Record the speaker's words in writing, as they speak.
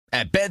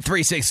At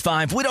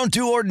Bet365, we don't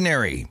do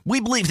ordinary. We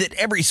believe that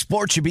every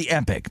sport should be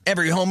epic.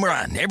 Every home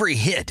run, every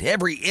hit,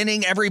 every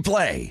inning, every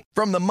play.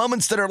 From the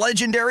moments that are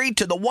legendary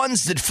to the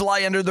ones that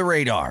fly under the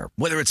radar.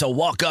 Whether it's a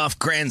walk-off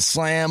grand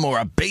slam or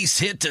a base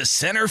hit to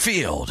center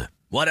field.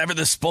 Whatever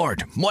the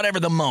sport, whatever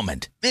the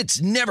moment.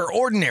 It's never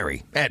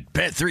ordinary at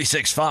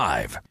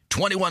Bet365.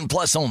 21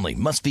 plus only.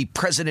 Must be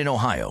present in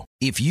Ohio.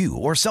 If you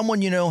or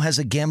someone you know has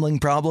a gambling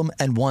problem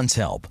and wants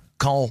help,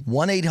 call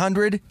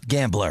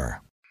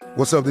 1-800-GAMBLER.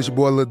 What's up, this your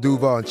boy Lil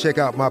Duval, and check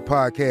out my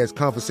podcast,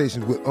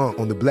 Conversations with Unc,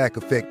 on the Black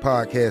Effect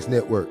Podcast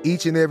Network.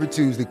 Each and every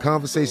Tuesday,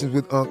 Conversations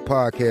with Unc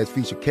podcast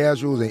feature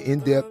casuals and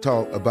in-depth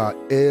talk about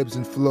ebbs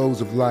and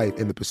flows of life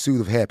and the pursuit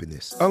of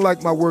happiness.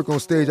 Unlike my work on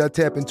stage, I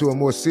tap into a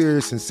more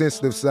serious and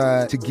sensitive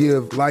side to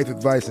give life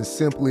advice and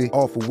simply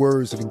offer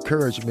words of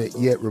encouragement,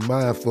 yet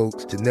remind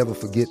folks to never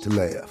forget to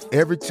laugh.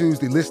 Every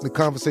Tuesday, listen to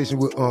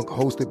Conversations with Unc,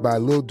 hosted by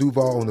Lil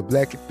Duval on the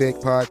Black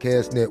Effect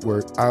Podcast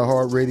Network,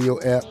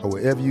 iHeartRadio app, or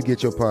wherever you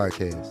get your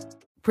podcasts.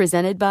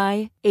 Presented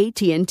by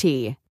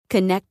AT&T.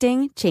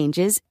 Connecting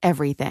changes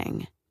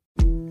everything.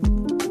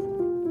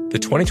 The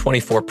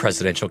 2024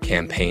 presidential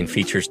campaign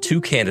features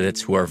two candidates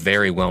who are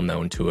very well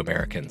known to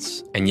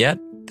Americans. And yet,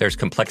 there's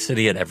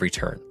complexity at every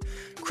turn.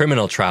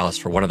 Criminal trials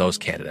for one of those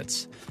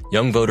candidates.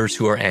 Young voters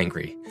who are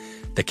angry.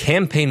 The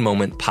Campaign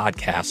Moment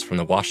podcast from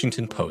the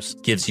Washington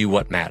Post gives you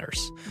what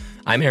matters.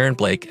 I'm Aaron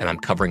Blake, and I'm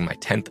covering my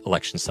 10th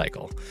election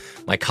cycle.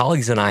 My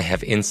colleagues and I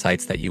have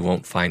insights that you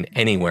won't find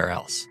anywhere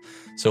else.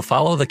 So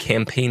follow the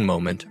Campaign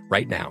Moment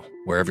right now,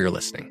 wherever you're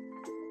listening.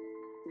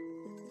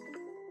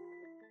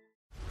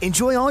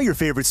 Enjoy all your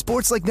favorite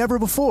sports like never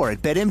before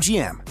at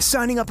BetMGM.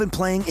 Signing up and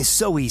playing is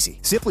so easy.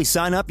 Simply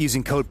sign up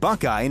using code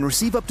Buckeye and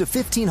receive up to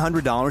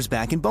 $1,500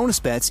 back in bonus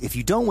bets if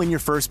you don't win your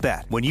first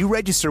bet. When you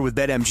register with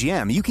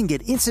BetMGM, you can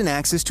get instant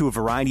access to a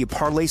variety of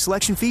parlay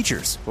selection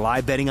features,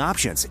 live betting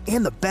options,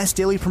 and the best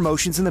daily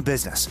promotions in the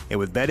business. And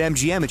with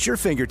BetMGM at your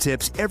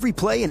fingertips, every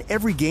play and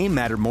every game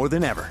matter more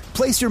than ever.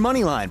 Place your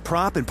moneyline,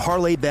 prop, and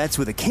parlay bets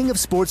with the king of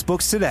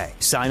sportsbooks today.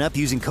 Sign up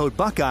using code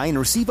Buckeye and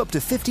receive up to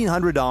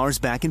 $1,500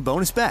 back in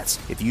bonus bets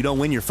if you don't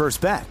win your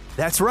first bet.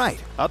 That's right,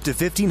 up to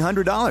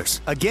 $1,500.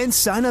 Again,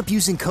 sign up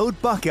using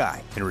code Buckeye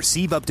and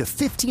receive up to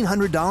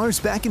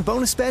 $1,500 back in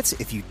bonus bets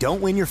if you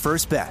don't win your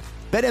first bet.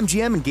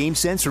 BetMGM and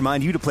GameSense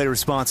remind you to play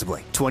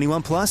responsibly.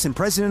 21 plus and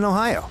present in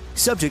Ohio.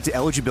 Subject to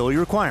eligibility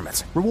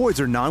requirements.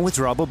 Rewards are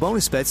non-withdrawable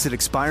bonus bets that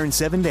expire in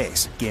 7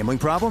 days. Gambling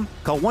problem?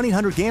 Call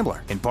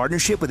 1-800-GAMBLER in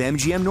partnership with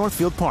MGM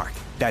Northfield Park.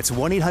 That's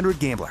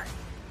 1-800-GAMBLER.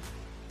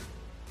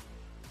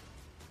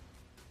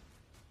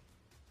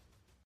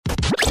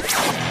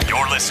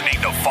 You're listening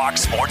to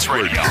Fox Sports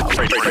Radio.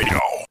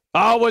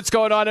 Oh, what's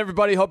going on,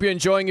 everybody? Hope you're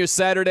enjoying your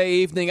Saturday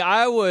evening.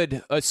 I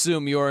would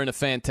assume you're in a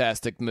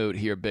fantastic mood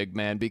here, big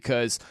man,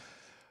 because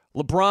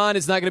LeBron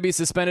is not going to be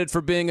suspended for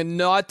being a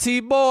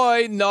naughty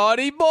boy, not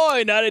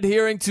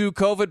adhering to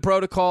COVID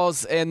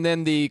protocols, and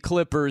then the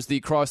Clippers, the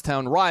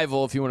crosstown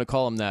rival, if you want to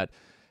call them that,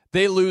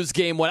 they lose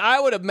game one. I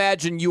would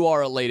imagine you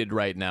are elated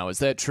right now. Is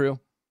that true?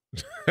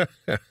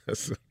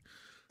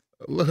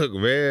 Look,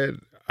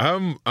 man,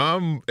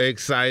 I'm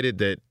excited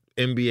that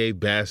NBA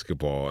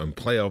basketball and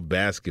playoff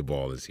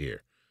basketball is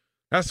here.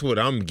 That's what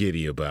I'm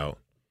giddy about.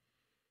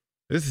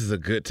 This is a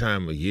good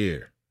time of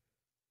year.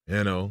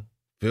 You know,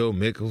 Phil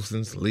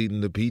Mickelson's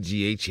leading the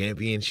PGA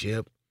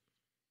Championship.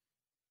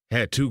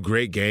 Had 2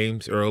 great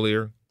games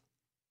earlier.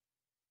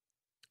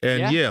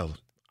 And yeah,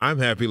 I'm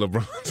happy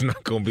LeBron's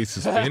not going to be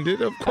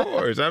suspended, of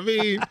course. I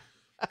mean,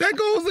 that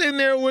goes in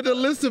there with a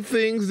list of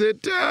things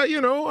that,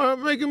 are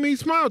making me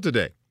smile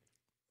today.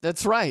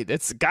 That's right.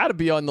 It's got to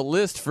be on the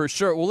list for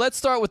sure. Well, let's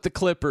start with the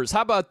Clippers. How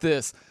about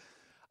this?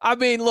 I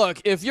mean, look,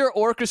 if you're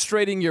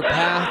orchestrating your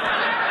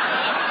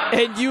path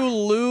and you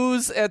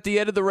lose at the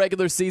end of the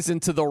regular season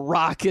to the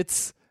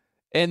Rockets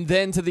and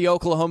then to the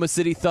Oklahoma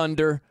City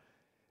Thunder,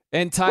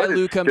 and Ty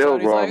Lue comes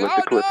out and he's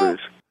like, no,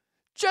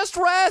 just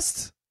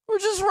rest. We're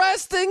just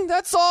resting.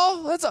 That's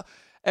all.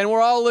 And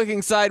we're all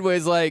looking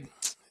sideways like,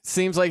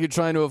 seems like you're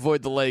trying to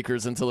avoid the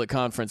Lakers until the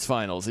conference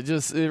finals. It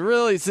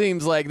really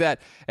seems like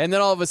that. And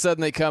then all of a sudden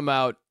they come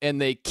out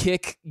and they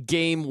kick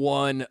game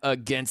one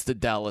against the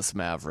Dallas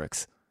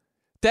Mavericks.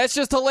 That's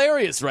just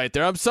hilarious right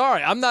there. I'm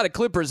sorry. I'm not a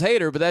Clippers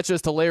hater, but that's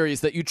just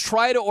hilarious that you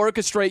try to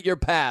orchestrate your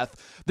path.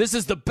 This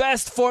is the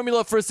best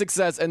formula for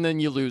success, and then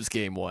you lose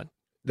game one.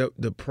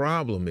 The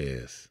problem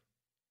is,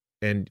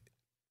 and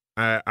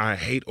I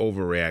hate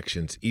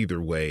overreactions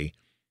either way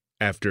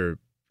after,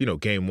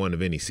 game one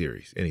of any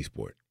series, any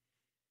sport.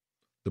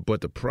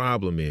 But the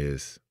problem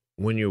is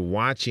when you're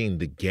watching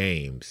the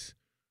games,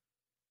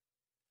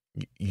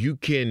 you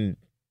can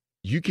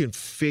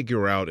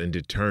figure out and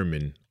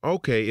determine,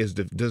 okay,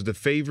 does the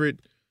favorite,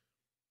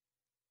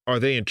 are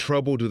they in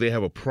trouble? Do they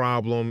have a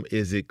problem?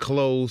 Is it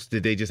close?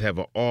 Did they just have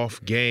an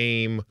off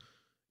game?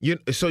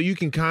 So you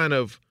can kind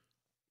of,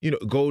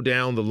 go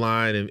down the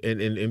line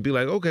and be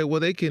like, okay,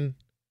 well, they can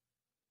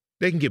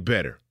get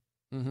better.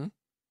 Mm-hmm.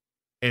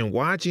 And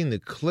watching the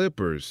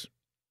Clippers,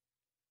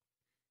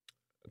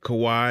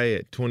 Kawhi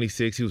at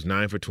 26, he was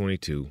 9 for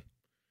 22.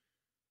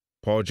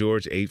 Paul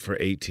George, 8 for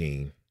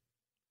 18.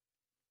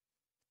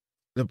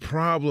 The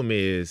problem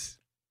is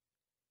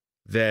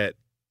that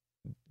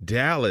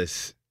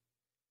Dallas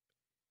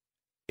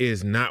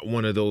is not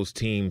one of those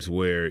teams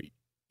where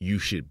you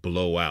should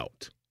blow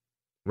out,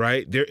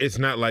 right? It's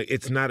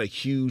not a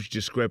huge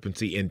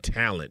discrepancy in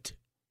talent,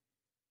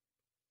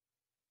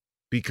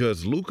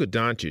 because Luka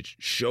Doncic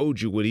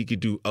showed you what he could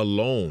do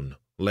alone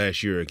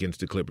last year against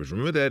the Clippers.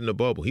 Remember that in the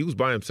bubble? He was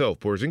by himself.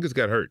 Porzingis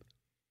got hurt.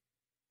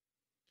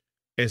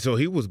 And so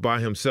he was by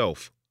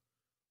himself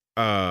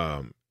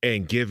and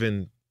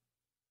giving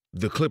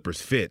the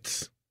Clippers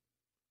fits.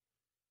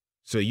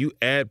 So you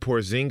add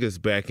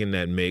Porzingis back in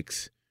that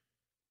mix,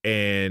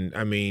 and,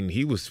 I mean,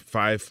 he was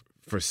 5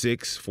 for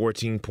 6,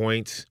 14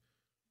 points.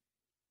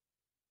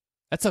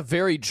 That's a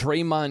very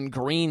Draymond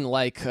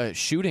Green-like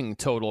shooting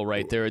total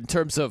right there in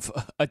terms of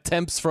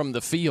attempts from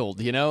the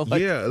field, you know?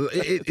 Yeah,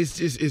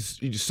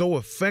 it's so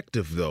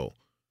effective, though,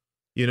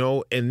 you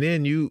know? And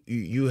then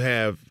you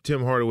have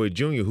Tim Hardaway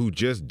Jr., who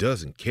just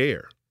doesn't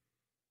care.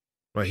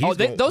 Like,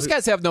 those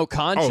guys have no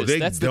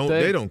conscience.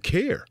 They don't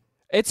care.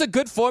 It's a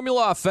good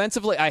formula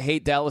offensively. I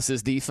hate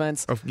Dallas's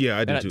defense. Yeah,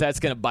 I do too.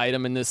 That's going to bite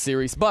them in this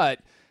series.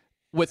 But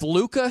with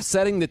Luka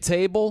setting the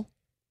table,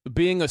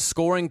 being a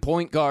scoring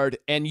point guard,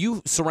 and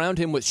you surround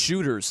him with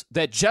shooters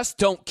that just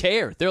don't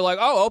care. They're like,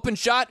 oh, open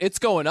shot, it's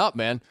going up,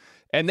 man.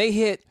 And they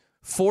hit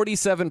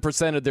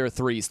 47% of their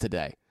threes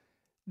today.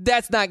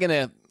 That's not going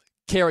to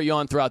carry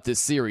on throughout this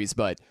series,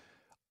 but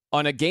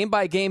on a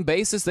game-by-game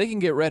basis, they can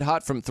get red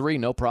hot from three,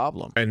 no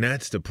problem. And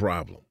that's the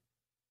problem,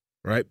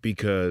 right?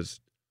 Because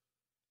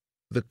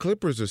the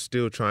Clippers are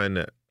still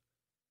trying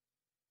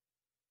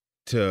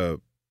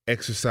to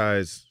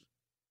exercise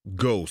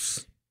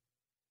ghosts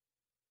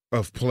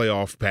of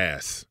playoff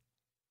pass,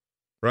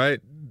 right?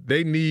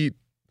 They need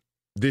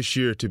this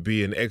year to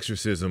be an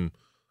exorcism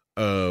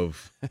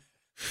of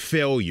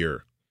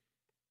failure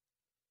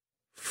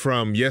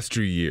from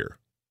yesteryear.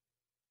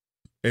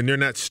 And they're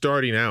not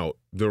starting out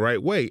the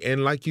right way.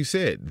 And like you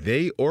said,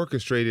 they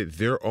orchestrated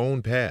their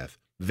own path.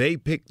 They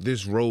picked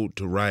this road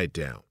to ride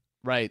down.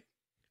 Right.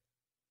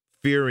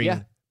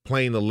 Fearing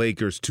playing the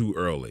Lakers too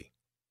early.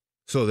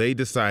 So they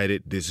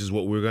decided this is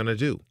what we're going to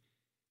do.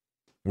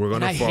 We're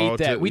going to fall. I hate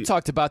that. We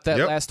talked about that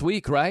last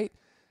week, right?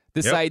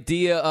 This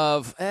idea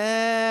of,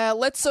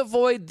 let's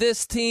avoid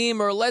this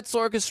team or let's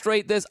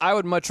orchestrate this. I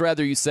would much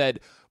rather you said,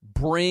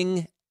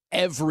 bring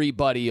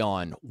everybody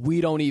on.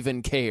 We don't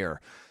even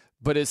care.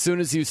 But as soon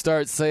as you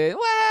start saying,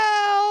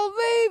 well,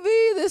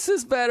 maybe this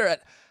is better,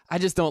 I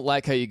just don't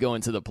like how you go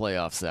into the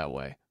playoffs that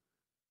way.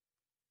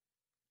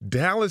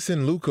 Dallas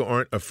and Luka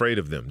aren't afraid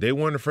of them. They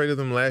weren't afraid of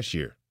them last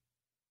year.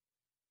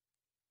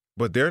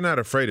 But they're not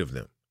afraid of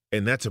them,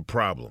 and that's a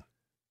problem.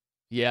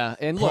 Yeah,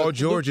 and Paul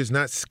George is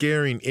not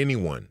scaring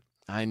anyone.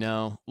 I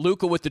know.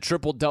 Luka with the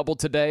triple-double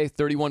today,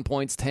 31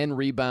 points, 10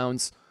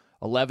 rebounds,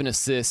 11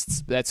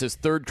 assists. That's his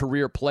third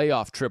career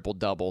playoff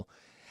triple-double.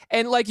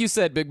 And like you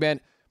said, big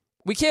man,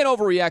 we can't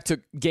overreact to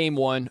game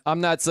one.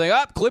 I'm not saying,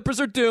 Clippers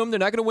are doomed. They're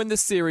not going to win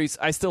this series.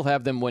 I still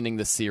have them winning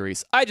this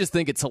series. I just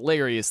think it's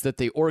hilarious that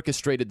they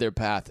orchestrated their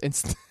path and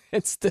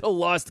still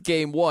lost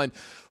game one.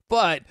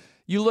 But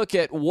you look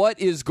at what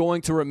is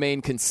going to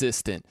remain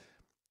consistent.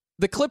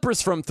 The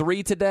Clippers from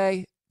three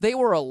today, they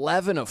were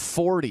 11 of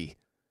 40.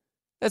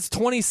 That's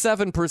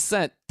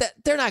 27%.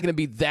 They're not going to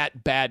be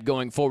that bad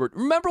going forward.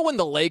 Remember when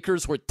the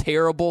Lakers were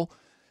terrible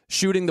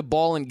shooting the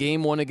ball in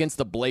game one against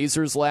the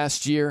Blazers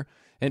last year?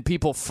 And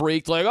people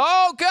freaked like,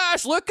 oh,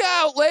 gosh, look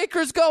out,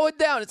 Lakers going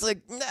down. It's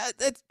like,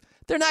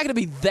 they're not going to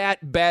be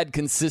that bad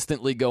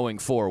consistently going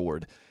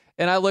forward.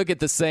 And I look at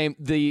the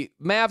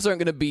Mavs aren't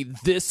going to be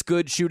this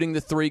good shooting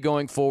the three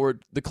going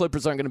forward. The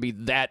Clippers aren't going to be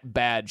that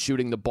bad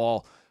shooting the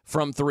ball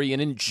from three.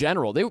 And in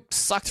general, they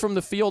sucked from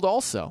the field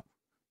also.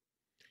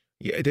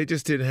 Yeah, they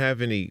just didn't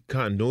have any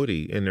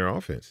continuity in their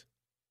offense.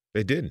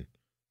 They didn't.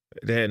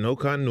 They had no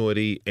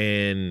continuity,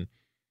 and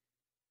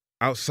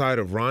outside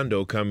of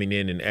Rondo coming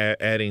in and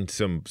adding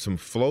some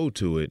flow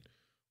to it,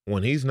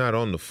 when he's not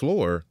on the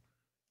floor,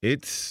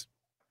 anybody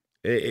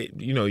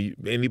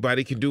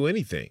can do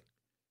anything.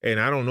 And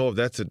I don't know if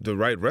that's the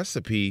right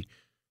recipe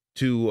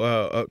to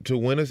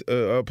win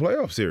a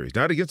playoff series.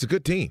 Not against a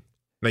good team.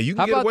 Now you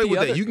can get away with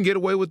that. You can get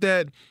away with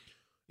that,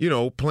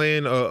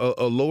 playing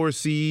a lower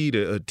seed,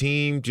 a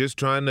team just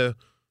trying to,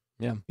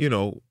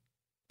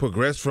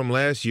 progress from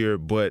last year.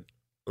 But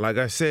like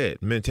I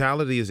said,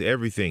 mentality is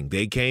everything.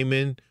 They came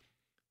in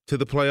to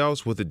the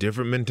playoffs with a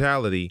different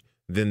mentality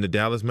than the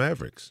Dallas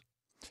Mavericks.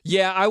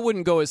 Yeah, I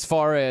wouldn't go as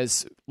far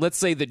as, let's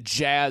say the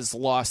Jazz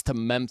lost to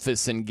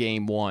Memphis in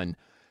game one.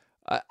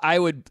 I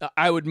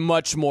would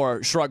much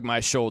more shrug my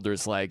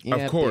shoulders like, yeah,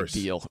 of course.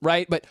 Big deal,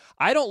 right? But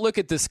I don't look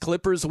at this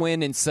Clippers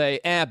win and say,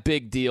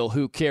 big deal,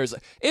 who cares?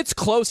 It's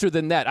closer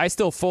than that. I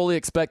still fully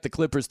expect the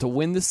Clippers to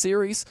win the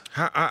series.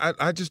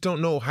 I just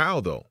don't know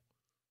how, though.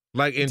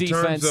 Like in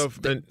defense,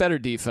 terms of better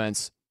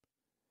defense.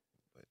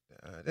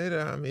 They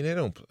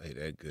don't play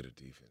that good at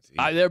defense.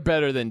 They're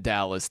better than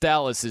Dallas.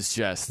 Dallas is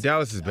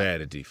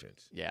bad at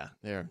defense. Yeah,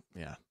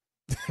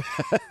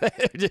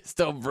 Just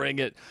don't bring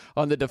it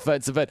on the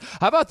defensive end.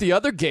 How about the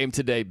other game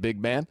today,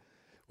 big man?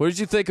 What did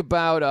you think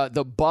about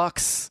the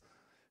Bucks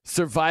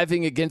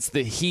surviving against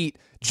the Heat?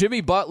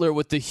 Jimmy Butler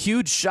with the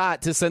huge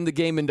shot to send the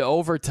game into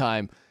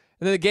overtime.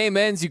 And then the game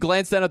ends, you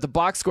glance down at the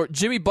box score.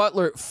 Jimmy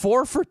Butler,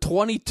 4 for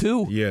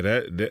 22. Yeah,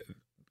 that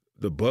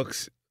the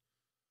Bucks,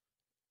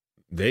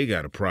 they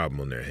got a problem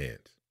on their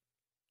hands.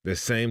 The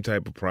same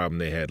type of problem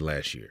they had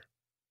last year.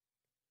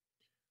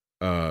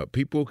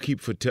 People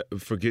keep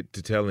forget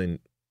to telling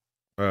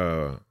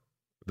the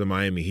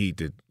Miami Heat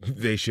that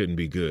they shouldn't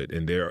be good,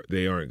 and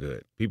they aren't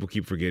good. People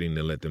keep forgetting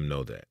to let them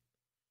know that.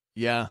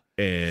 Yeah,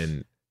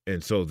 and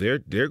so they're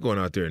going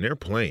out there and they're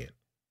playing.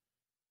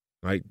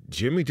 Like,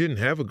 Jimmy didn't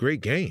have a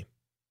great game.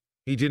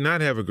 He did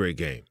not have a great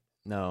game.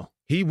 No,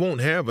 he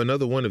won't have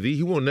another one of these.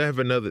 He will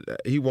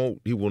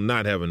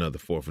not have another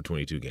 4 for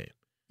 22 game.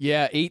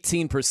 Yeah,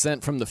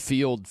 18% from the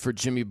field for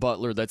Jimmy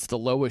Butler. That's the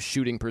lowest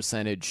shooting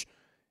percentage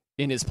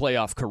in his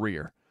playoff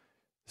career.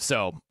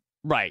 So,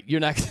 right, you're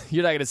not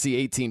going to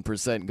see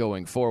 18%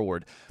 going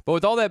forward. But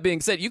with all that being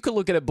said, you could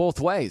look at it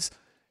both ways.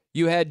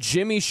 You had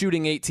Jimmy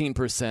shooting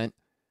 18%.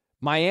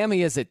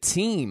 Miami as a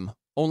team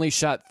only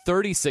shot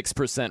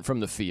 36% from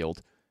the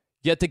field.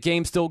 Yet the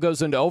game still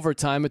goes into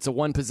overtime. It's a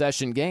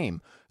one-possession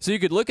game. So you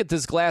could look at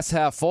this glass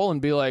half full and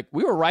be like,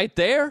 we were right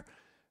there.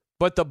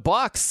 But the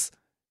Bucks,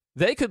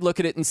 they could look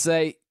at it and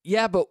say,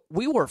 yeah, but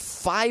we were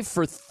 5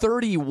 for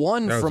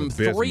 31 from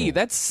abysmal. 3.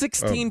 That's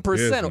 16%.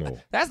 Abysmal.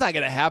 That's not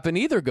going to happen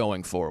either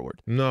going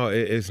forward. No,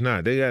 it's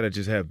not. They got to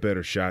just have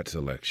better shot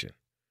selection,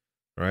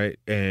 right?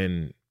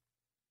 And,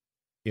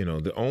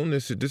 the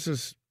onus, this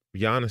is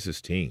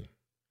Giannis's team.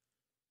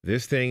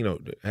 This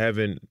thing,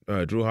 having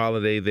Drew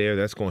Holiday there,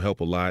 that's going to help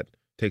a lot.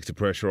 Takes the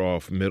pressure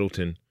off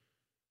Middleton.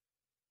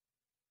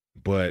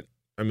 But,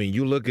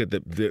 you look at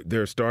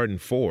their starting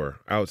 4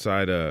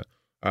 outside of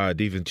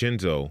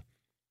DiVincenzo.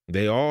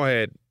 They all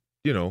had,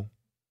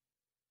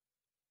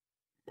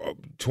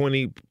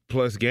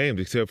 20-plus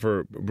games except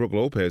for Brook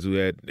Lopez, who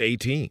had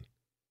 18.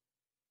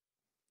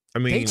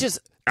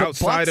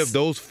 Outside of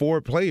those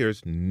 4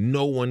 players,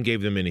 no one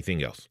gave them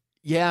anything else.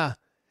 Yeah.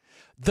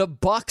 The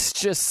Bucks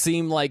just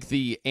seem like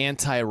the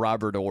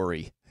anti-Robert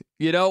Horry.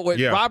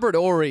 Robert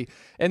Horry,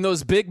 in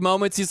those big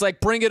moments, he's like,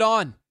 bring it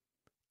on.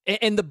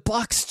 And the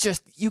Bucks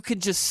you can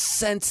just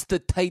sense the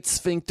tight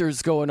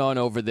sphincters going on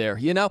over there.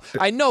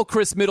 I know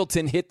Chris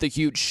Middleton hit the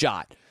huge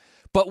shot,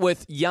 but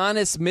with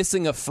Giannis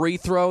missing a free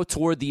throw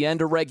toward the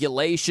end of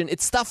regulation,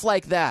 it's stuff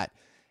like that.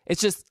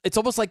 It's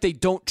almost like they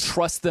don't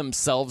trust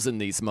themselves in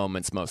these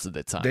moments most of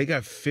the time. They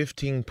got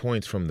 15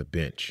 points from the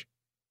bench.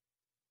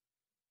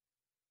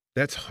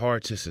 That's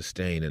hard to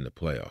sustain in the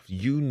playoffs.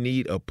 You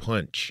need a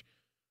punch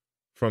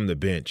from the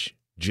bench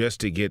just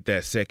to get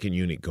that second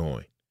unit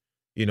going.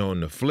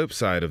 On the flip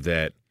side of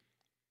that,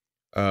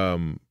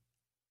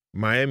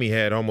 Miami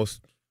had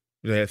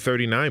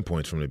 39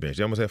 points from the bench.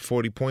 They almost had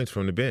 40 points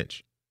from the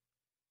bench.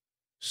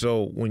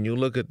 So when you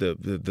look at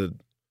the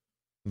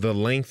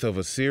length of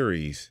a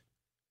series,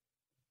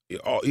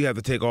 you have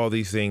to take all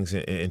these things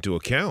into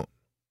account,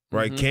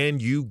 right? Mm-hmm. Can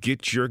you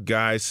get your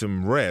guys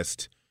some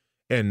rest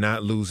and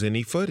not lose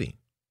any footing?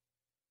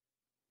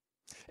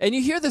 And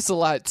you hear this a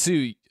lot,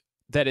 too,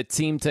 that a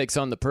team takes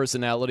on the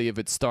personality of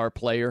its star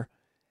player.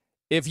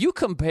 If you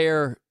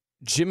compare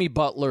Jimmy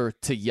Butler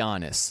to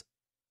Giannis,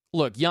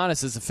 look,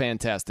 Giannis is a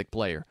fantastic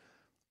player.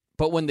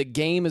 But when the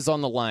game is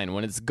on the line,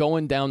 when it's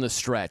going down the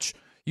stretch,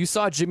 you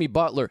saw Jimmy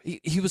Butler.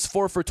 He was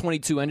 4 for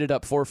 22, ended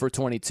up 4 for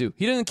 22.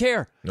 He didn't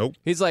care. Nope.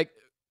 He's like,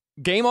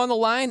 game on the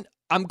line,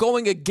 I'm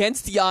going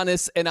against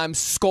Giannis, and I'm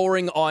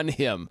scoring on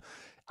him.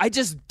 I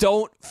just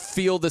don't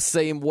feel the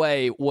same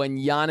way when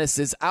Giannis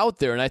is out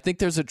there, and I think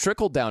there's a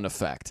trickle-down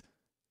effect.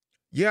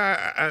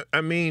 Yeah,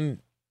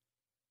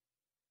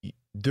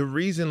 the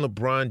reason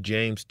LeBron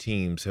James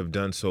teams have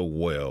done so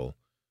well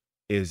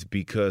is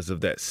because of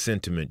that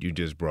sentiment you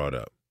just brought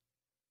up.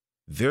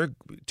 Their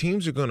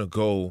teams are going to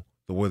go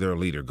where their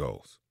leader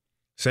goes.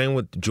 Same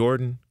with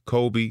Jordan,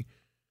 Kobe,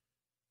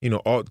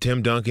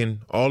 Tim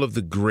Duncan, all of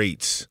the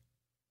greats,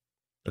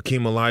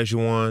 Akeem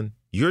Olajuwon.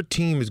 Your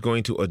team is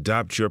going to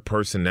adopt your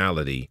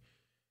personality,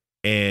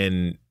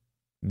 and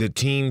the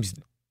teams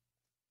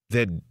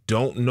that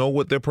don't know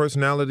what their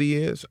personality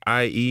is,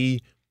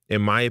 i.e.,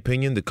 in my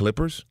opinion, the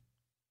Clippers,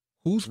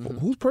 whose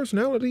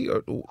personality,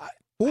 who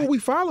are we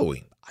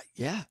following?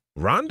 Yeah.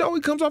 Rondo,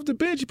 he comes off the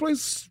bench. He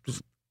plays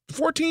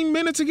 14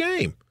 minutes a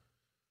game.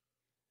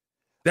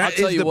 I'll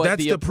tell you what,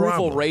 the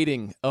approval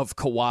rating of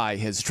Kawhi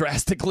has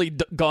drastically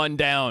gone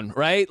down,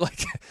 right?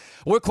 Like,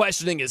 we're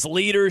questioning his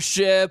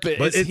leadership.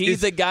 Is he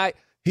the guy?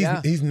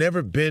 He's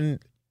never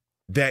been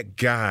that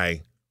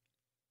guy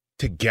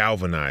to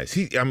galvanize.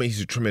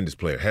 He's a tremendous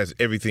player, has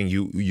everything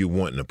you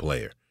want in a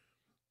player.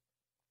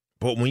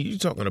 But when you're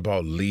talking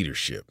about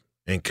leadership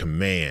and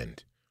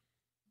command,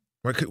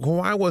 right?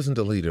 Kawhi wasn't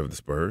the leader of the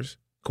Spurs.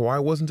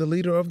 Kawhi wasn't the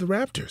leader of the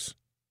Raptors,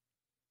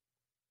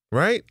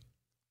 right?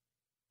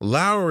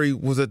 Lowry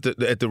was at the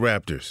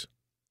Raptors.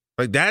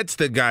 Like, that's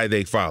the guy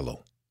they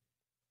follow.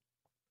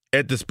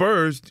 At the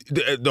Spurs,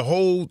 the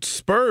whole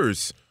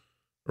Spurs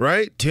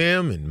right?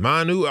 Tim and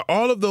Manu,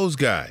 all of those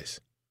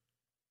guys.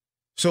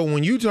 So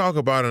when you talk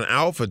about an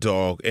alpha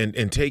dog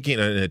and taking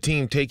a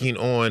team taking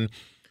on,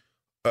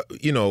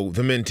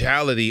 the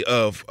mentality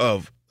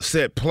of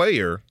said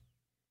player,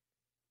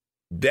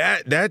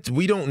 that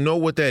we don't know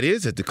what that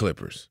is at the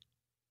Clippers.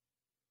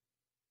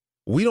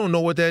 We don't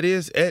know what that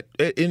is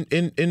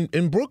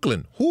in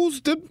Brooklyn. Whose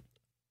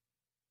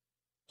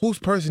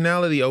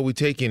personality are we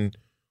taking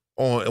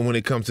on when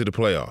it comes to the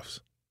playoffs?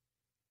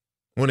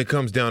 When it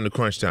comes down to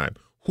crunch time,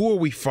 who are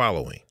we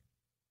following?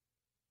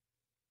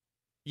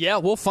 Yeah,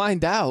 we'll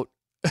find out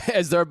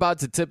as they're about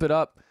to tip it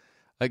up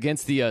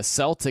against the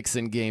Celtics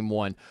in Game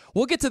 1.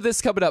 We'll get to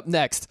this coming up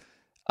next.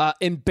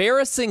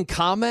 Embarrassing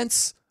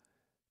comments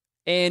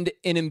and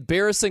an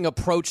embarrassing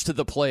approach to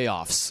the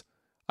playoffs.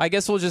 I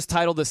guess we'll just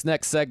title this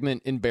next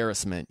segment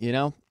Embarrassment,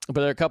 But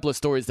there are a couple of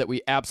stories that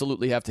we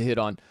absolutely have to hit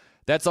on.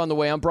 That's on the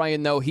way. I'm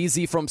Brian Noe. He's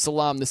Z from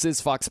Salam. This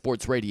is Fox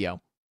Sports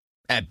Radio.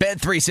 At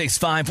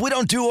Bet365, we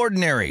don't do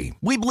ordinary.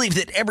 We believe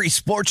that every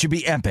sport should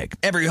be epic.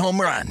 Every home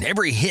run,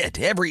 every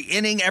hit, every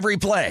inning, every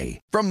play.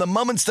 From the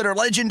moments that are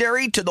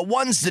legendary to the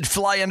ones that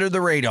fly under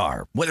the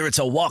radar. Whether it's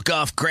a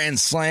walk-off grand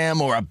slam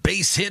or a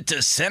base hit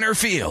to center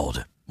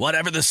field.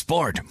 Whatever the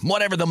sport,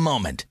 whatever the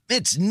moment.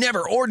 It's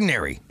never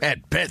ordinary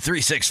at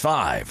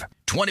Bet365.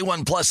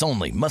 21 plus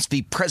only. Must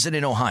be present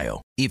in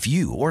Ohio. If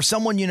you or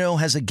someone you know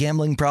has a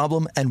gambling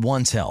problem and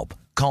wants help,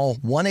 call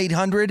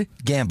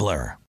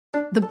 1-800-GAMBLER.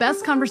 The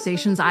best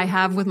conversations I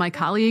have with my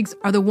colleagues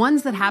are the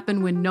ones that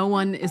happen when no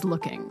one is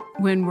looking,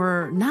 when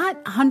we're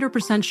not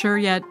 100% sure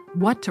yet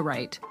what to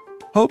write.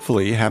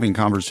 Hopefully, having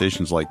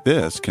conversations like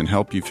this can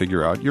help you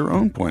figure out your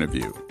own point of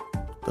view.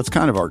 That's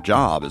kind of our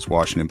job as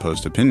Washington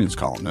Post opinions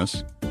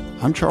columnists.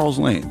 I'm Charles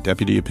Lane,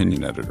 Deputy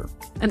Opinion Editor.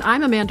 And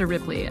I'm Amanda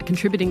Ripley, a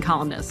contributing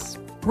columnist.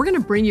 We're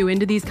going to bring you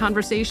into these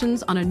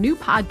conversations on a new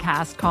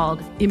podcast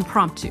called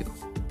Impromptu.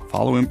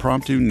 Follow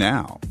Impromptu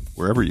now,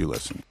 wherever you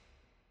listen.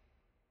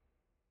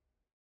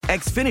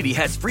 Xfinity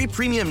has free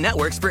premium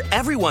networks for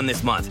everyone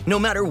this month, no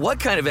matter what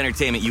kind of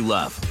entertainment you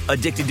love.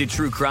 Addicted to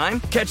true crime?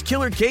 Catch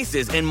killer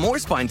cases and more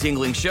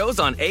spine-tingling shows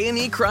on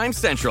A&E Crime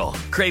Central.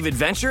 Crave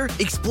adventure?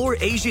 Explore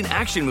Asian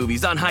action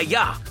movies on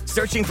Hi-YAH.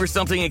 Searching for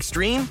something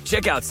extreme?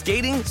 Check out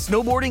skating,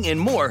 snowboarding, and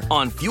more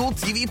on Fuel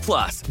TV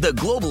Plus, the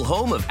global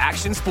home of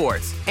action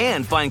sports.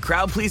 And find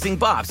crowd-pleasing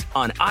bops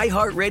on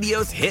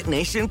iHeartRadio's Hit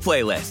Nation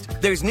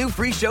playlist. There's new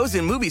free shows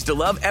and movies to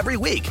love every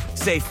week.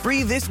 Say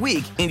free this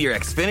week in your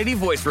Xfinity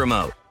voice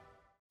remote.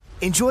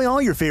 Enjoy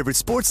all your favorite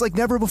sports like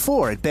never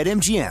before at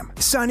BetMGM.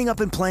 Signing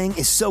up and playing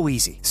is so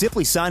easy.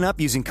 Simply sign up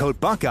using code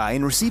Buckeye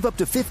and receive up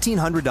to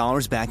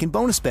 $1,500 back in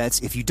bonus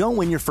bets if you don't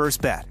win your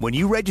first bet. When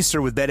you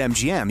register with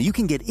BetMGM, you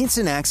can get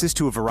instant access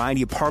to a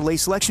variety of parlay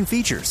selection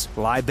features,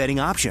 live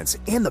betting options,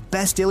 and the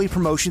best daily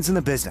promotions in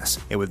the business.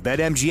 And with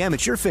BetMGM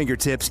at your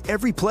fingertips,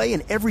 every play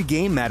and every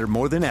game matter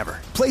more than ever.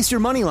 Place your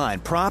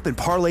moneyline, prop, and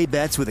parlay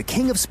bets with the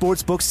king of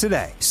sportsbooks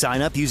today.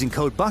 Sign up using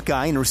code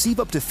Buckeye and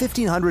receive up to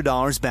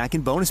 $1,500 back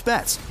in bonus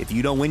bets if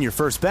you don't win your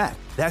first bet.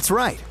 That's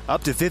right,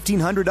 up to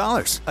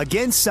 $1,500.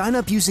 Again, sign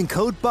up using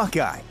code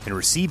Buckeye and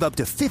receive up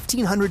to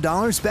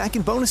 $1,500 back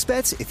in bonus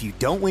bets if you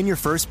don't win your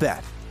first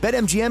bet.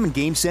 BetMGM and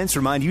GameSense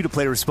remind you to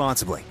play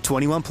responsibly.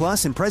 21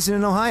 plus and present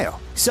in Ohio.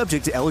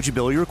 Subject to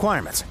eligibility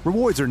requirements.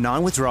 Rewards are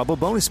non-withdrawable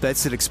bonus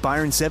bets that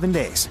expire in 7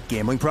 days.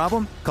 Gambling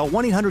problem? Call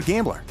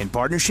 1-800-GAMBLER in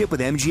partnership with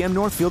MGM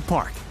Northfield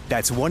Park.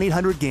 That's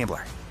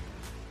 1-800-GAMBLER.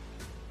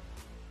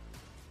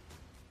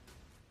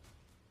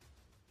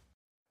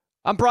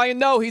 I'm Brian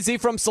Noe. He's Z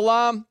from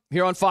Salam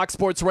here on Fox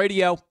Sports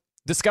Radio.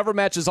 Discover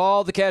matches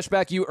all the cash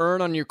back you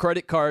earn on your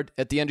credit card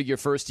at the end of your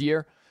first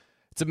year.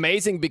 It's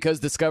amazing because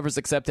Discover's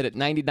accepted at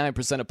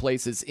 99% of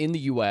places in the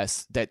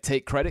U.S. that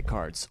take credit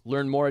cards.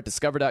 Learn more at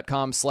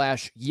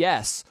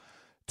discover.com/yes.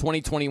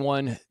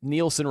 2021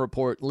 Nielsen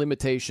report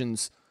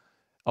limitations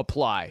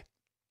apply.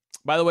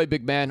 By the way,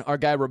 big man, our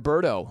guy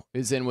Roberto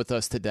is in with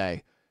us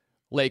today.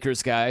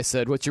 Lakers guy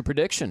said, what's your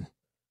prediction?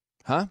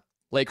 Huh?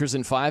 Lakers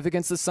in 5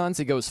 against the Suns?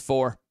 He goes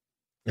 4.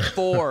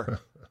 4.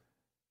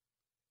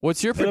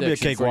 What's your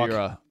prediction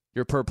for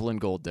your purple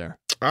and gold there?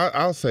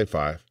 I'll say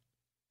 5.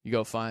 You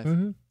go 5?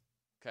 Mm-hmm.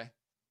 Okay.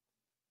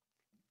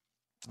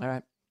 All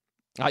right.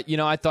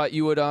 I thought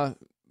you would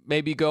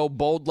maybe go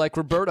bold like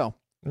Roberto.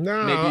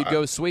 No. Maybe you'd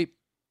go sweep.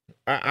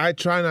 I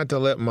try not to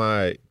let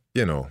my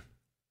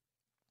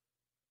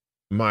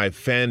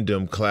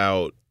fandom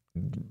cloud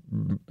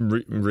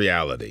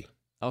reality.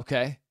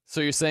 Okay. So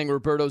you're saying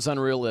Roberto's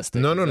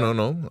unrealistic?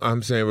 No.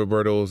 I'm saying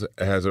Roberto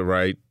has a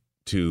right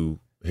to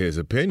his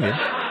opinion.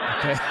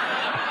 Okay.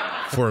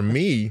 For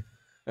me,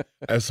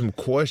 I have some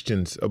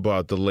questions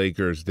about the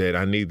Lakers that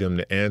I need them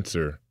to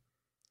answer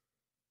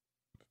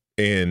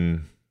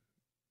in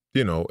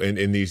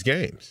these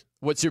games.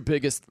 What's your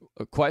biggest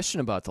question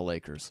about the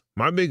Lakers?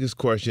 My biggest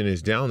question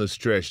is down the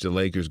stretch, the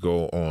Lakers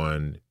go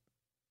on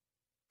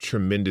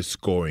tremendous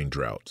scoring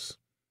droughts,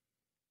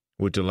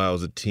 which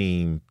allows a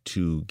team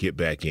to get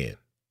back in.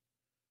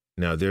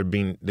 Now they've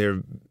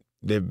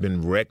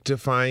been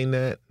rectifying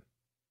that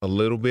a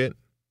little bit,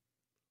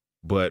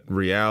 but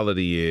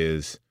reality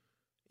is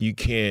you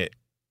can't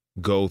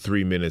go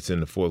 3 minutes in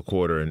the fourth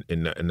quarter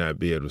and not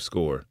be able to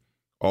score.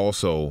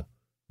 Also,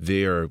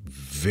 they are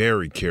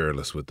very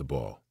careless with the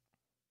ball.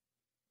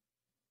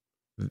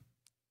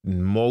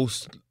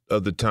 Most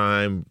of the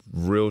time,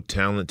 real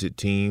talented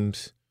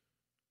teams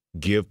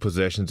give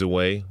possessions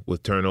away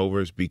with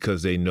turnovers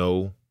because they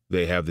know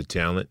they have the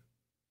talent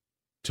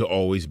to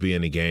always be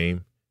in the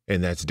game,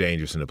 and that's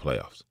dangerous in the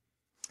playoffs.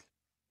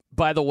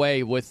 By the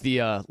way, with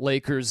the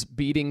Lakers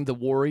beating the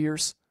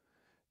Warriors,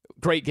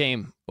 great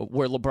game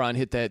where LeBron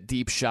hit that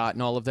deep shot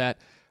and all of that.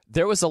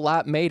 There was a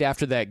lot made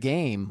after that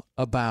game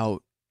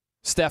about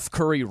Steph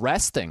Curry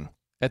resting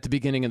at the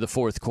beginning of the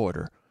fourth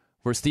quarter,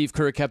 where Steve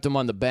Kerr kept him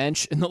on the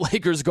bench and the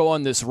Lakers go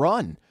on this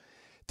run.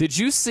 Did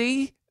you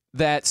see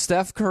that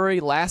Steph Curry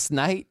last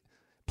night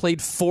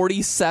played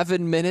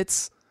 47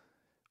 minutes?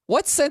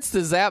 What sense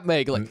does that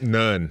make? Like,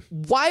 none.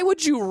 Why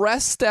would you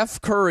rest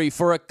Steph Curry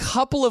for a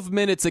couple of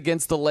minutes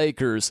against the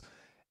Lakers,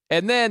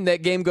 and then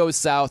that game goes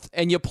south,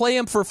 and you play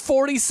him for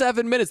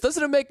 47 minutes?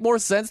 Doesn't it make more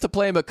sense to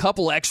play him a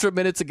couple extra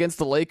minutes against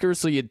the Lakers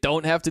so you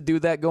don't have to do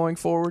that going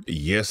forward?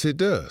 Yes, it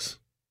does.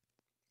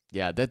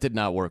 Yeah, that did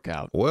not work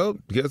out. Well,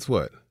 guess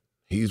what?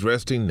 He's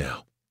resting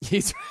now.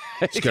 He's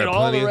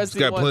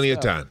got plenty of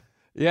time.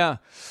 Yeah.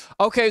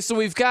 Okay, so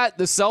we've got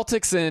the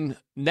Celtics and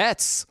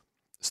Nets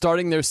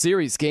starting their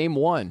series, game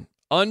 1,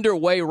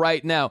 underway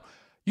right now.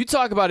 You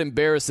talk about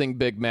embarrassing,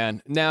 big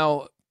man.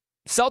 Now,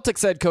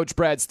 Celtics head coach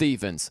Brad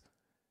Stevens,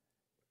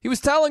 he was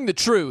telling the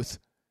truth,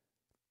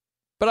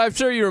 but I'm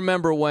sure you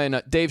remember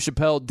when Dave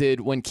Chappelle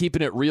did When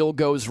Keeping It Real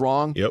Goes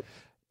Wrong. Yep.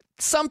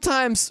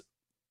 Sometimes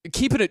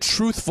keeping it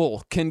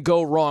truthful can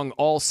go wrong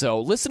also.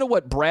 Listen to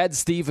what Brad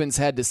Stevens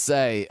had to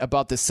say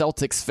about the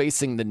Celtics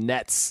facing the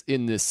Nets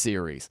in this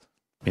series.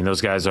 I mean,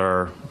 those guys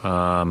are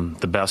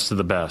the best of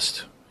the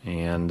best.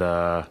 And,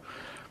 going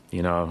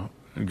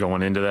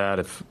into that,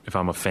 if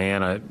I'm a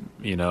fan,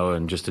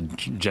 and just a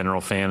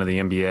general fan of the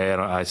NBA,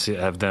 I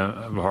have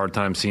a hard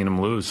time seeing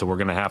them lose. So we're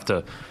going to have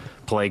to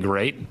play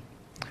great.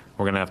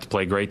 We're going to have to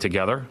play great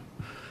together.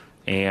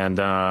 And,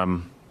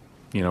 we're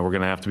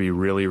going to have to be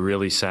really,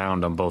 really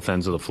sound on both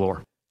ends of the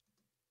floor.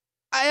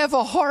 I have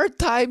a hard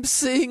time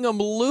seeing them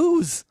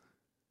lose.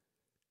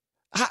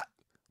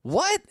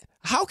 What?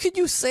 How can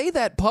you say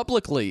that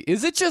publicly?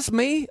 Is it just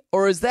me,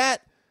 or is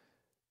that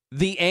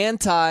the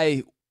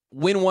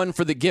anti-win one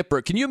for the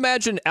Gipper? Can you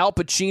imagine Al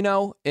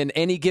Pacino in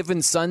Any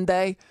Given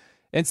Sunday?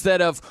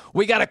 Instead of,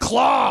 we got to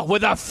claw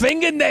with our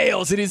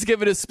fingernails, and he's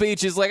giving a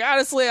speech. He's like,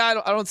 honestly, I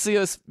don't see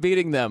us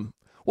beating them.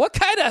 What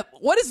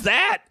is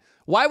that?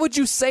 Why would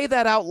you say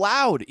that out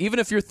loud, even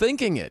if you're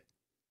thinking it?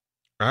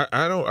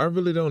 I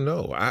really don't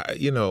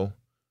know.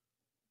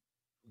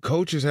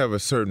 Coaches have a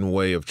certain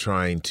way of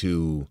trying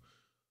to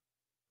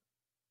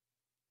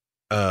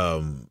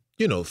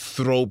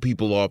throw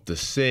people off the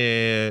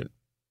scent,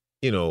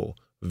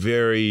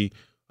 very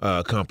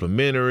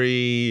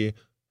complimentary.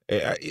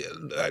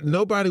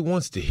 Nobody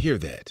wants to hear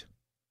that.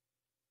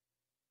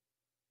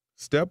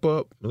 Step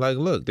up. Like,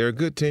 look, they're a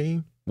good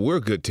team. We're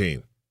a good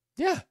team.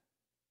 Yeah.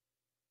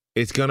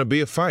 It's going to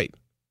be a fight.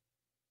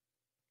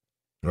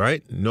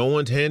 Right? No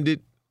one's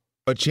handed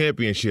a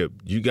championship.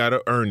 You got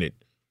to earn it.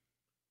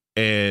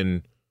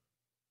 And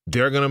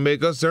they're going to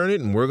make us earn it,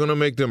 and we're going to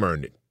make them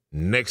earn it.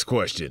 Next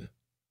question.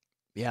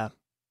 Yeah.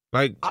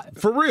 Like,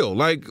 for real.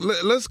 Like,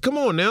 let's come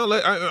on now.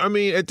 I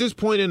mean, at this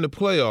point in the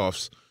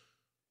playoffs,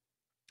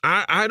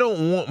 I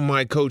don't want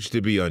my coach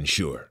to be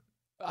unsure.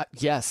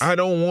 Yes. I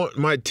don't want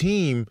my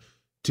team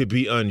to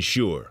be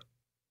unsure.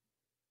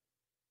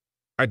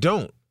 I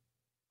don't.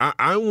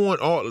 I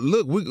want all.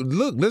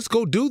 Look, let's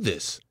go do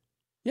this.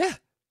 Yeah.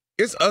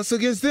 It's us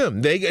against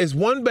them. It's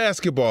one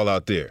basketball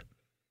out there.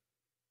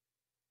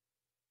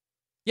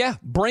 Yeah,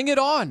 bring it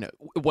on.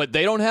 What,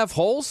 they don't have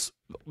holes?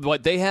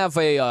 What, they have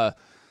a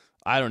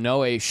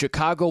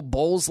Chicago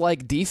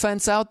Bulls-like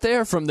defense out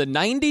there from the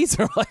 90s?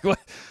 Or like what?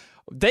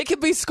 They could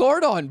be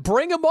scored on.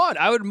 Bring them on.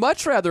 I would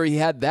much rather he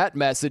had that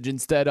message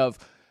instead of,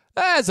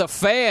 as a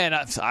fan,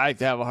 I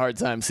have a hard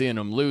time seeing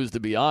them lose, to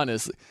be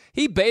honest.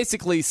 He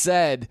basically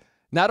said,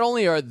 not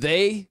only are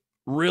they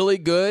really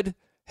good,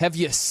 have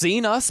you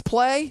seen us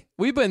play?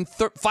 We've been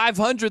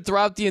 500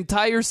 throughout the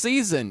entire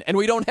season, and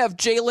we don't have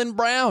Jaylen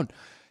Brown.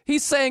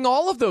 He's saying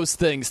all of those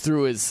things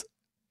through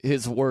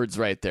his words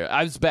right there.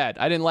 I was bad.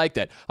 I didn't like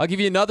that. I'll give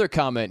you another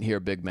comment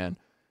here, big man.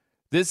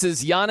 This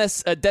is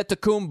Giannis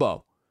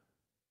Antetokounmpo,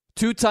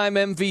 two-time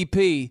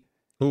MVP,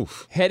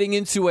 heading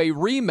into a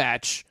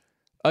rematch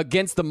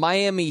against the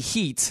Miami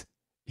Heat.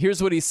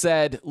 Here's what he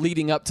said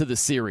leading up to the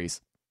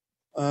series.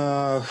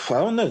 I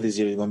don't know if this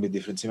year is going to be a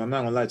different team. I'm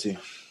not going to lie to you.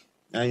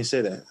 I didn't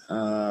say that.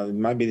 It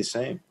might be the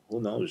same.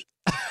 Who knows?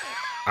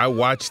 I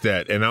watched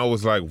that, and I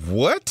was like,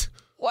 what?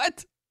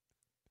 What?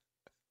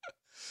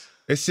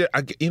 It's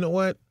you know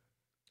what?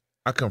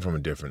 I come from a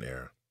different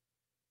era.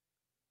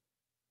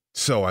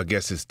 So I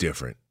guess it's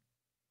different.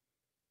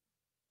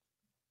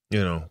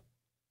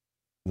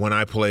 When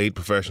I played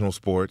professional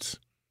sports,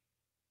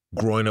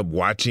 growing up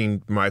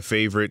watching my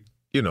favorite,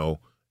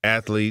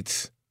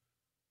 athletes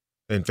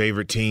and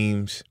favorite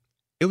teams,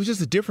 it was just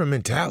a different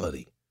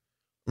mentality.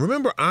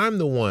 Remember, I'm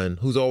the one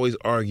who's always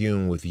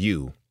arguing with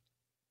you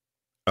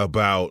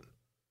about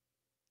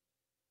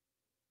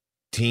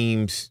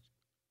teams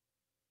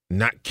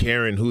not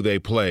caring who they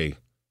play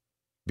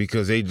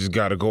because they just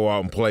got to go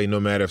out and play no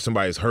matter if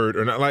somebody's hurt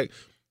or not. Like,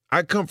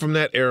 I come from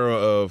that era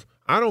of,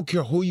 I don't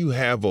care who you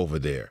have over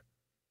there.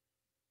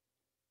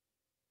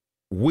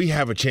 We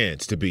have a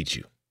chance to beat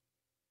you.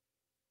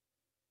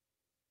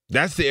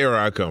 That's the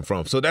era I come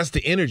from. So that's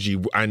the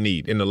energy I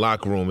need in the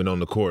locker room and on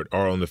the court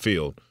or on the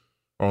field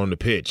or on the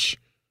pitch.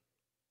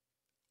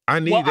 I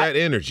need that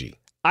energy.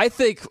 I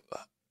think,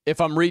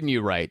 if I'm reading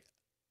you right,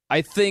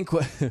 I think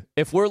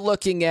if we're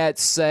looking at,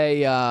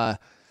 say,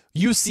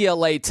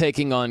 UCLA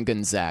taking on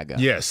Gonzaga.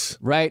 Yes.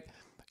 Right?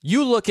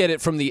 You look at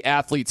it from the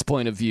athlete's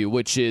point of view,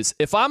 which is,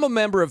 if I'm a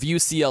member of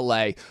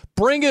UCLA,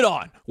 bring it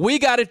on. We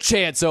got a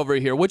chance over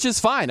here, which is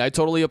fine. I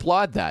totally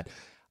applaud that.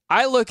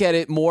 I look at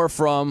it more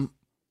from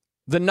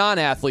the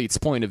non-athlete's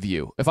point of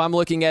view. If I'm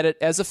looking at it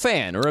as a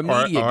fan or a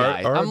media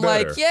guy, I'm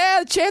like,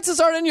 yeah, the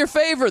chances aren't in your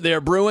favor there,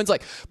 Bruins.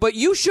 Like, but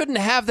you shouldn't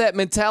have that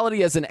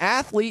mentality as an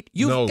athlete.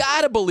 You've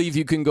got to believe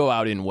you can go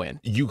out and win.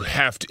 You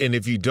have to, and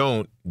if you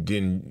don't,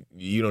 then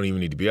you don't even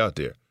need to be out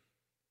there.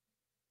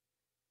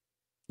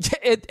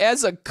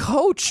 As a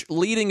coach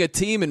leading a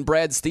team in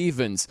Brad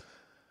Stevens,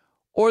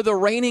 or the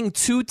reigning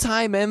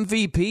two-time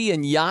MVP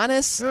in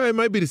Giannis, it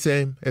might be the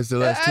same as the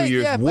last 2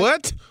 years. Yeah,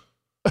 what?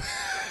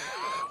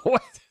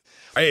 What?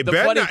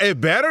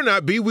 It better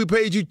not be. We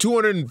paid you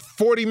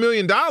 $240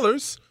 million.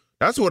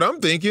 That's what I'm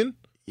thinking.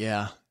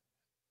 Yeah.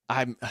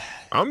 I'm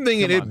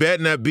thinking it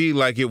better not be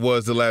like it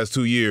was the last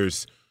 2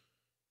 years,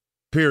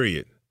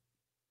 period.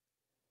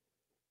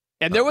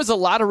 And there was a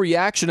lot of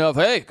reaction of,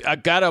 hey, I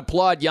got to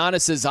applaud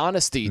Giannis's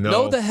honesty.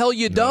 No, the hell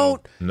you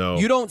don't. No.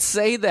 You don't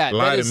say that.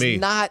 Lie that to is me.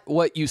 Not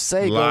what you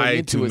say going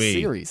into a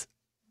series.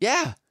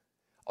 Yeah.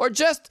 Or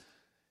just,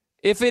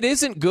 if it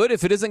isn't good,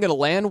 if it isn't going to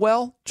land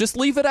well, just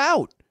leave it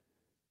out.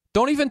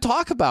 Don't even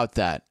talk about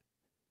that.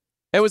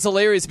 It was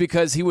hilarious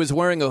because he was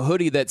wearing a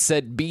hoodie that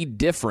said, be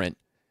different.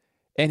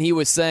 And he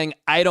was saying,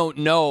 I don't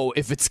know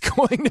if it's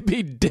going to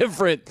be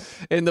different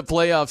in the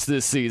playoffs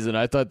this season.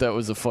 I thought that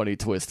was a funny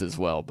twist as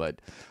well,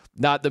 but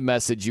not the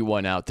message you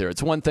want out there.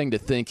 It's one thing to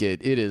think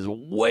it. It is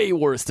way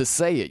worse to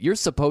say it. You're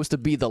supposed to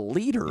be the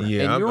leader, and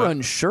you're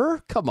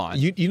unsure? Come on.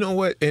 You know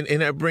what? And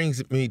that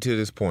brings me to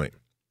this point.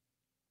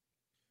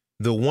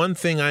 The one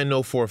thing I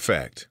know for a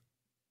fact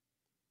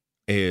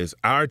is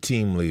our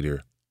team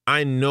leader,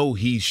 I know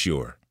he's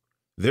sure.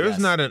 There's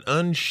not an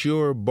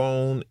unsure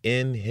bone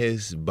in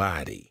his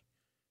body.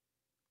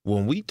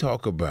 When we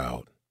talk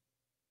about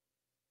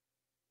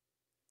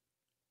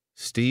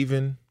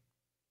Stephen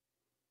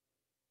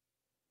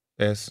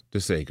S.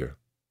 DeSager,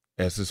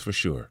 S is for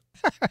sure.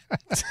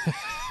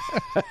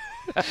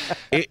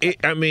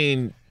 I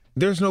mean,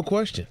 there's no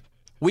question.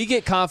 We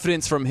get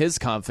confidence from his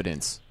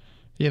confidence.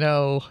 You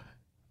know,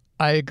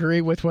 I agree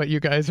with what you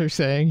guys are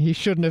saying. He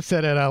shouldn't have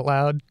said it out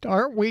loud.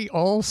 Aren't we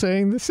all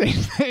saying the same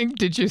thing?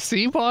 Did you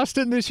see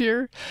Boston this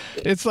year?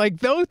 It's like,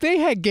 though they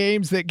had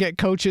games that get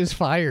coaches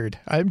fired.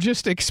 I'm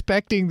just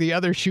expecting the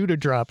other shoe to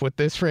drop with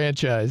this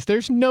franchise.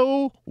 There's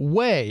no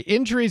way,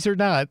 injuries or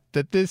not,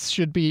 that this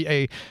should be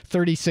a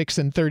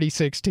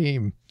 36-36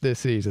 team this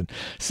season.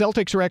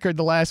 Celtics record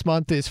the last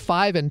month is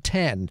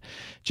 5-10,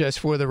 just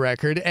for the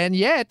record. And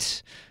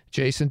yet,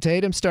 Jason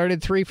Tatum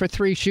started 3 for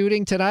 3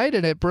 shooting tonight,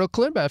 and at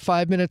Brooklyn, about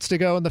 5 minutes to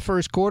go in the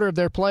first quarter of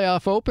their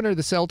playoff opener,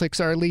 the Celtics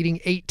are leading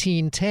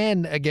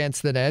 18-10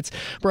 against the Nets.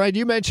 Brian,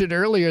 you mentioned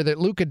earlier that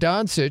Luka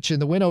Doncic in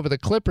the win over the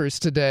Clippers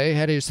today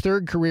had his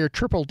third career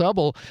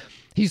triple-double.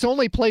 He's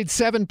only played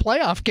 7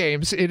 playoff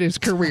games in his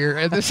career,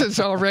 and this is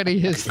already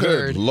his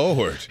third. Good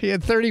Lord. He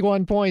had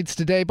 31 points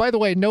today. By the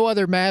way, no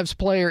other Mavs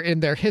player in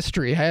their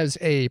history has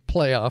a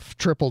playoff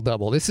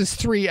triple-double. This is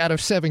 3 out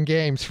of 7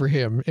 games for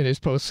him in his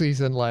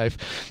postseason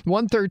life.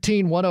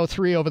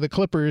 113-103 over the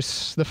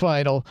Clippers, the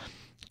final.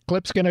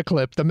 Clip's going to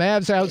clip. The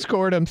Mavs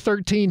outscored him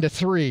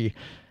 13-3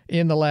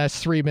 in the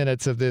last 3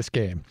 minutes of this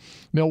game.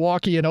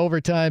 Milwaukee in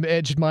overtime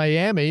edged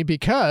Miami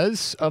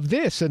because of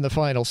this in the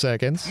final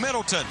seconds.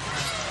 Middleton,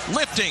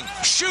 lifting,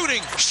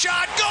 shooting,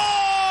 shot,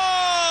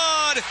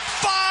 good!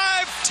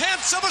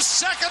 0.5 of a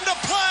second to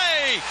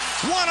play.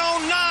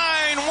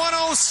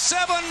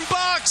 109-107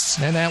 Bucks.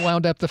 And that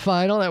wound up the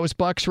final. That was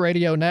Bucks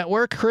Radio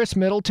Network. Chris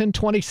Middleton,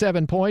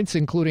 27 points,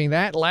 including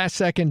that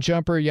last-second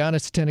jumper.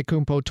 Giannis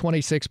Antetokounmpo,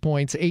 26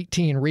 points,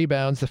 18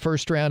 rebounds. The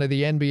first round of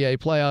the NBA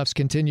playoffs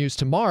continues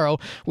tomorrow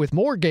with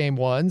more Game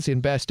 1s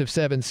in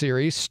best-of-7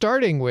 series,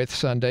 starting with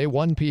Sunday,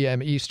 1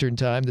 p.m. Eastern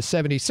Time, the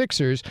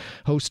 76ers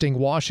hosting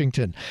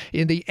Washington.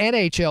 In the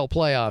NHL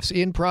playoffs,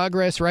 in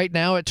progress right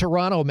now at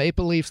Toronto,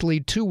 Maple Leafs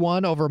lead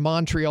 2-1 over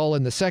Montreal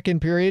in the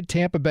second period.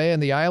 Tampa Bay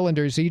and the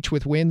Islanders each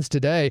with wins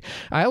today.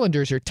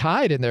 Islanders are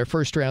tied in their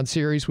first-round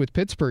series with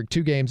Pittsburgh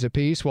 2 games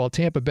apiece, while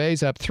Tampa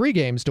Bay's up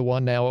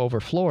 3-1 now over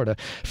Florida.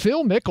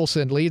 Phil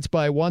Mickelson leads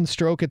by 1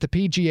 stroke at the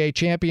PGA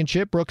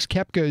Championship. Brooks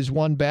Koepka is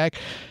 1 back.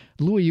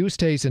 Louis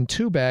Oosthuizen in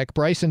 2 back.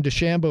 Bryson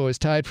DeChambeau is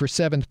tied for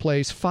 7th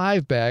place,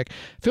 5 back.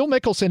 Phil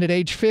Mickelson at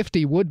age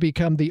 50 would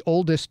become the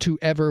oldest to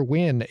ever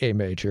win a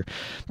major.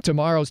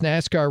 Tomorrow's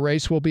NASCAR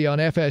race will be on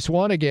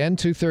FS1 again,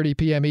 2:30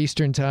 p.m.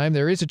 Eastern Time.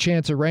 There is a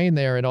chance of rain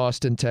there in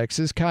Austin,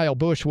 Texas. Kyle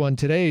Busch won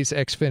today's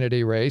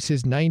Xfinity race,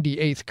 his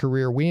 98th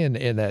career win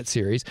in that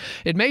series.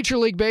 In Major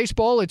League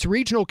Baseball, it's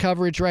regional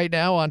coverage right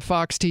now on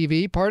Fox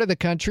TV. Part of the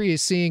country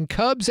is seeing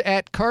Cubs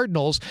at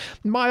Cardinals.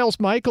 Miles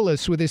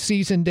Mikolas with his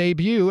season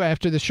debut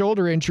after the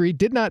shoulder injury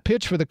did not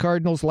pitch for the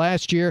Cardinals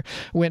last year.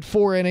 Went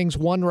 4 innings,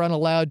 1 run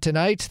allowed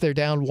tonight. They're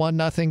down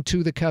 1-0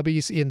 to the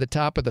Cubbies in the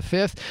top of the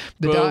 5th.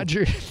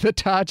 The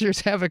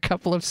Dodgers have a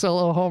couple of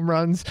solo home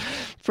runs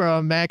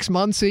from Max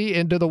Muncy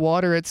into the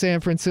water at San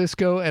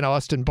Francisco, and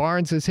Austin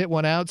Barnes has hit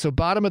one out. So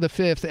bottom of the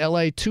 5th,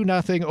 LA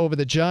 2-0 over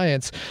the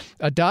Giants.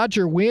 A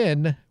Dodger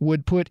win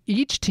would put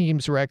each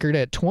team's record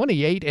at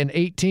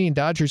 28-18.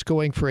 Dodgers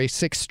going for a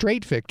 6th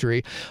straight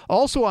victory.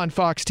 Also on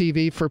Fox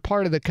TV for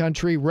part of the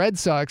country, Red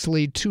Sox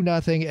lead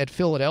 2-0 at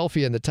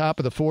Philadelphia in the top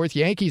of the 4th.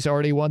 Yankees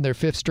already won their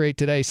 5th straight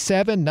today,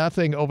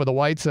 7-0 over the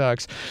White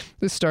Sox.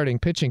 This starting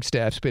pitching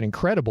staff's been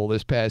incredible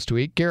this past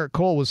week. Garrett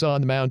Cole was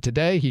on the mound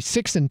today. He's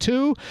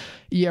 6-2,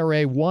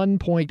 ERA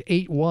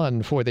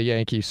 1.81 for the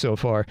Yankees so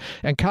far.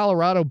 And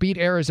Colorado beat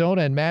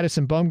Arizona and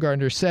Madison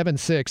Bumgarner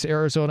 7-6.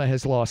 Arizona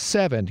has lost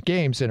 7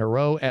 games in a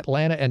row.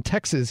 Atlanta and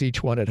Texas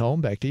each one at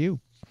home. Back to you.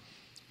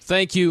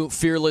 Thank you,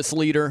 fearless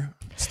leader,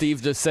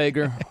 Steve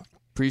DeSager.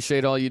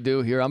 Appreciate all you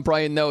do here. I'm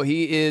Brian Noe.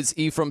 He is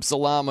Ephraim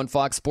Salaam on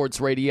Fox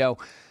Sports Radio.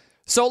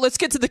 So let's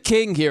get to the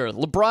king here.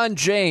 LeBron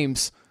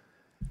James,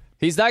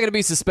 he's not going to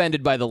be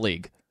suspended by the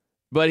league,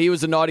 but he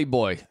was a naughty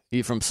boy,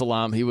 Ephraim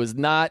Salaam. He was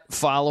not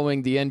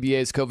following the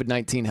NBA's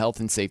COVID-19 health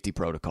and safety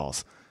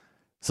protocols.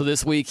 So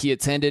this week he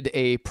attended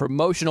a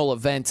promotional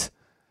event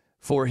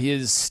for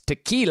his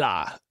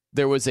tequila.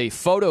 There was a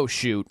photo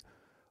shoot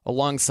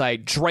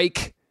alongside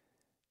Drake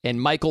and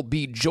Michael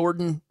B.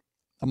 Jordan,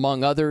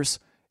 among others.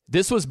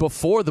 This was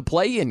before the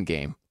play-in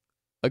game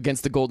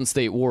against the Golden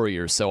State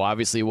Warriors, so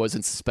obviously he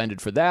wasn't suspended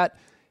for that.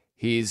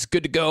 He's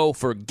good to go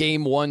for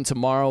Game 1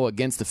 tomorrow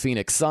against the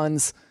Phoenix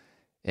Suns.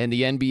 And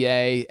the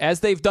NBA, as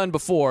they've done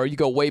before, you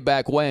go way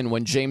back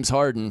when James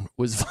Harden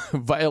was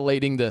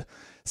violating the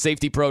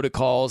safety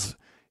protocols.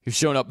 He was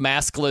showing up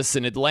maskless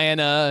in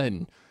Atlanta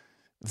and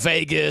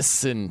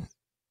Vegas, and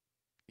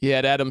you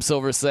had Adam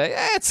Silver say,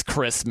 it's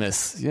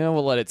Christmas.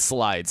 We'll let it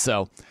slide.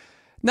 So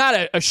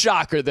not a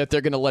shocker that they're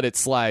going to let it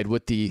slide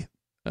with the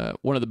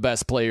one of the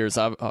best players,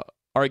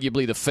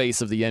 arguably the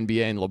face of the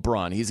NBA, and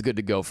LeBron. He's good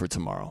to go for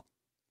tomorrow.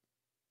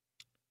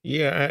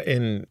 Yeah,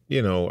 and,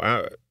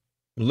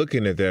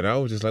 looking at that, I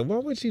was just like, why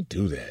would you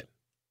do that?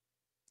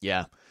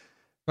 Yeah.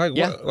 I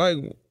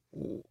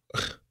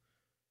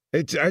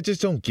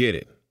just don't get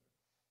it.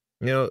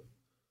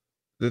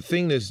 The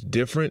thing that's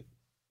different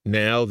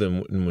now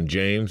than when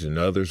James and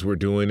others were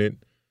doing it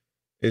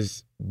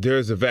is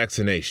there's a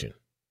vaccination.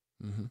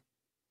 Mm-hmm.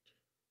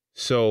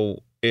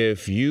 So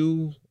if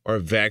you are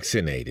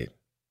vaccinated,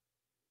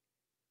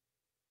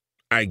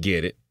 I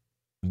get it,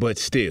 but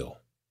still,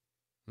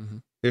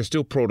 there's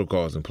still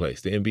protocols in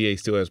place. The NBA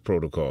still has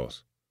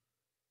protocols,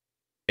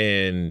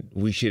 and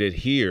we should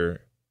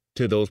adhere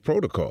to those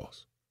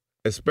protocols,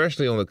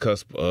 especially on the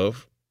cusp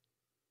of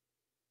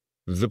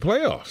the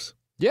playoffs.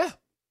 Yeah.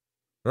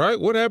 Right?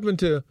 What happened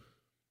to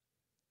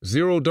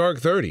 0 dark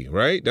 30,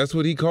 right? That's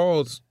what he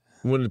calls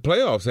when the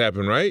playoffs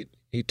happen, right?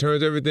 He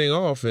turns everything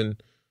off,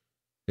 and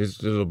is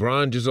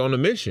LeBron just on a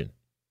mission?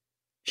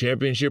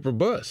 Championship or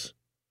bust?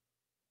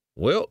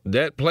 Well,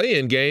 that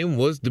play-in game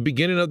was the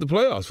beginning of the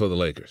playoffs for the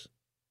Lakers.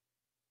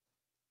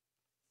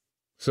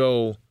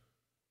 So,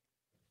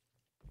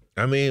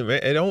 if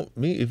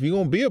you're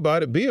going to be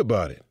about it, be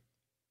about it.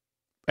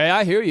 Hey,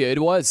 I hear you.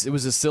 It was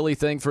a silly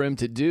thing for him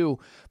to do,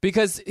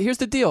 because here's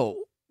the deal.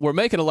 We're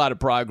making a lot of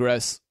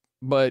progress,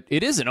 but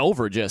it isn't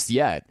over just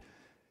yet.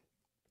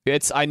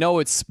 I know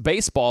it's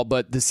baseball,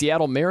 but the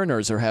Seattle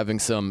Mariners are having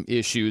some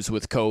issues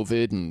with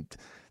COVID, and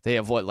they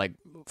have 4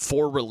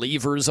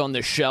 relievers on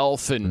the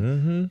shelf,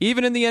 and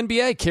even in the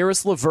NBA,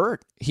 Karis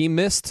LeVert, he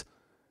missed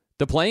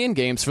the play-in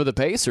games for the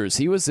Pacers.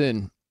 He was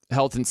in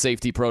health and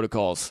safety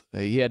protocols.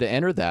 He had to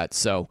enter that.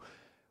 So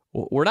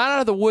we're not out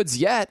of the woods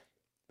yet.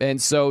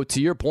 And so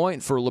to your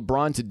point, for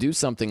LeBron to do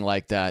something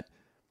like that,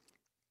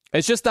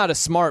 it's just not a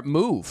smart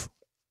move.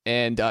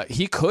 And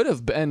he could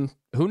have been,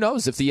 who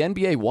knows, if the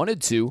NBA wanted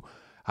to,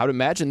 I would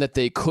imagine that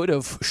they could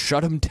have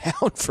shut him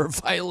down for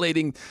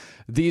violating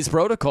these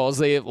protocols.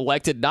 They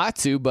elected not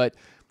to, but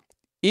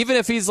even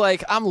if he's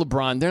like, I'm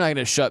LeBron, they're not going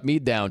to shut me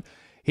down.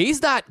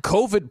 He's not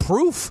COVID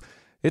proof.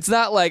 It's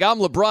not like I'm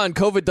LeBron,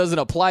 COVID doesn't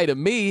apply to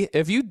me.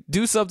 If you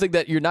do something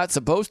that you're not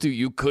supposed to,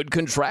 you could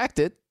contract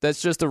it.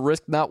 That's just a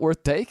risk not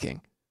worth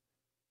taking.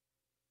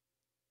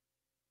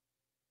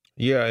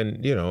 Yeah,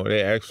 and,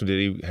 they asked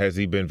him, has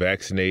he been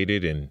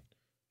vaccinated? And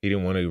he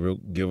didn't want to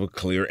give a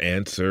clear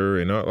answer.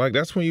 And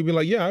that's when you'd be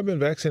like, yeah, I've been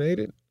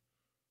vaccinated.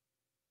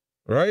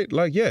 Right?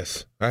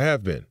 Yes, I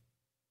have been.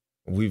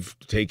 We've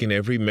taken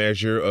every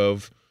measure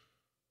of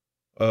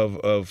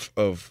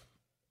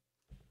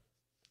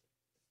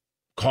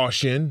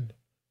caution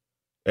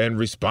and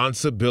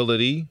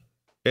responsibility.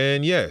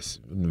 And yes,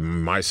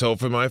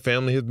 myself and my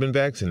family has been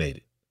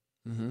vaccinated.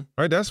 Mm-hmm. All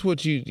right, that's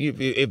what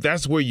if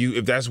that's where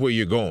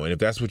you're going, if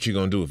that's what you're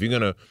gonna do, if you're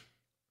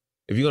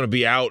gonna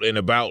be out and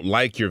about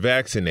like you're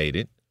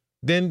vaccinated,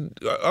 then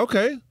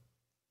okay,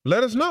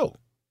 let us know.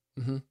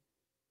 Mm-hmm.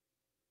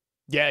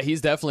 Yeah,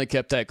 he's definitely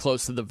kept that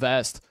close to the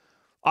vest.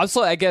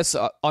 Also, I guess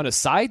on a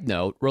side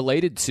note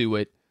related to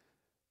it,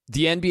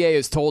 the NBA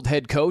has told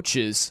head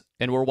coaches,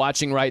 and we're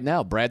watching right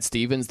now, Brad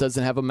Stevens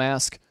doesn't have a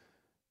mask.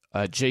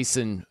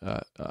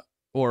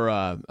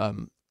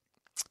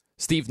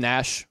 Steve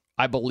Nash,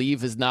 I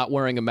believe, is not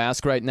wearing a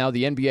mask right now.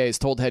 The NBA has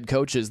told head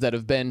coaches that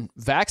have been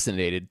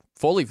vaccinated,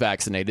 fully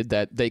vaccinated,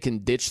 that they can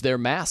ditch their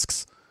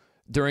masks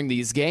during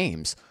these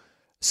games.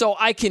 So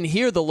I can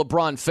hear the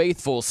LeBron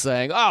faithful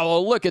saying, oh,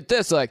 well, look at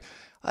this. Like,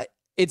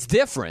 it's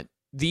different.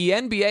 The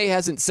NBA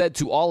hasn't said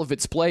to all of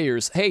its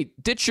players, hey,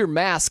 ditch your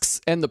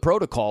masks and the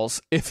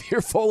protocols if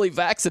you're fully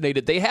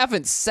vaccinated. They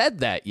haven't said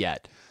that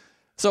yet.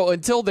 So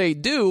until they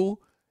do,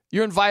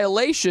 you're in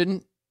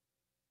violation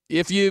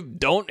if you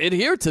don't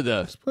adhere to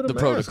the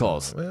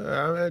protocols.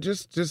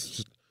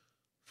 Just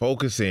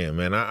focus in,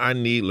 man. I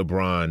need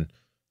LeBron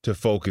to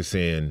focus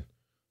in,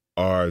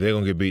 or they're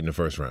going to get beat in the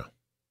first round.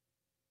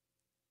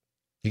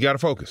 You got to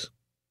focus.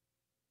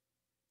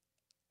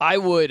 I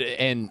would,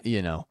 and,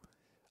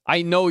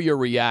 I know your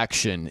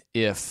reaction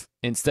if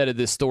instead of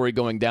this story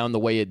going down the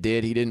way it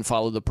did, he didn't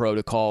follow the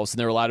protocols. And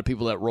there are a lot of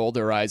people that roll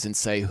their eyes and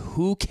say,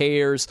 who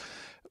cares?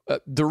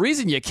 The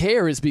reason you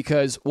care is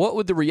because what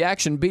would the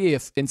reaction be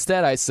if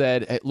instead I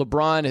said, hey,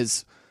 LeBron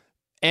has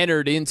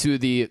entered into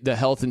the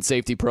health and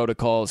safety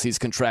protocols, he's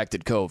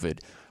contracted COVID,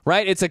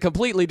 right? It's a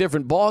completely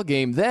different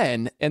ballgame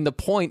then. And the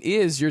point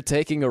is you're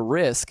taking a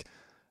risk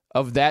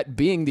of that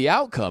being the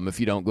outcome if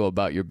you don't go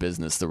about your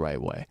business the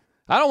right way.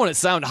 I don't want to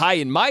sound high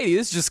and mighty.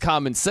 It's just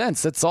common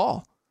sense. That's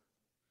all.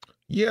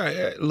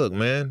 Yeah, look,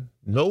 man,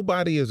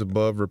 nobody is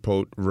above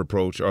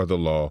reproach or the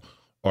law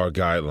or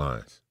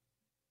guidelines.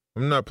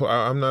 I'm not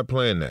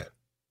playing that.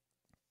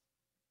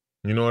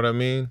 You know what I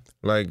mean?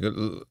 Like,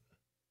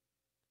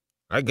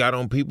 I got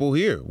on people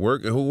here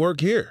who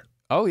work here.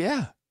 Oh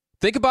yeah,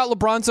 think about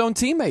LeBron's own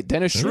teammate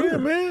Dennis Schroeder. Yeah,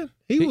 man,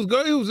 he was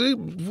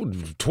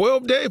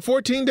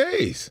 14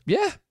 days.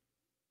 Yeah,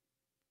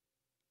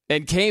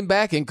 and came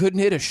back and couldn't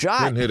hit a shot.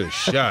 Couldn't hit a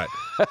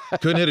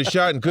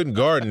shot and couldn't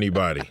guard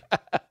anybody.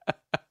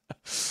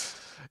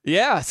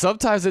 Yeah,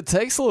 sometimes it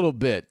takes a little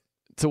bit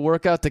to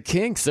work out the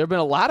kinks. There have been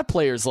a lot of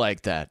players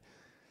like that.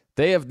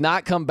 They have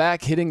not come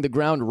back hitting the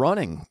ground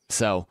running.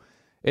 So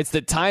it's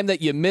the time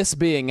that you miss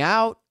being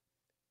out.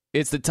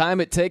 It's the time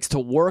it takes to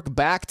work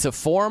back to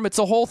form. It's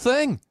a whole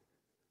thing.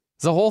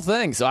 So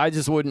I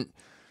just wouldn't,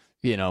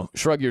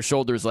 shrug your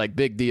shoulders like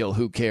big deal.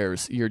 Who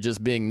cares? You're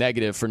just being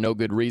negative for no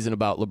good reason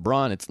about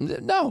LeBron. It's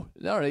no,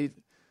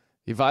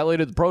 he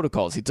violated the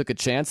protocols. He took a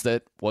chance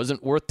that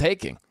wasn't worth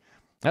taking.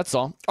 That's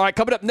all. All right,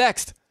 coming up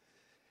next.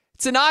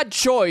 It's an odd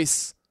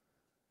choice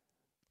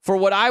for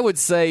what I would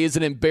say is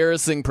an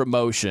embarrassing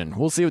promotion.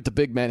 We'll see what the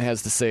big man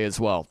has to say as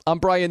well. I'm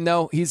Brian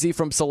Noe. He's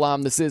Ephraim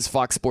Salaam. This is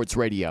Fox Sports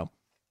Radio.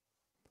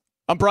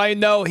 I'm Brian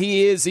Noe.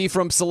 He is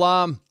Ephraim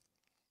Salaam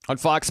on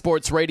Fox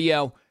Sports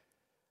Radio.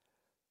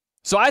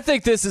 So I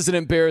think this is an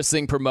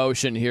embarrassing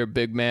promotion here,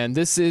 big man.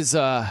 This is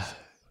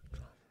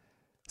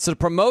it's a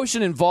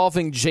promotion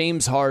involving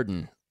James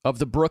Harden of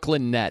the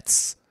Brooklyn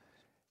Nets.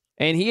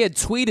 And he had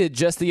tweeted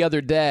just the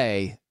other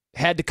day,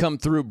 had to come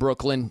through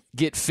Brooklyn,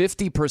 get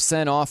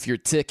 50% off your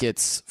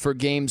tickets for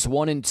games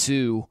 1 and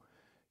 2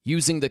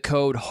 using the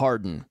code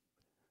HARDEN.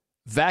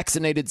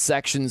 Vaccinated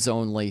sections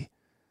only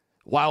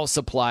while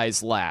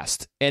supplies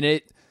last. And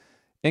it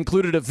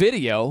included a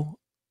video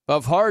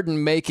of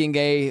Harden making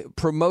a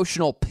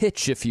promotional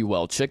pitch, if you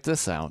will. Check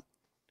this out.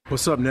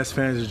 What's up, Nets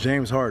fans? It's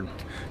James Harden.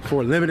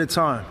 For a limited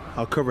time,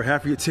 I'll cover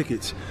half of your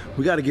tickets.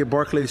 We got to get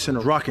Barclays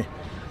Center rocking.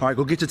 All right,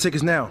 go get your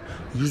tickets now.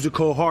 Use the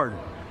code HARDEN.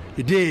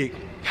 You dig?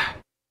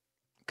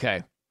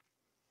 Okay.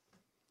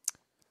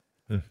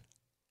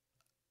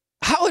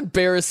 How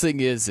embarrassing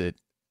is it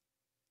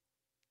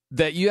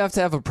that you have to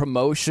have a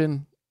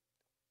promotion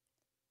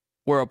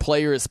where a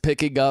player is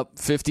picking up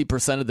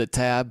 50% of the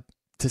tab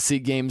to see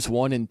games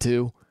 1 and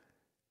 2?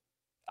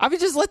 I mean,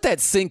 just let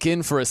that sink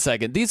in for a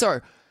second. We've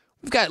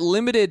got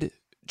limited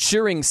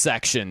cheering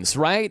sections,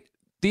 right?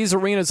 These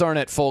arenas aren't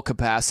at full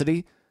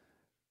capacity.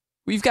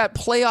 We've got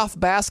playoff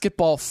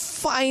basketball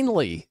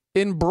finally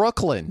in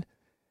Brooklyn.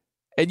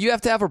 And you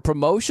have to have a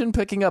promotion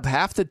picking up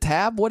half the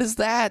tab? What is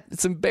that?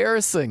 It's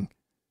embarrassing.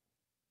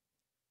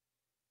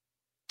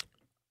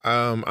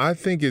 I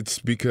think it's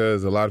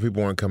because a lot of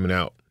people aren't coming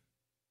out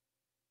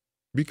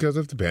because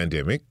of the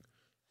pandemic.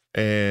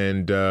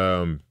 And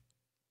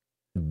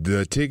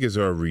the tickets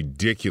are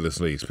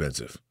ridiculously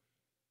expensive.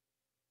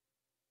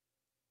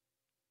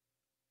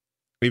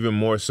 Even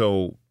more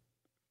so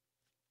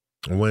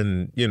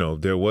when,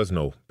 there was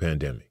no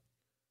pandemic.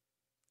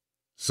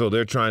 So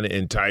they're trying to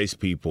entice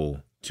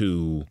people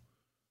to,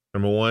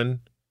 number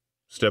one,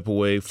 step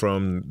away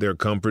from their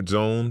comfort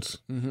zones.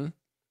 Mm-hmm.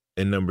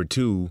 And number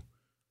two,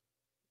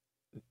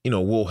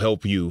 will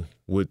help you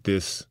with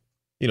this.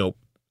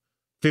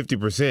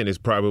 50% is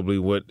probably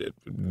what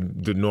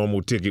the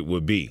normal ticket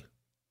would be.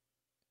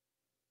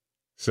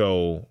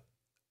 So,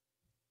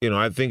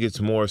 I think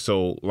it's more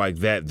so like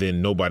that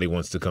than nobody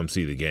wants to come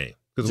see the game.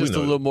 Just a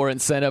little more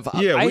incentive.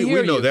 Yeah, we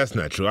know that's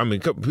not true. I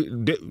mean,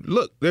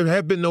 look, there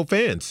have been no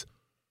fans.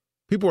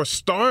 People are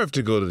starved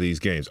to go to these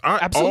games.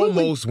 I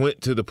almost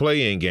went to the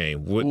play-in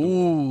game.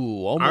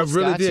 Almost. I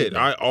really did.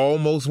 I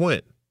almost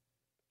went.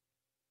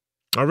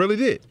 I really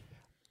did.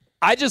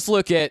 I just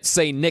look at,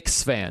 say,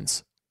 Knicks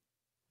fans.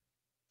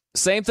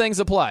 Same things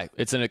apply.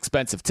 It's an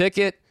expensive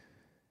ticket.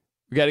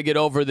 We got to get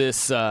over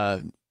this.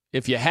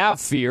 If you have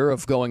fear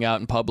of going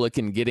out in public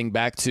and getting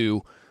back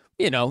to,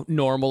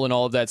 normal and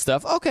all of that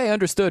stuff, okay,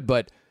 understood.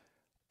 But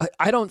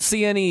I don't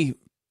see any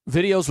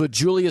videos with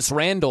Julius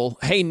Randle.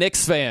 Hey,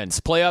 Knicks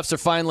fans, playoffs are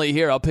finally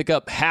here. I'll pick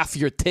up half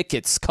your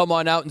tickets. Come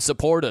on out and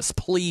support us,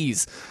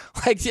 please.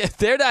 Like,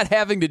 they're not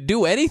having to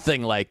do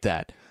anything like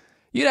that.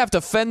 You'd have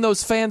to fend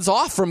those fans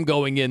off from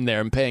going in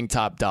there and paying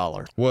top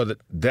dollar. Well,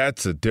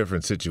 that's a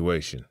different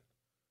situation.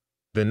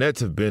 The Nets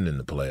have been in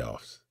the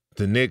playoffs.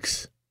 The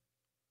Knicks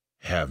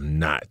have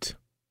not.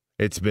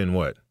 It's been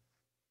what?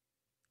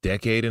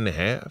 Decade and a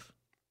half?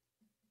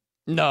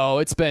 No,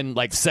 it's been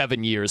like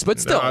 7 years, but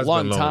still a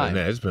long time.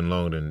 It's been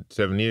longer than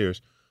 7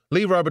 years.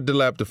 Lee Robert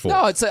DeLap IV.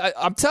 No,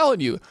 I'm telling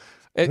you.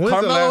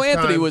 Carmelo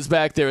Anthony was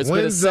back there. It's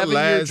been a 7-year drought.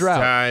 When's the last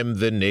time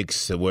the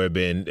Knicks have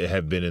been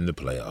in the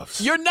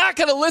playoffs? You're not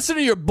going to listen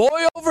to your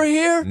boy over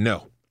here?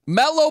 No.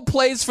 Melo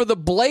plays for the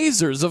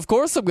Blazers. Of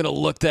course I'm going to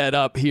look that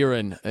up here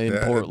in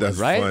Portland, that's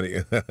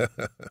right? Funny.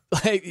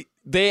 Like,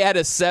 they had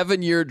a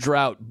 7-year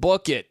drought.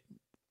 Book it.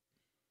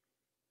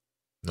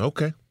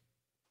 Okay.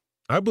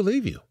 I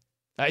believe you.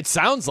 It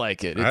sounds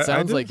like it. It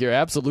sounds like you're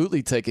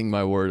absolutely taking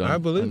my word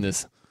on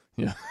this.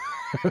 Yeah.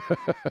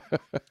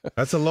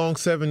 That's a long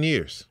 7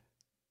 years.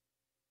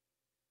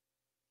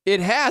 It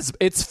has.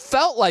 It's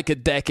felt like a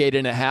decade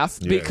and a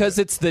half because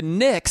it's the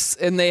Knicks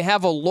and they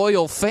have a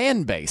loyal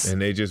fan base. And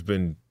they just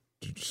been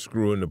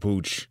screwing the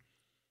pooch.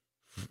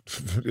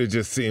 It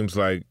just seems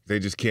like they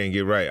just can't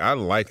get right. I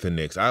like the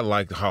Knicks. I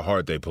like how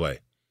hard they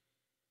play.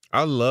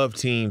 I love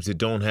teams that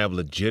don't have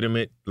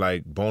legitimate,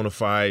 like, bona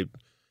fide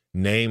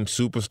name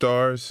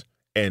superstars,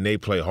 and they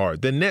play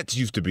hard. The Nets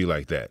used to be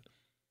like that.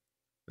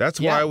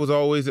 That's why I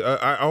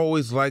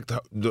always liked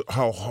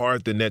how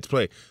hard the Nets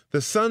play.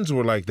 The Suns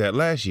were like that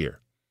last year.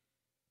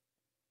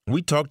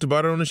 We talked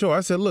about it on the show.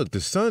 I said, look,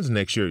 the Suns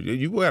next year,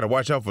 you got to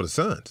watch out for the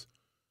Suns.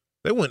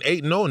 They went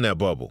 8-0 in that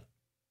bubble.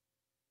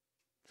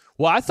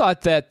 Well, I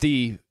thought that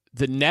the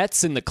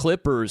Nets and the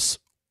Clippers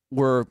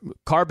were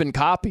carbon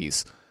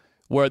copies,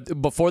 where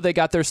before they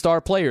got their star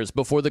players,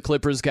 before the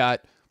Clippers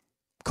got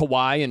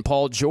Kawhi and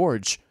Paul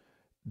George,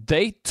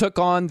 they took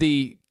on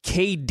the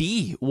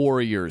KD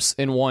Warriors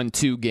and won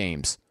 2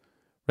 games.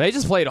 They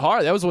just played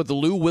hard. That was with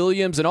Lou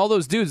Williams and all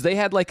those dudes. They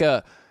had like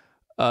a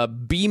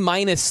B-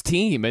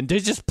 team, and they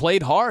just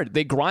played hard.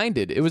 They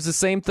grinded. It was the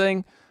same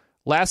thing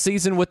last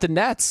season with the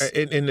Nets.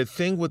 And the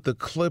thing with the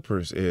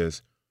Clippers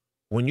is,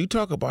 when you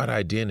talk about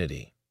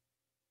identity,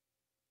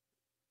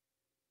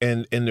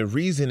 and the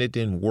reason it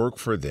didn't work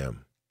for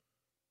them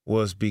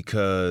was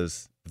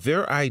because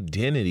their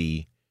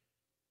identity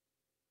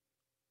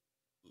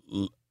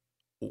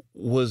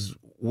was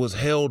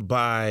held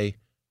by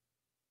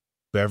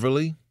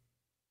Beverly,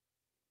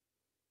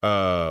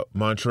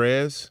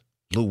 Montrez,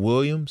 Lou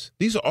Williams.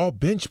 These are all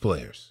bench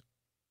players.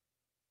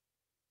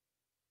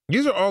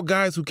 These are all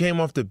guys who came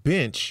off the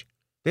bench.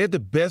 They had the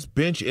best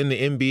bench in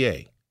the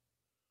NBA.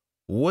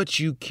 What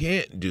you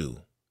can't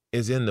do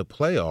is in the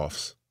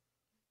playoffs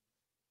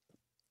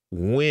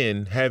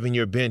win having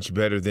your bench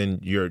better than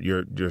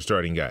your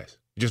starting guys.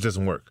 It just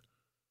doesn't work.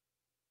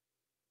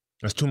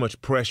 That's too much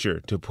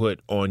pressure to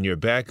put on your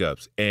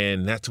backups,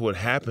 and that's what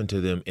happened to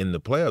them in the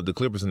playoffs. The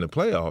Clippers in the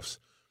playoffs,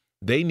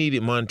 they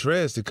needed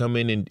Montrez to come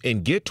in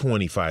and get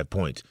 25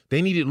 points.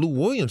 They needed Lou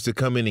Williams to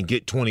come in and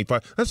get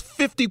 25. That's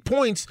 50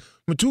 points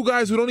from 2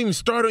 guys who don't even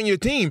start on your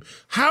team.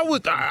 How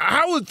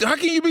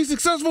can you be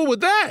successful with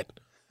that?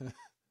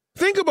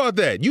 Think about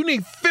that. You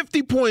need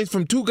 50 points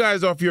from 2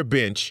 guys off your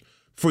bench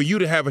for you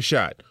to have a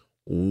shot.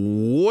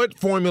 What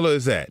formula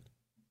is that?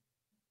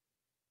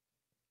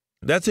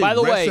 That's a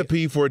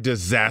recipe for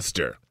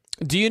disaster.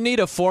 Do you need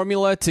a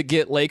formula to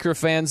get Laker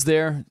fans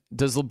there?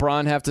 Does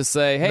LeBron have to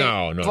say, hey,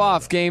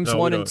 off games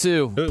 1 and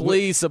 2.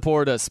 Please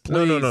support us. Please.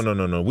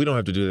 No. We don't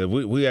have to do that.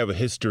 We have a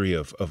history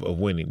of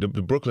winning. The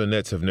Brooklyn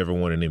Nets have never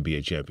won an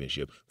NBA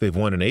championship. They've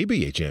won an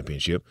ABA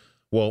championship.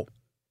 Well,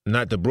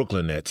 not the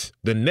Brooklyn Nets.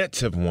 The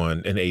Nets have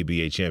won an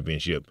ABA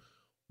championship.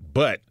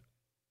 But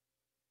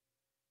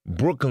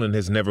Brooklyn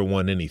has never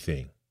won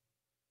anything.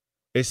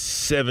 It's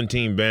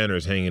 17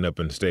 banners hanging up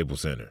in the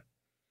Staples Center.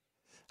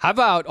 How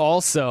about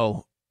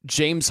also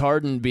James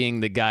Harden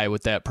being the guy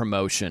with that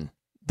promotion?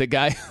 The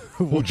guy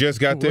who just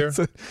got there?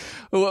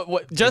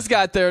 Just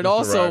got there and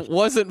also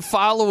wasn't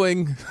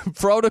following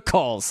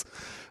protocols.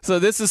 So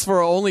this is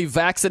for only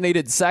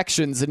vaccinated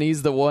sections, and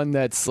he's the one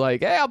that's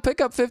like, hey, I'll pick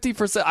up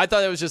 50%. I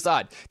thought it was just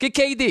odd. Get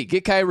KD,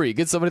 get Kyrie,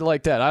 get somebody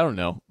like that. I don't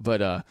know,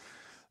 but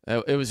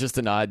it was just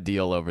an odd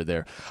deal over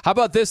there. How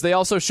about this? They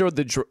also showed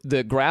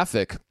the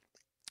graphic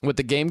with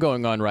the game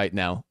going on right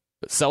now.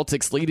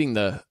 Celtics leading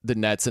the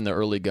Nets in the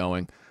early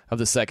going of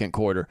the second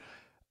quarter.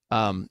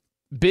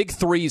 Big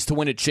threes to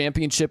win a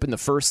championship in the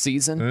first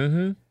season.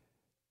 Mm-hmm.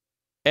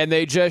 And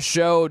they just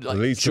showed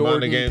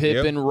Jordan,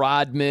 Pippen, yep.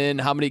 Rodman,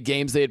 how many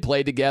games they had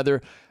played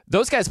together.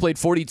 Those guys played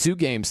 42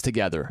 games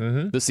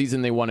together the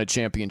season they won a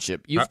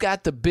championship. You've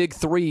got the big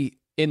three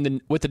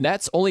with the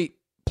Nets only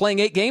playing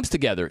 8 games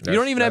together. You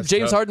don't even have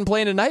James Harden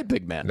playing tonight,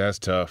 big man. That's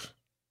tough.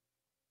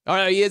 Oh,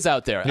 no, he is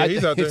out there. Yeah,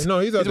 he's out there. No,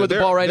 he's out there. With the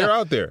ball right they're now.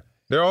 out there.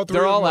 They're all three.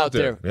 They're all out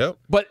there. Yep.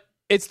 But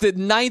it's the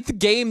 9th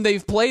game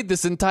they've played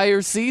this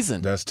entire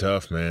season. That's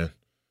tough, man.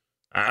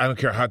 I don't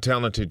care how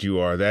talented you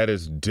are. That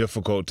is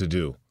difficult to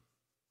do.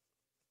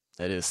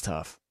 That is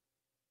tough.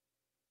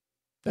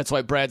 That's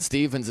why Brad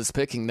Stevens is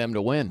picking them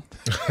to win.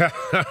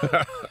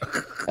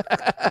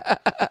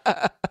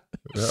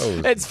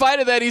 In spite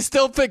of that, he's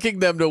still picking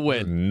them to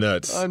win.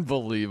 Nuts.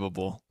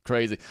 Unbelievable.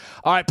 Crazy.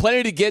 All right,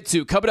 plenty to get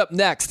to. Coming up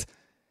next,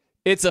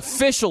 it's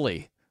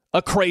officially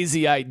a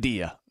crazy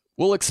idea.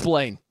 We'll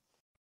explain.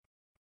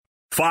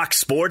 Fox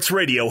Sports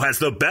Radio has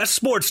the best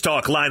sports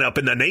talk lineup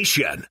in the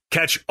nation.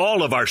 Catch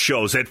all of our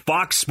shows at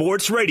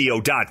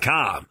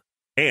foxsportsradio.com.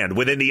 And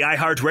within the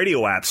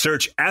iHeartRadio app,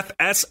 search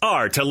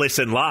FSR to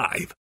listen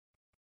live.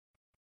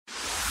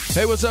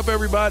 Hey, what's up,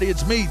 everybody?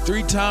 It's me,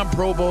 3-time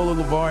Pro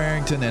Bowler LeVar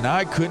Arrington, and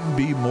I couldn't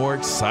be more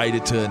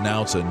excited to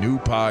announce a new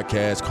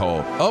podcast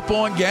called Up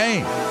On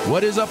Game.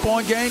 What is Up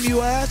On Game,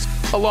 you ask?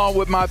 Along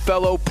with my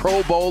fellow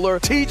Pro Bowler,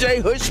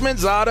 TJ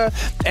Hushmanzada,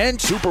 and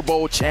Super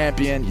Bowl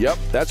champion, yep,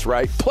 that's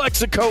right,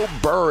 Plexico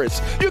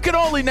Burress. You can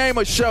only name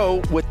a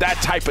show with that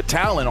type of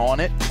talent on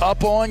it.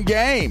 Up On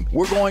Game.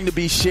 We're going to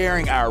be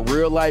sharing our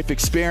real-life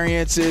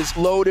experiences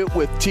loaded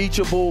with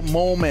teachable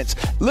moments.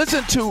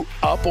 Listen to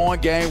Up On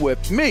Game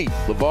with me,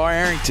 LeVar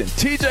Arrington,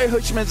 TJ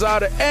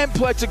Hushmanzada, and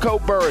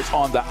Plexico Burress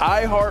on the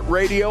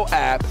iHeartRadio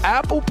app,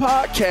 Apple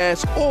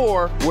Podcasts,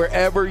 or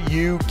wherever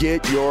you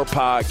get your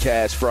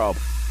podcasts from.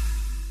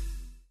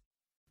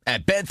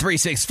 At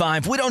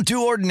Bet365, we don't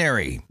do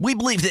ordinary. We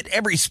believe that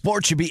every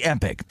sport should be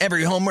epic.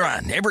 Every home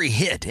run, every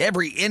hit,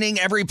 every inning,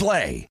 every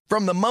play.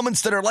 From the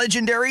moments that are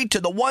legendary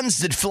to the ones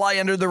that fly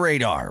under the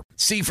radar.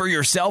 See for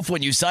yourself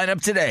when you sign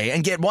up today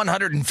and get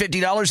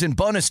 $150 in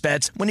bonus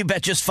bets when you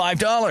bet just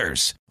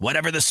 $5.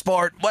 Whatever the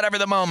sport, whatever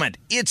the moment,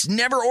 it's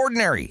never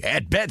ordinary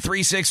at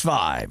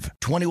Bet365.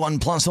 21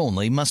 plus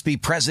only. Must be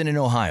present in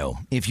Ohio.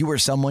 If you or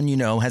someone you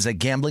know has a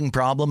gambling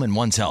problem and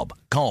wants help,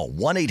 call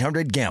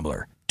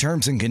 1-800-GAMBLER.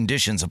 Terms and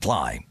conditions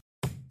apply.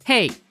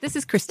 Hey, this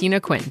is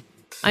Christina Quinn.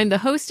 I'm the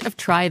host of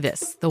Try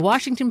This, the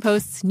Washington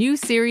Post's new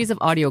series of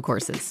audio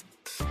courses.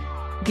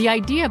 The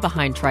idea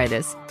behind Try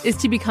This is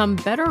to become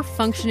better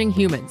functioning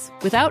humans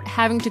without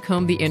having to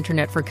comb the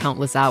internet for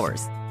countless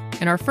hours.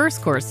 In our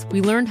first course,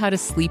 we learned how to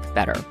sleep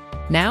better.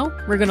 Now,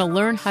 we're going to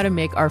learn how to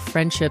make our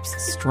friendships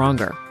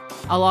stronger.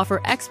 I'll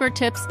offer expert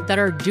tips that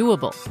are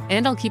doable,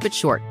 and I'll keep it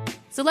short.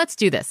 So let's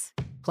do this.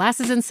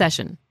 Class is in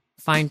session.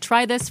 Find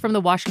Try This from the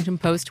Washington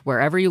Post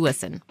wherever you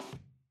listen.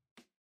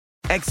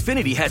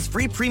 Xfinity has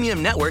free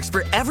premium networks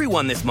for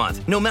everyone this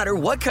month, no matter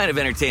what kind of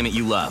entertainment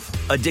you love.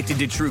 Addicted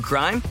to true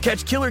crime?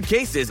 Catch killer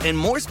cases and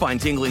more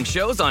spine-tingling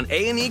shows on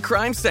A&E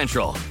Crime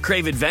Central.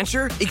 Crave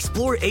adventure?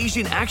 Explore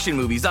Asian action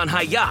movies on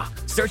Hi-YAH.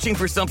 Searching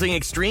for something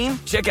extreme?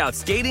 Check out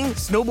skating,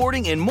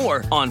 snowboarding, and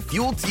more on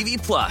Fuel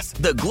TV Plus,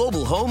 the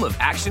global home of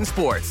action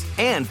sports.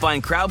 And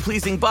find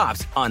crowd-pleasing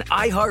bops on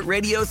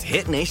iHeartRadio's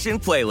Hit Nation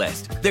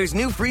playlist. There's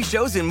new free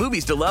shows and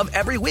movies to love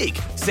every week.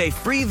 Say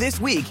free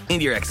this week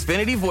in your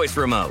Xfinity voice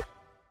remote.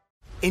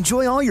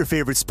 Enjoy all your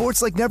favorite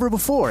sports like never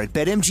before at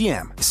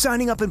BetMGM.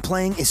 Signing up and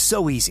playing is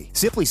so easy.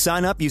 Simply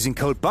sign up using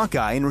code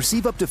Buckeye and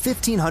receive up to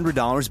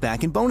 $1,500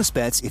 back in bonus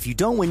bets if you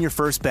don't win your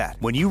first bet.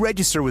 When you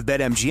register with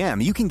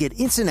BetMGM, you can get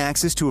instant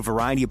access to a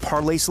variety of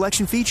parlay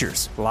selection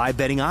features, live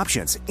betting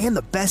options, and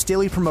the best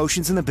daily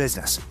promotions in the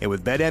business. And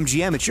with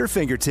BetMGM at your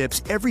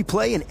fingertips, every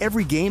play and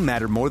every game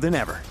matter more than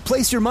ever.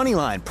 Place your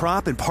moneyline,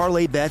 prop, and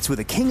parlay bets with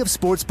the king of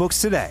sportsbooks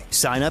today.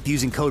 Sign up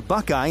using code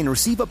Buckeye and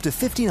receive up to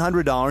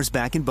 $1,500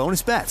 back in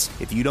bonus bets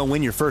if you don't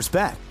win your first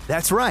bet.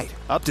 That's right,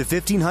 up to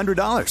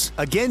 $1,500.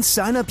 Again,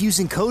 sign up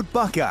using code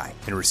Buckeye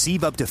and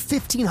receive up to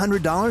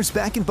 $1,500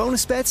 back in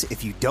bonus bets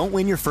if you don't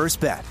win your first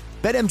bet.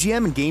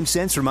 BetMGM and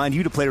GameSense remind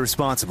you to play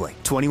responsibly.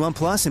 21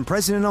 plus and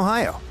present in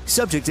Ohio.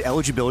 Subject to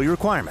eligibility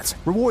requirements.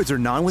 Rewards are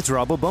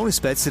non-withdrawable bonus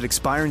bets that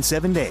expire in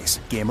 7 days.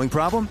 Gambling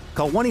problem?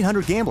 Call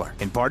 1-800-GAMBLER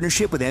in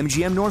partnership with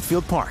MGM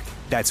Northfield Park.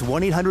 That's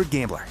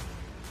 1-800-GAMBLER.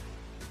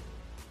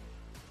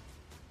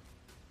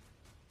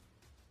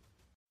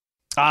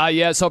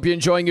 Yes, hope you're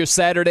enjoying your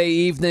Saturday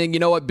evening. You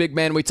know what, big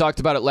man, we talked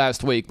about it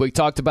last week. We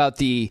talked about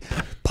the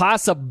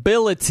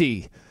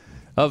possibility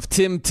of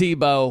Tim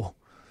Tebow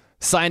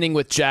signing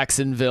with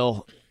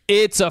Jacksonville.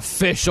 It's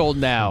official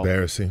now.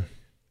 Embarrassing.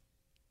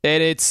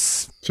 And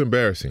it's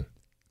embarrassing.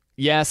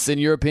 Yes, in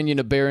your opinion,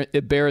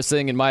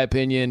 embarrassing. In my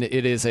opinion,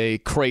 it is a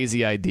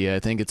crazy idea. I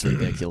think it's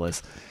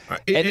ridiculous.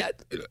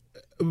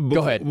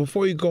 Go ahead.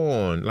 Before you go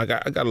on, like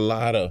I got a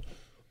lot of,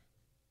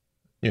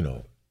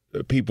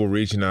 people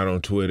reaching out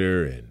on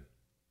Twitter and,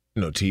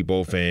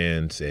 Tebow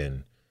fans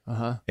and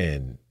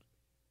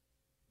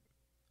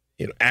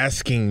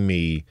asking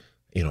me,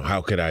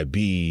 how could I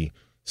be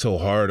so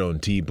hard on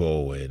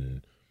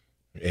Tebow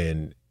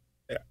and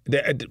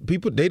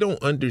people, they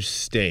don't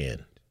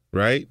understand.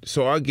 Right?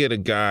 So I get a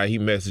guy, he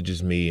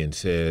messages me and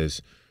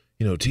says,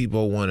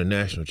 Tebow won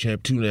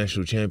two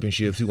national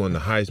championships. He won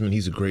the Heisman.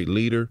 He's a great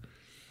leader.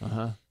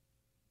 I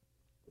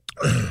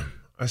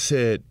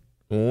said,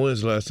 well,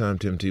 when's the last time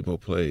Tim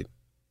Tebow played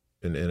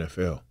in the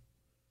NFL?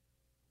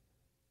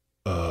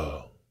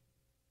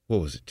 What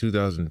was it,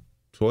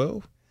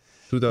 2012?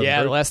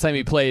 Yeah, the last time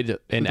he played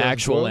an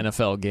actual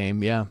NFL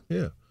game. Yeah.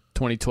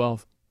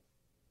 2012.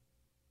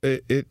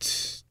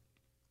 It's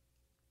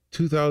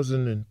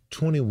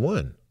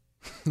 2021.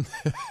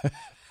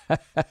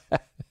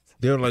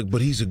 They're like,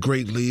 but he's a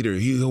great leader.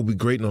 He'll be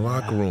great in the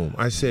locker room.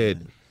 I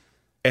said,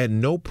 at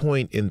no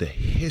point in the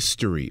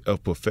history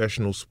of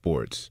professional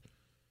sports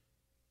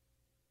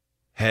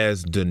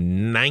has the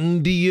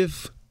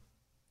 90th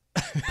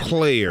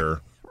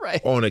player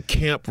on a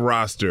camp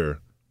roster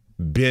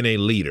been a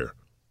leader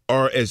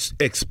or is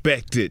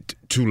expected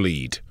to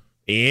lead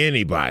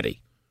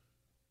anybody.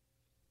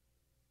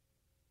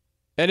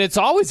 And it's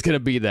always going to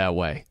be that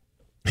way.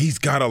 He's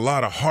got a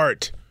lot of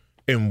heart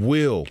and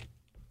will.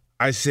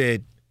 I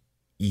said,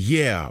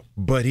 yeah,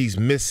 but he's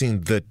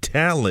missing the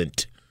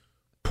talent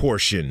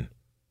portion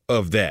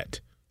of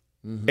that.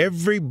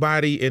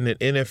 Everybody in an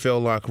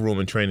NFL locker room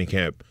and training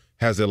camp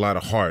has a lot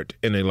of heart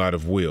and a lot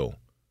of will,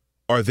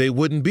 or they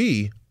wouldn't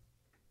be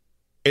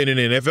in an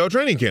NFL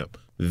training camp.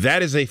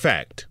 That is a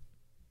fact.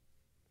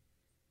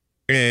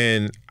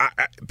 And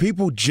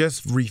people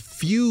just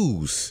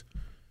refuse.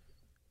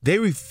 They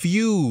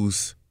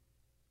refuse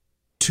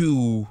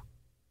to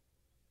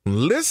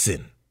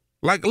listen.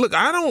 Like, look,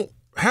 I don't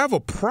have a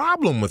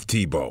problem with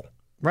Tebow.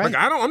 Right. Like,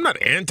 I'm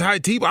not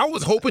anti-Tebow. I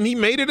was hoping he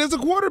made it as a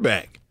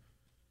quarterback.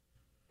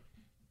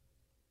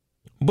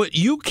 But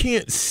you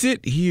can't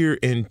sit here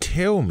and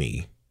tell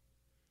me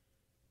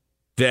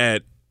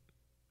that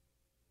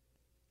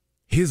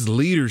his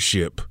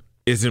leadership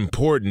is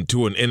important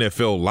to an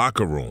NFL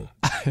locker room.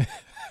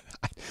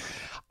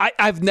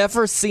 I've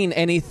never seen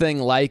anything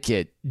like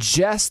it.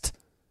 Just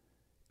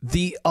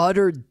the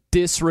utter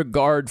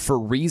disregard for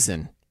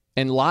reason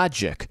and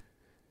logic.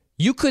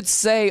 You could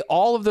say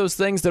all of those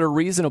things that are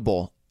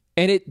reasonable,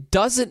 and it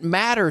doesn't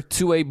matter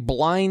to a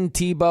blind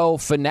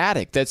Tebow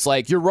fanatic that's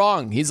like, you're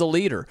wrong, he's a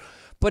leader.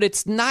 But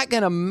it's not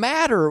going to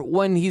matter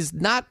when he's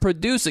not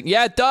producing.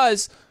 Yeah, it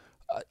does.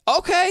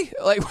 Okay.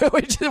 Like,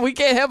 we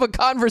can't have a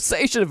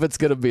conversation if it's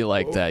going to be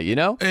like that,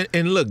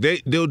 And look,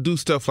 they'll do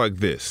stuff like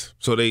this.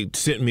 So they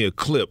sent me a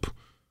clip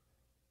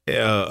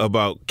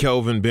about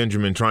Kelvin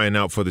Benjamin trying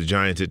out for the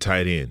Giants at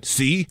tight end.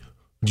 See?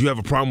 Do you have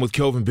a problem with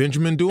Kelvin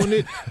Benjamin doing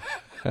it?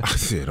 I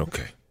said,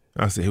 okay.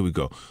 I said, here we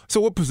go.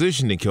 So what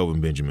position did Kelvin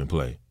Benjamin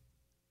play?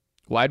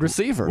 Wide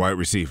receiver. Wide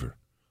receiver.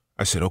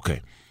 I said,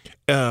 okay.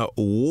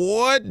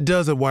 What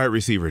does a wide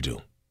receiver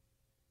do?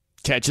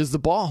 Catches the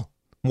ball.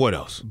 What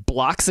else?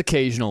 Blocks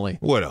occasionally.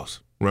 What else?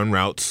 Run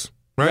routes,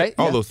 right?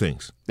 All those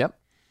things. Yep.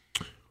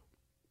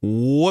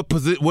 What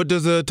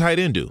does a tight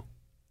end do?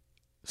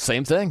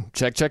 Same thing.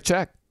 Check, check,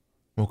 check.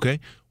 Okay.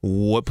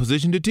 What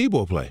position did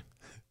Tebow play?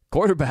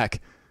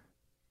 Quarterback.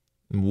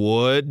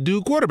 What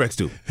do quarterbacks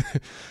do?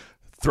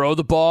 Throw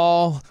the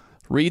ball,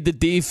 read the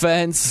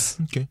defense.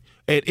 Okay.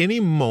 At any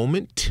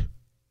moment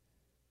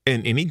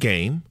in any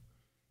game,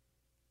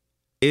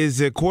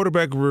 is a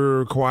quarterback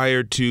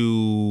required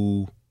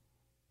to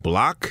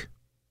block,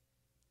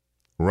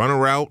 run a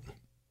route,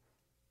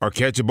 or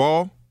catch a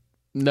ball?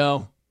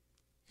 No.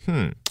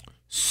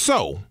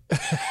 So,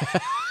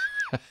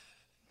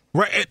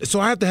 right. So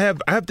I have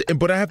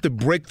to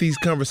break these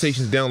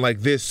conversations down like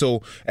this.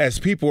 So as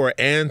people are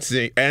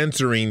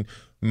answering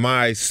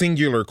my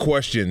singular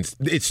questions,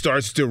 it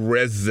starts to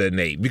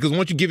resonate, because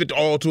once you give it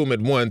all to them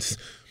at once,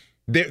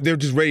 they're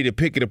just ready to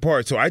pick it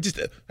apart. So I need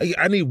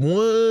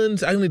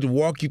to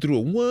walk you through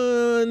it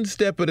one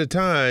step at a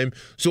time.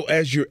 So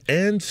as you're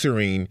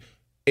answering,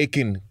 it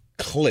can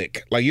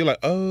click. Like, you're like,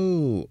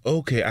 oh,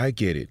 okay, I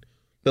get it.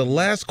 The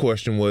last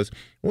question was,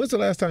 when's the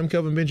last time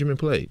Kelvin Benjamin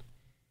played?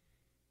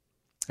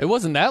 It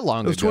wasn't that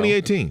long ago. It was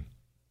 2018.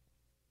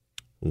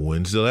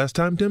 When's the last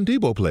time Tim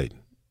Tebow played?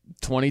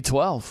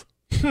 2012.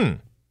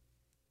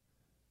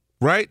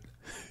 Right?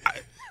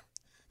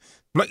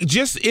 Like,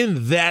 just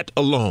in that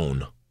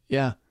alone.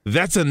 Yeah.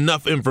 That's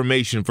enough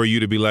information for you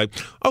to be like,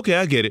 okay,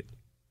 I get it.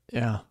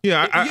 Yeah.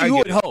 Yeah, you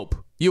would hope.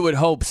 You would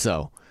hope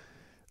so.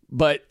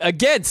 But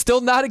again,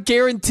 still not a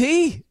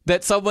guarantee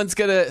that someone's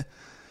going to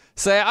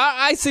say,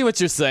 I see what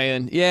you're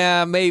saying.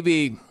 Yeah,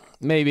 maybe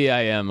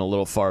I am a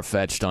little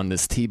far-fetched on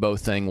this Tebow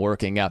thing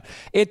working out.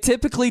 It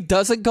typically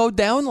doesn't go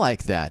down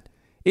like that.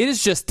 It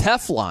is just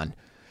Teflon.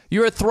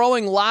 You're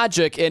throwing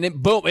logic,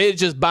 and boom, it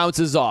just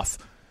bounces off.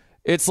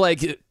 It's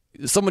like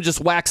someone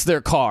just whacks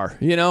their car.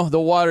 The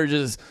water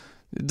just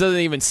doesn't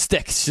even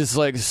stick. It's just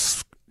like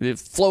it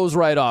flows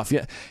right off.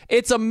 Yeah,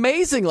 it's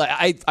amazing.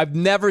 Like I've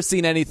never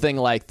seen anything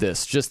like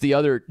this. Just the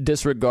utter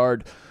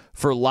disregard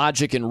for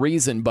logic and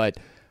reason. But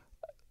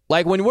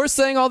like when we're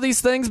saying all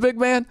these things, big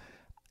man,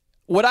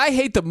 what I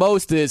hate the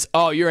most is,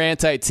 you're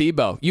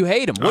anti-Tebow. You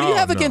hate him. What do you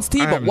have against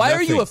Tebow? Why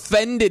are you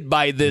offended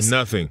by this?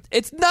 Nothing.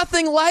 It's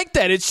nothing like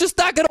that. It's just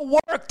not going to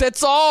work.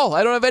 That's all.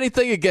 I don't have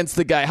anything against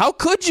the guy. How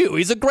could you?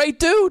 He's a great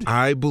dude.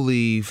 I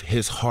believe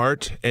his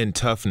heart and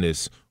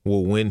toughness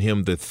will win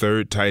him the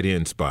third tight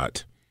end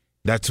spot.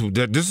 These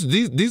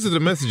are the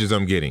messages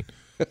I'm getting.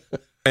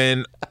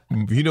 And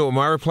you know what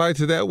my reply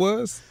to that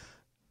was?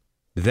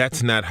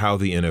 That's not how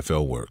the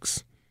NFL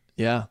works.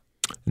 Yeah.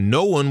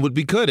 No one would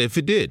be cut if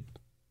it did.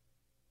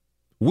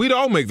 We'd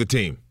all make the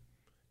team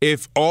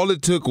if all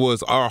it took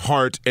was our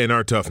heart and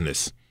our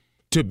toughness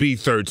to be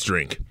third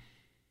string.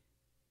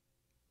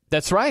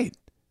 That's right.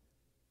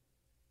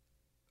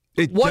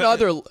 Go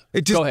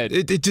ahead.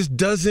 It just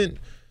doesn't,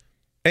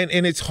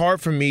 and it's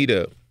hard for me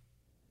to.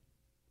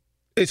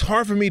 It's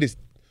hard for me to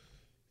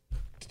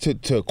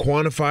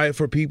quantify it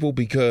for people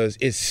because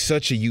it's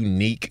such a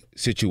unique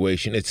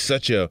situation. It's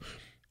such a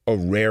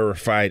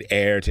rarefied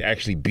air to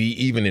actually be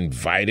even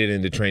invited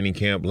into training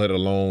camp, let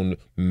alone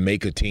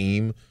make a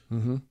team.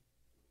 Mm-hmm.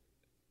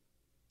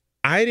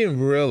 I didn't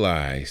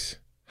realize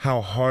how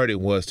hard it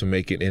was to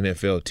make an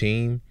NFL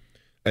team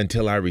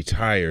until I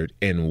retired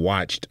and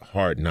watched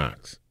Hard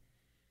Knocks.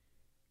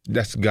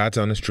 That's God's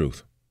honest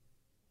truth.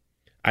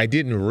 I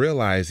didn't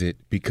realize it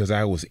because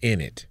I was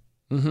in it.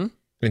 Mm-hmm.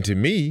 And to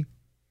me,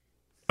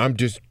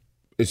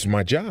 it's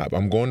my job.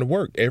 I'm going to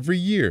work every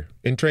year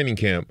in training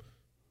camp,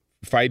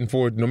 fighting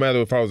for it, no matter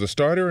if I was a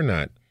starter or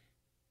not.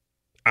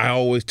 I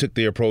always took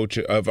the approach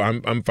of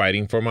I'm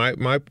fighting for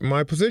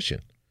my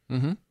position.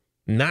 Mm-hmm.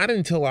 Not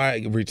until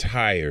I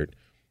retired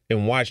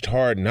and watched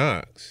Hard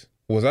Knocks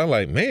was I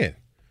like, man,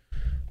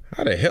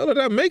 how the hell did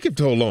I make it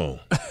so long?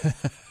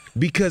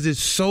 Because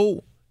it's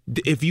so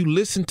 – if you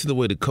listen to the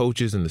way the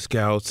coaches and the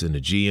scouts and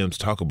the GMs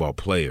talk about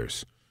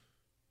players,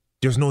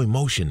 there's no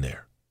emotion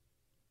there.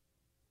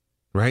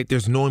 Right?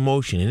 There's no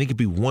emotion. And it could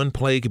be one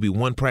play, it could be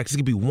one practice, it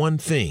could be one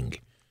thing.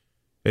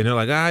 And they're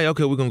like,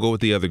 okay, we're going to go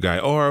with the other guy.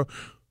 Or,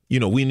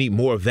 we need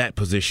more of that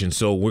position,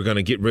 so we're going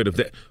to get rid of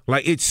that.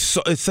 Like, it's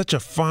such a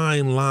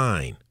fine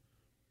line.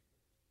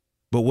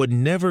 But what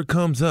never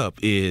comes up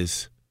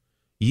is,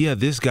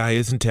 this guy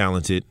isn't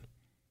talented.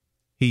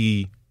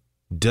 He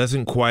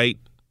doesn't quite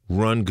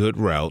run good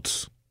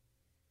routes.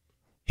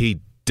 He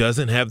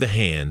doesn't have the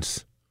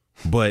hands,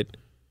 but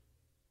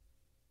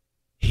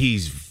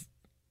he's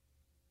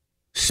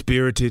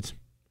spirited.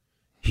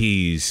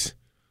 He's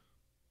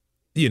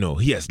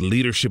he has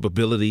leadership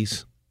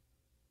abilities.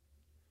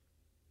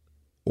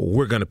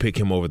 We're going to pick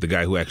him over the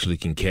guy who actually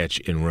can catch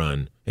and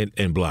run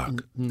and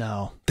block.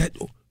 No. That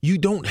you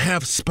don't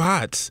have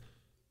spots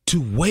to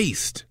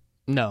waste.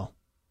 No.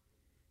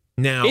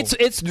 Now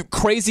it's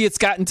crazy it's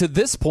gotten to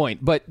this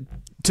point, but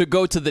to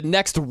go to the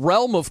next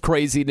realm of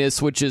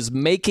craziness, which is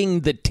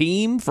making the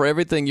team for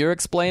everything you're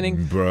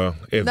explaining. Bruh,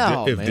 if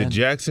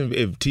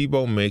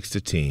Tebow makes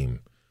the team,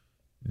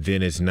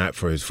 then it's not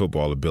for his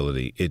football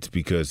ability. It's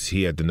because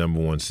he had the number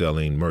one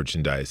selling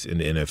merchandise in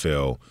the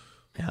NFL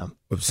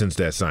since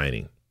that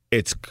signing.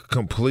 It's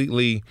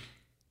completely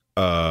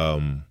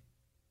it's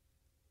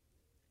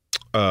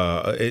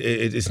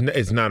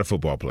not a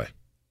football play.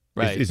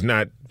 Right. It's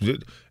not –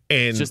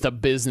 and it's just a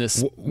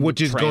business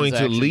which is going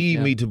to lead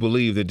me to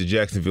believe that the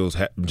Jacksonville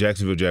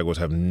Jaguars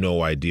have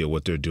no idea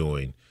what they're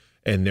doing,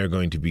 and they're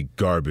going to be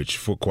garbage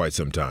for quite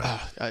some time.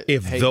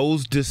 If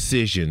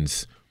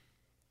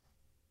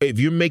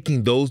you're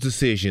making those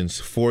decisions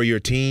for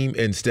your team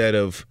instead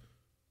of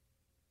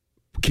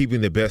keeping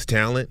the best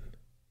talent,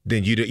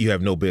 then you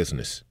have no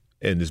business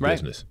in this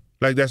business.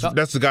 Like that's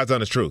the God's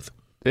honest truth.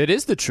 It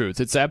is the truth.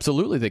 It's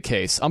absolutely the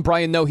case. I'm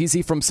Brian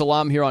Noheezy from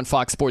Salam here on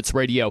Fox Sports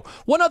Radio.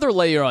 One other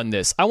layer on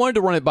this. I wanted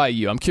to run it by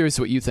you. I'm curious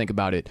what you think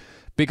about it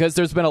because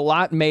there's been a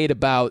lot made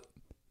about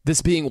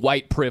this being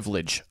white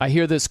privilege. I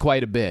hear this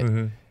quite a bit.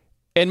 Mm-hmm.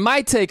 And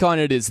my take on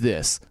it is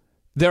this.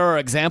 There are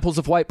examples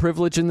of white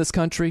privilege in this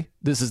country.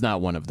 This is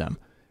not one of them.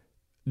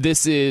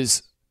 This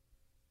is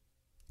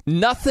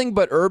nothing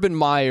but Urban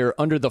Meyer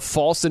under the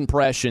false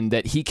impression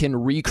that he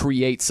can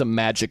recreate some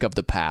magic of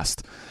the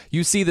past.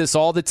 You see this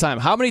all the time.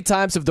 How many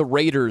times have the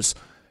Raiders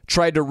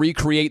tried to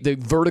recreate the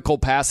vertical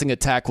passing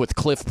attack with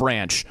Cliff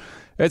Branch?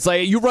 It's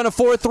like, you run a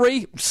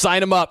 4-3,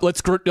 sign him up.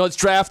 Let's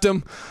draft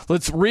him.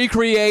 Let's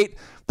recreate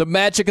the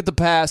magic of the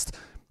past.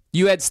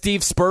 You had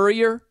Steve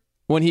Spurrier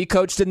when he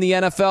coached in the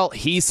NFL.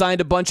 He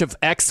signed a bunch of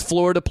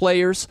ex-Florida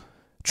players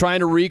trying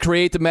to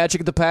recreate the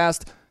magic of the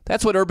past.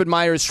 That's what Urban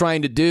Meyer is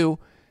trying to do.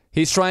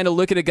 He's trying to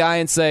look at a guy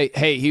and say,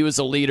 hey, he was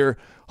a leader.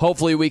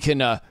 Hopefully we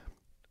can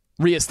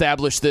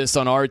reestablish this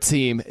on our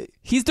team.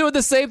 He's doing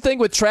the same thing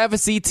with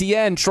Travis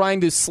Etienne,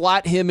 trying to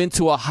slot him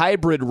into a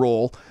hybrid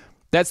role.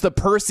 That's the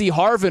Percy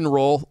Harvin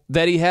role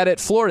that he had at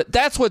Florida.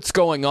 That's what's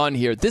going on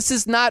here. This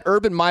is not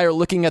Urban Meyer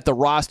looking at the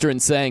roster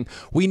and saying,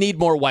 we need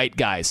more white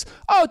guys.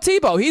 Oh,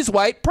 Tebow, he's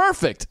white.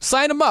 Perfect.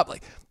 Sign him up.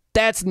 Like,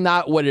 that's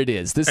not what it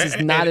is. This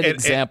is not an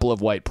example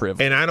of white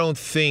privilege. And I don't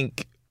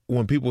think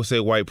when people say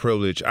white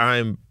privilege,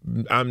 I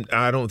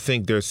don't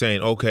think they're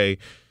saying, okay,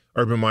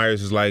 Urban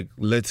Myers is like,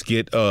 let's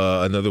get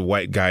another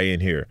white guy in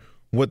here.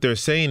 What they're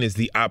saying is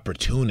the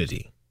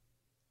opportunity,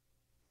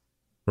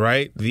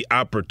 right? The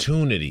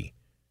opportunity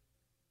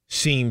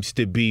seems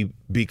to be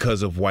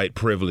because of white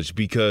privilege,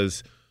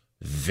 because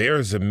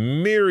there's a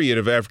myriad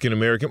of African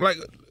American, like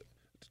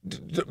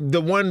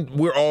the one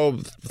we're all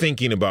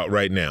thinking about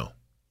right now,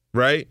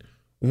 right?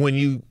 When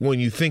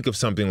you think of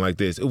something like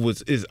this,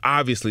 is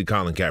obviously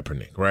Colin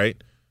Kaepernick, right?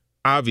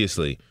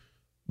 Obviously,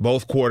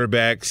 both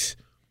quarterbacks.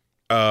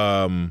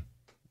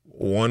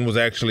 One was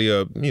actually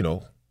a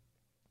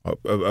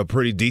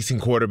pretty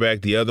decent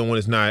quarterback. The other one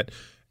is not.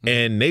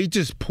 And they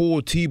just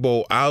pull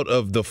Tebow out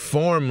of the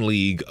farm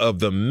league of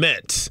the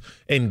Mets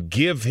and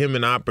give him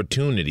an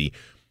opportunity.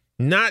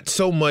 Not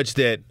so much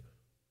that,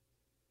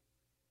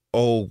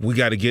 we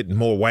got to get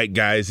more white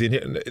guys in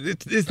here.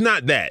 It's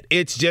not that.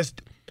 It's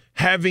just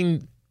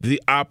having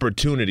the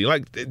opportunity.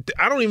 Like,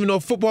 I don't even know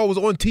if football was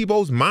on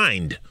Tebow's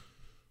mind.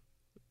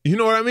 You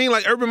know what I mean?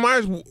 Like, Urban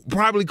Myers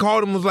probably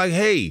called him and was like,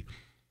 hey,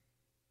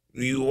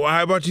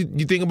 how about you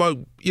think about,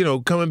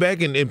 coming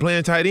back and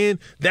playing tight end?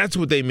 That's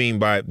what they mean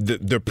by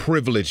the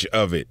privilege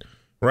of it,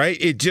 right?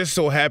 It just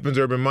so happens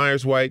Urban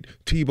Meyer's white,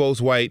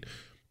 Tebow's white.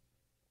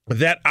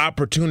 That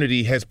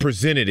opportunity has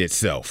presented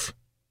itself.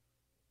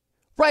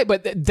 Right,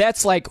 but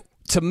that's like,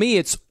 to me,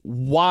 it's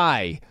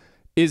why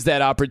is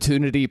that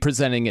opportunity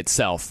presenting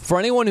itself? For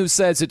anyone who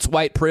says it's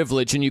white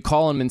privilege and you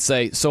call him and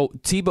say, so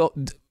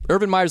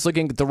Urban Meyer's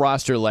looking at the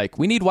roster like,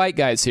 we need white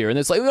guys here. And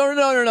it's like,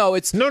 no.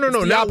 It's not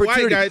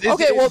white guys.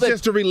 It's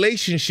just a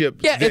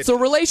relationship. Yeah, it's a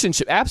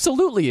relationship.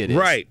 Absolutely it is.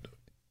 Right.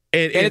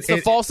 And it's the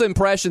false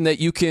impression that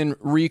you can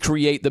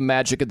recreate the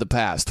magic of the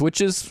past, which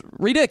is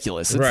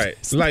ridiculous.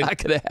 It's not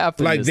going to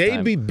happen. Like,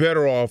 they'd be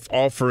better off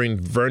offering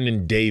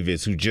Vernon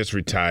Davis, who just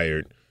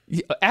retired.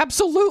 Yeah,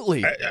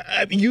 absolutely.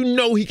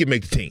 He can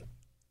make the team.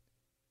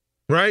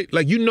 Right?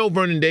 Like,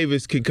 Vernon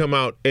Davis can come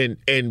out and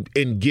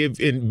give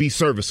and be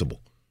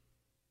serviceable.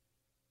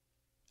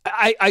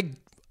 I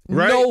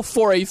know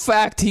for a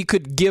fact he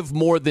could give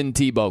more than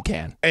Tebow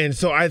can. And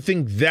so I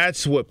think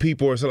that's what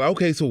people are saying.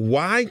 Okay, so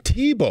why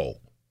Tebow?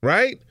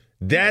 Right?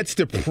 That's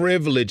the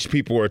privilege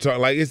people are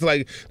talking. Like, it's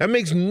like, that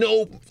makes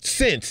no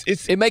sense.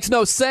 It makes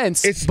no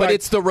sense, but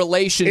it's the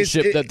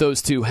relationship that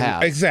those two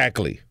have.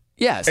 Exactly.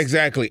 Yes.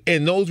 Exactly.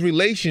 And those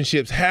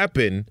relationships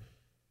happen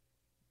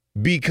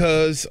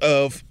because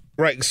of,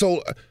 right,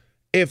 so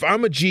if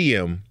I'm a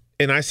GM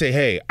and I say,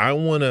 hey,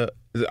 I'm an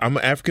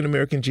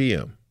African-American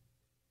GM,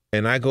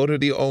 and I go to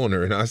the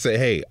owner and I say,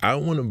 hey, I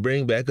want to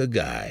bring back a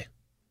guy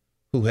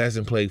who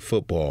hasn't played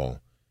football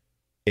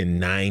in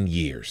 9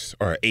 years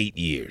or 8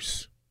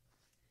 years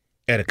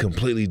at a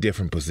completely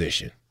different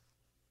position.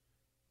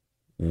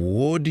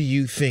 What do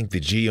you think the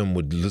GM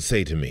would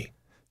say to me?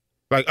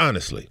 Like,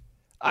 honestly.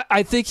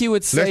 I think he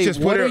would say,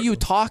 what are you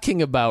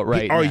talking about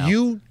right now? Are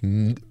you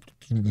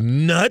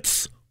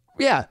nuts?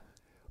 Yeah.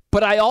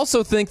 But I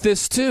also think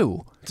this,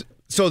 too.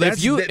 So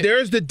there's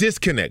the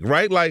disconnect,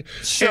 right? Like,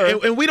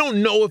 sure. And we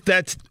don't know if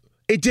that's.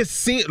 It just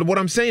seems. What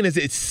I'm saying is,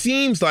 it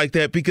seems like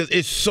that because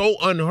it's so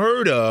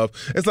unheard of.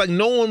 It's like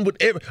no one would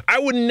ever. I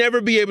would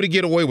never be able to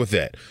get away with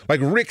that.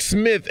 Like Rick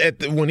Smith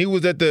when he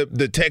was at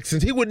the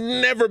Texans, he would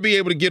never be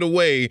able to get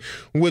away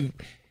with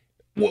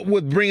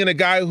bringing a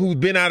guy who's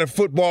been out of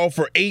football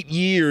for 8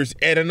 years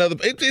at another.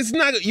 It's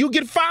not. You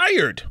get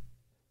fired.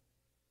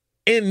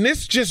 And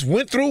this just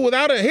went through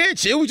without a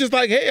hitch. It was just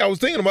like, hey, I was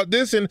thinking about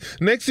this, and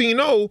next thing you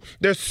know,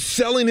 they're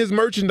selling his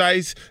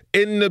merchandise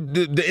in the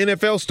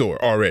NFL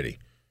store already.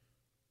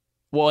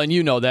 Well,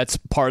 and that's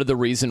part of the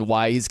reason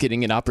why he's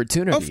getting an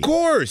opportunity. Of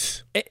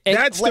course.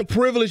 That's the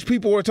privilege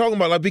people are talking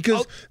about. Like,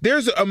 because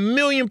there's a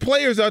million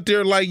players out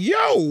there like, yo,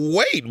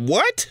 wait,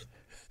 what?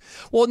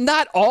 Well,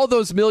 not all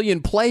those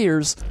million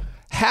players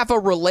have a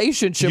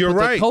relationship with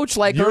a coach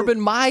like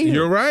Urban Meyer.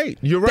 You're right.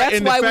 That's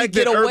and why we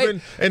get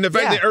away. And the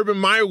fact that Urban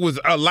Meyer was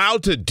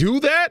allowed to do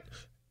that,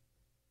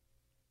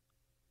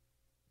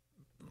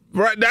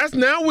 right?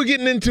 Now we're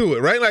getting into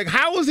it, right? Like,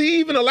 how was he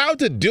even allowed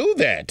to do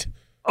that?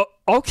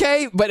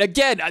 Okay, but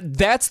again,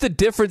 that's the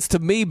difference to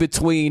me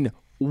between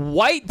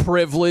white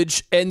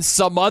privilege and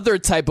some other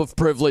type of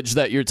privilege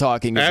that you're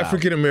talking about.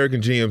 African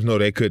American GMs know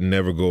they could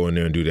never go in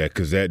there and do that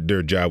because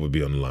their job would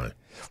be on the line.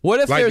 What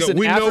if there's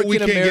an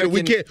African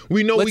American?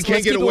 We know we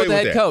can't get away with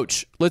that. Head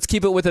coach. Let's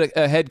keep it with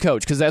a head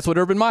coach because that's what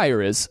Urban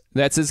Meyer is.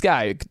 That's his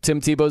guy.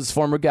 Tim Tebow's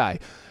former guy.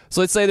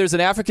 So let's say there's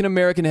an African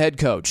American head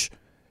coach.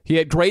 He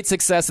had great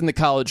success in the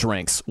college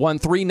ranks. Won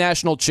 3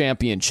 national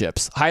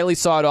championships. Highly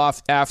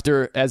sought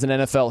after as an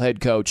NFL head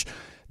coach.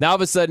 Now all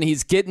of a sudden he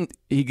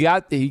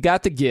got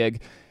the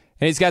gig,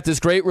 and he's got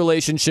this great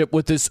relationship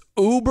with this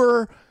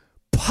uber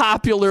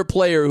popular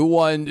player who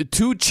won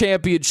 2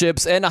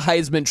 championships and a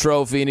Heisman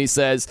Trophy, and he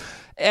says,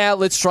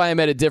 let's try him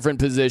at a different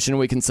position.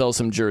 We can sell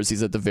some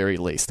jerseys at the very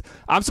least.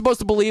 I'm supposed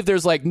to believe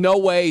there's like no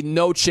way,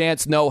 no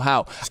chance, no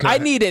how. I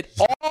need it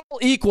all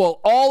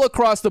equal, all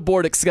across the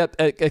board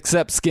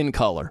except skin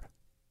color.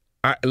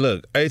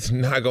 Look, it's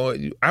not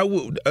going.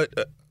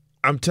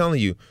 I'm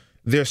telling you,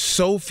 there's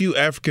so few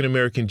African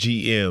American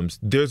GMs.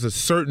 There's a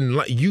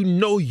certain,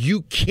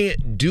 you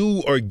can't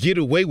do or get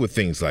away with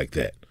things like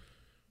that.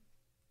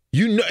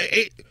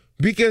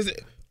 Because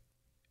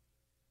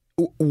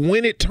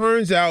when it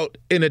turns out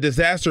in a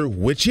disaster,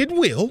 which it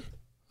will.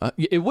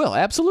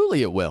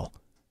 Absolutely it will.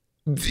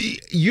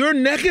 Your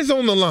neck is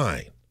on the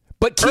line.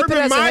 But keep it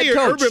as a head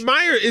coach. Urban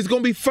Meyer is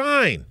going to be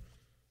fine.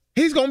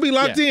 He's going to be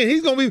locked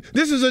in.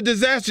 This is a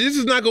disaster. This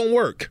is not going to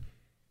work.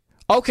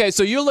 Okay,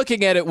 so you're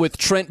looking at it with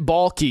Trent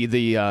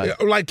Baalke,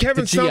 like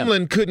Kevin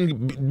Sumlin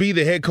couldn't be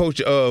the head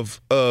coach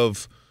of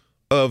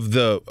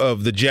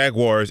the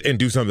Jaguars and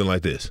do something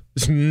like this.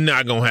 It's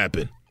not going to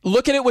happen.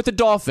 Look at it with the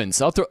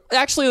Dolphins.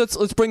 Actually,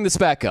 let's bring this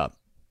back up.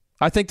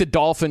 I think the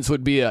Dolphins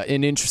would be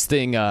an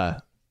interesting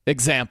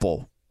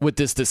example with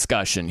this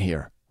discussion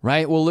here,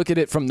 right? We'll look at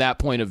it from that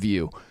point of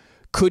view.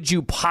 Could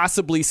you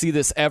possibly see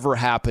this ever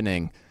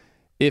happening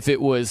if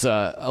it was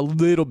a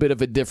little bit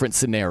of a different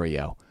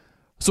scenario?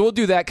 So we'll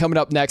do that coming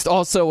up next.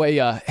 Also,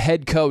 a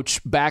head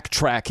coach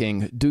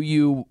backtracking. Do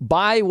you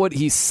buy what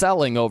he's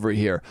selling over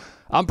here?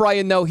 I'm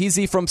Brian Noe. He's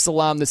E from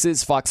Salam. This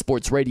is Fox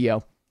Sports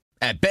Radio.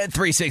 At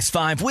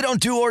Bet365, we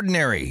don't do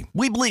ordinary.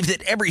 We believe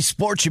that every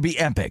sport should be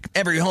epic.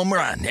 Every home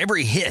run,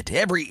 every hit,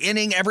 every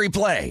inning, every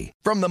play.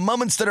 From the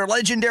moments that are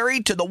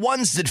legendary to the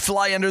ones that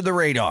fly under the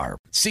radar.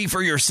 See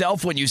for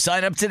yourself when you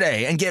sign up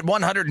today and get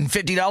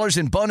 $150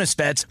 in bonus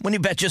bets when you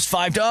bet just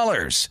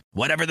 $5.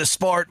 Whatever the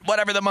sport,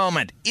 whatever the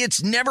moment,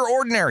 it's never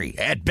ordinary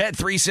at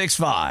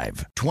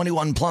Bet365.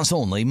 21 plus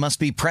only. Must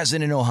be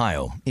present in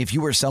Ohio. If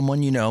you or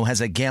someone you know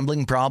has a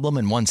gambling problem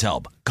and wants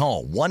help,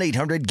 call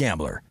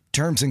 1-800-GAMBLER.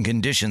 Terms and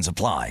conditions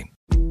apply.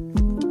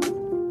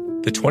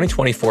 The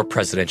 2024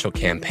 presidential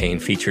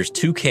campaign features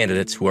two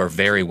candidates who are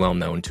very well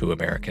known to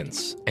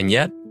Americans. And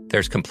yet,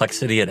 there's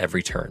complexity at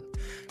every turn.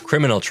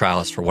 Criminal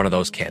trials for one of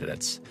those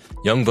candidates.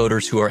 Young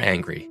voters who are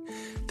angry.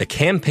 The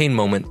Campaign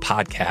Moment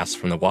podcast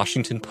from the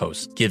Washington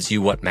Post gives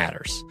you what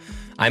matters.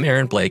 I'm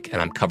Aaron Blake,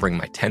 and I'm covering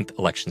my 10th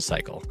election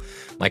cycle.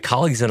 My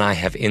colleagues and I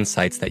have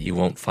insights that you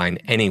won't find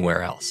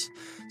anywhere else.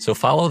 So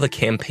follow the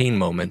Campaign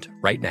Moment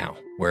right now,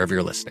 wherever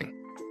you're listening.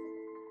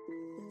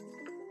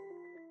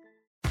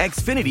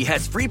 Xfinity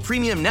has free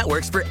premium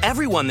networks for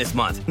everyone this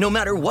month, no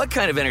matter what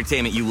kind of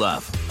entertainment you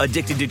love.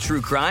 Addicted to true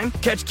crime?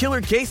 Catch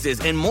killer cases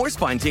and more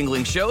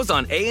spine-tingling shows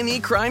on A&E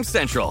Crime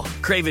Central.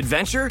 Crave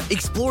adventure?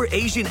 Explore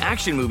Asian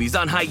action movies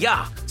on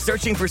Hi-YAH.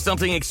 Searching for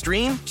something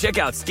extreme? Check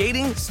out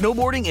skating,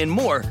 snowboarding, and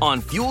more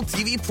on Fuel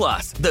TV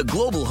Plus, the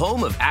global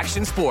home of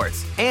action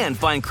sports. And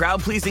find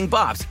crowd-pleasing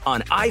bops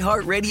on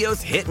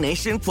iHeartRadio's Hit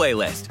Nation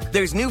playlist.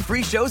 There's new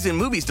free shows and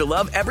movies to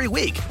love every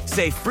week.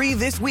 Say free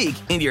this week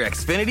in your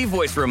Xfinity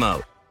voice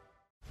remote.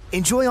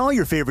 Enjoy all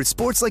your favorite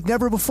sports like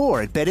never before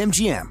at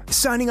BetMGM.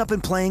 Signing up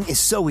and playing is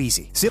so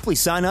easy. Simply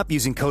sign up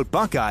using code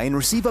Buckeye and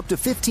receive up to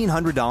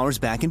 $1,500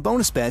 back in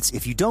bonus bets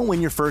if you don't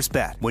win your first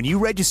bet. When you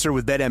register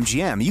with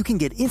BetMGM, you can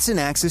get instant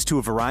access to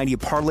a variety of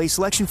parlay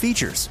selection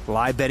features,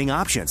 live betting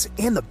options,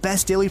 and the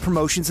best daily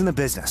promotions in the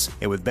business.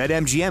 And with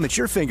BetMGM at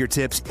your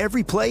fingertips,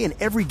 every play and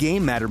every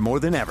game matter more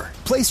than ever.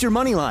 Place your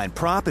moneyline,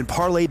 prop, and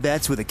parlay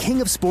bets with the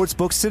king of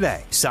sportsbooks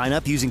today. Sign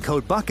up using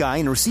code Buckeye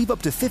and receive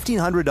up to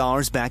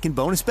 $1,500 back in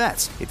bonus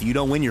bets if you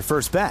don't win your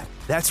first bet.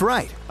 That's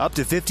right, up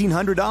to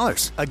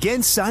 $1,500.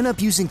 Again, sign up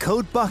using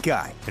code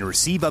Buckeye and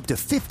receive up to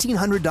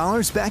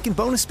 $1,500 back in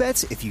bonus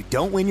bets if you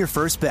don't win your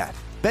first bet.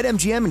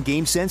 BetMGM and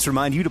GameSense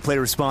remind you to play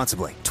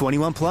responsibly.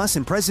 21 plus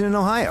and present in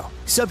Ohio.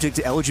 Subject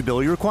to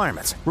eligibility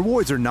requirements.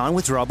 Rewards are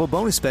non-withdrawable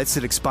bonus bets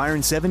that expire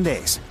in 7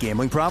 days.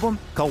 Gambling problem?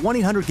 Call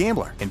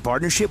 1-800-GAMBLER in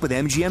partnership with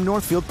MGM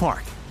Northfield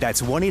Park.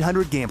 That's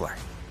 1-800-GAMBLER.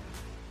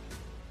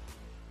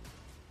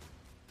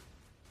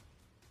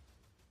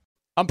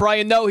 I'm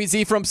Brian Noe. He's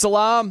E from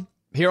Salam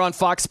here on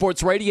Fox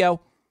Sports Radio.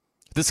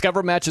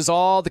 Discover matches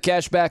all the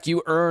cash back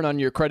you earn on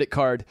your credit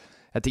card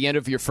at the end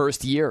of your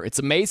first year. It's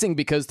amazing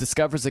because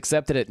Discover's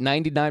accepted at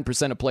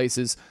 99% of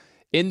places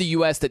in the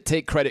U.S. that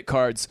take credit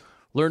cards.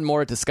 Learn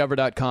more at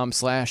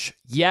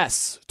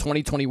discover.com/yes.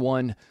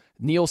 2021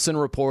 Nielsen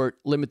report,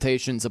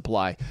 limitations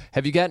apply.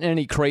 Have you gotten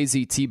any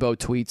crazy Tebow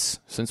tweets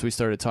since we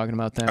started talking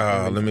about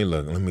that? Let me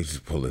look. Let me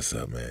just pull this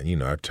up, man. You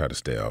know, I try to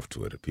stay off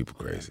Twitter. People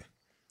crazy.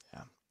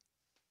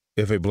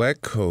 If a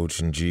black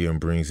coach and GM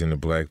brings in a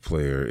black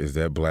player, is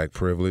that black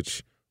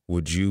privilege?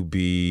 Would you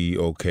be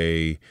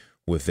okay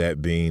with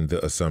that being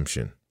the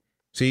assumption?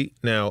 See,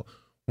 now,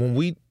 when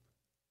we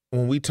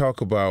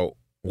talk about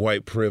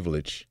white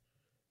privilege,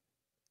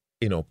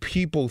 you know,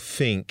 people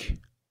think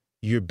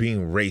you're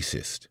being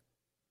racist.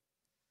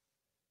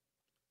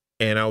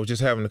 And I was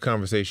just having a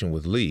conversation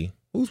with Lee,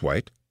 who's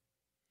white,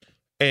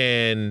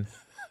 and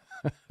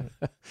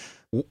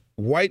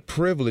white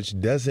privilege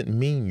doesn't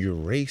mean you're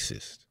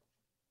racist.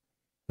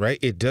 Right?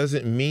 It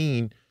doesn't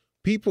mean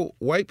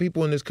white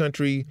people in this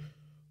country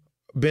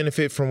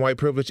benefit from white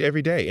privilege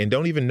every day and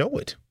don't even know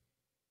it.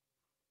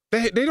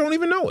 They don't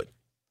even know it.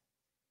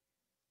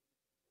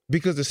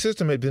 Because the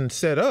system had been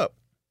set up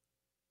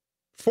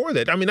for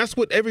that. I mean, that's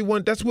what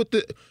everything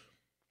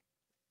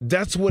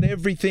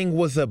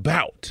was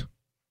about,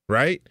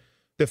 right?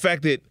 The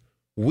fact that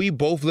we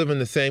both live in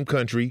the same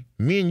country,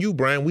 me and you,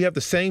 Brian, we have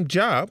the same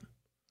job,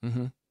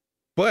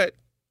 but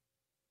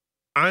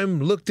I'm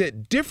looked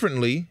at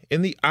differently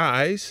in the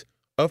eyes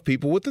of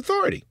people with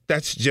authority.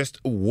 That's just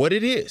what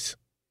it is.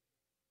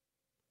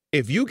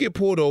 If you get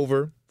pulled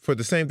over for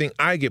the same thing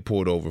I get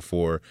pulled over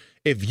for,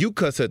 if you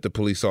cuss at the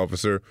police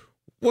officer,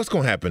 what's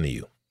going to happen to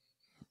you?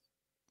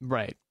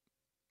 Right.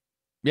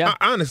 Yeah.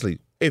 Honestly,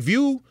 if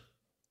you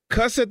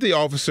cuss at the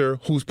officer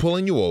who's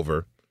pulling you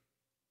over,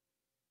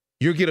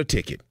 you'll get a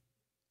ticket.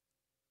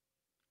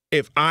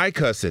 If I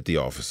cuss at the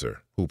officer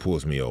who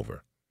pulls me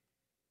over,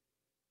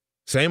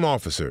 same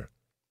officer,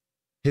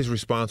 his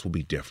response will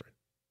be different.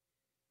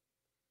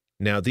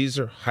 Now, these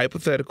are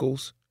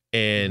hypotheticals,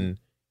 and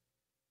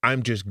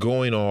I'm just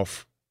going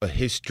off a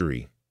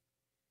history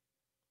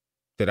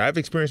that I've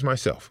experienced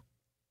myself.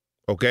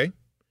 Okay?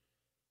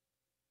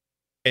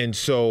 And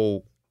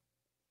so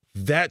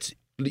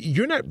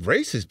you're not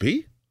racist,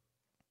 B.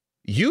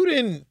 You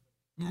didn't,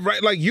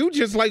 right? Like, you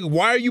just like,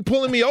 why are you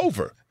pulling me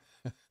over?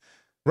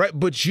 Right?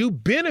 But you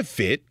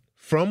benefit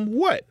from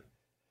what?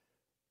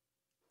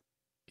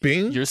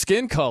 Being your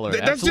skin color.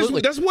 That's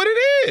what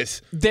it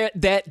is.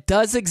 That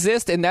does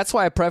exist, and that's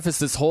why I preface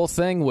this whole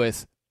thing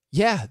with,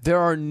 yeah, there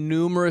are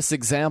numerous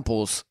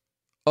examples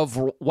of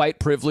white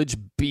privilege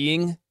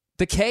being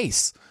the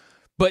case.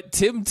 But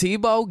Tim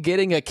Tebow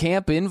getting a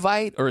camp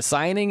invite or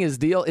signing his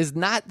deal is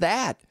not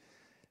that.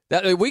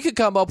 We could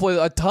come up with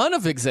a ton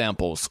of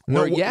examples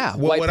where,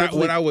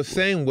 what I was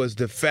saying was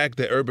the fact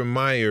that Urban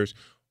Myers,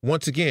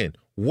 once again,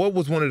 what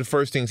was one of the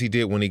first things he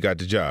did when he got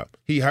the job?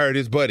 He hired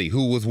his buddy,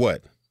 who was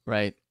what?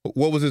 Right.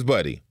 What was his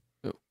buddy?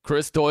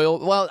 Chris Doyle.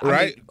 Well,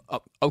 right. I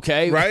mean,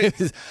 okay. Right.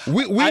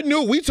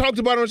 We talked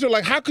about it on the show.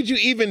 Like, how could you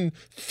even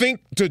think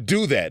to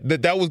do that?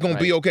 That was going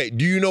to be okay.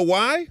 Do you know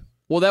why?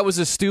 Well, that was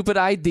a stupid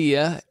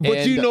idea.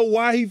 But do you know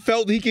why he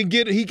felt he can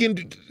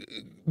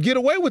get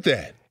away with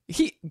that?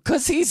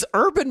 Because he's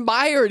Urban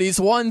Meyer and he's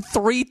won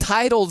 3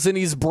 titles and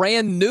he's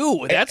brand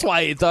new. That's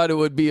why he thought it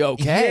would be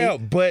okay. Yeah,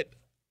 but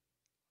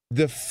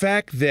the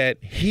fact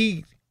that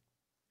he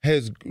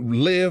has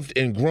lived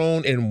and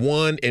grown and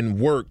won and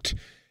worked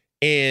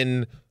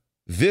in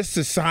this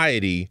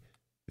society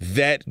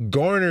that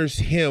garners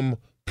him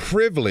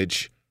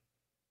privilege,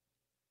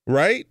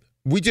 right?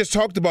 We just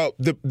talked about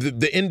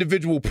the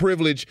individual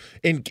privilege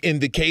in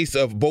the case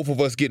of both of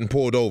us getting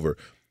pulled over.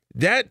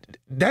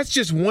 That's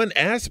just one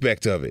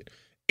aspect of it.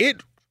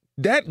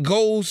 That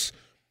goes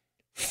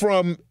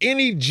from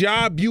any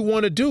job you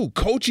want to do,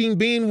 coaching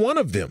being one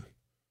of them.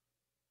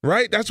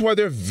 Right? That's why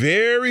there are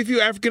very few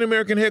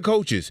African-American head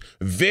coaches,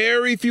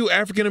 very few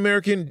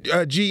African-American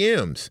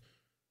GMs.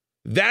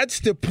 That's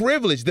the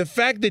privilege. The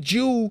fact that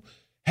you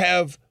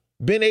have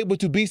been able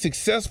to be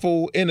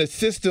successful in a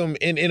system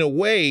in a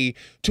way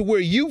to where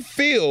you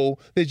feel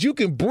that you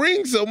can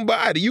bring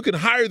somebody, you can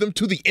hire them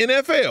to the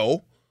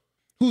NFL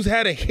who's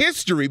had a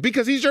history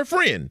because he's your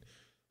friend,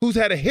 who's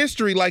had a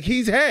history like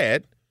he's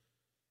had,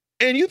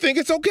 and you think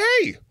it's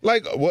okay.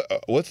 Like,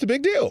 what's the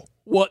big deal?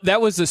 Well, that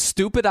was a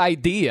stupid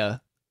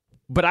idea.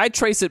 But I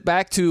trace it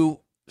back to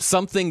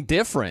something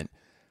different.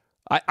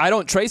 I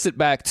don't trace it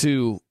back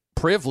to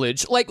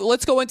privilege. Like,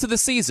 let's go into the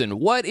season.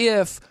 What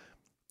if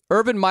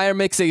Urban Meyer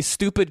makes a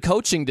stupid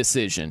coaching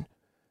decision?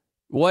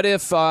 What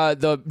if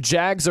the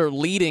Jags are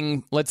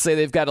leading, let's say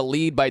they've got a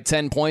lead by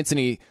 10 points, and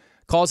he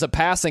calls a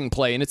passing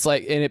play, and it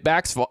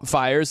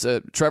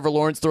backfires. Trevor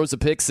Lawrence throws a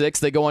pick 6.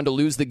 They go on to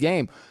lose the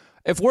game.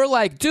 If we're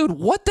like, dude,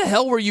 what the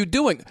hell were you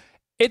doing?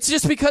 It's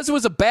just because it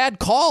was a bad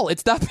call.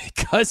 It's not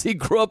because he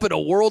grew up in a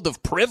world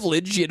of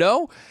privilege, you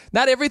know?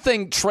 Not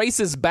everything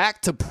traces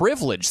back to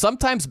privilege.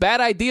 Sometimes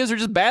bad ideas are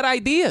just bad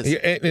ideas. Yeah,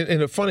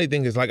 and the funny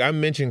thing is, like, I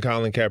mentioned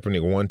Colin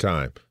Kaepernick one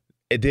time.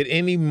 Did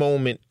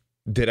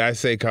I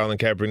say Colin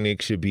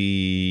Kaepernick should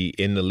be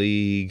in the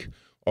league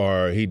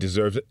or he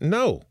deserves it?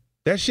 No.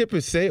 That ship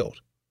has sailed,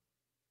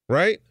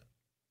 right?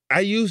 I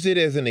used it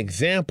as an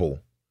example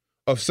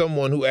of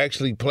someone who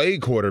actually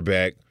played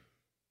quarterback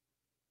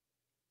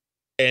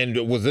and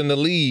was in the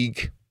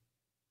league,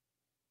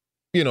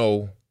 you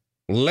know,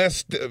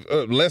 less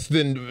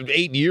than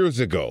 8 years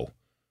ago,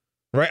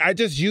 right? I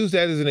just use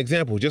that as an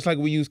example, just like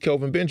we use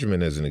Kelvin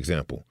Benjamin as an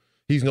example.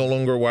 He's no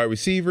longer a wide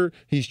receiver.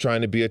 He's trying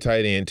to be a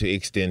tight end to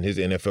extend his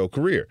NFL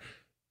career.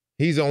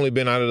 He's only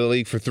been out of the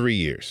league for 3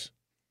 years.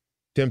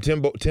 Tim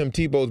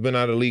Tebow's been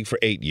out of the league for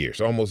 8 years,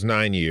 almost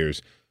 9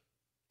 years,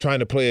 trying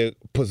to play a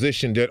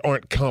position that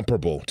aren't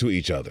comparable to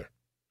each other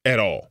at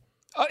all.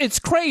 It's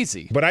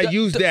crazy. But I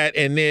use that,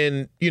 and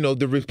then, you know,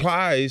 the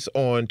replies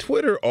on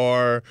Twitter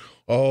are,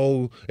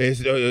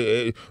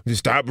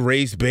 stop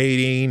race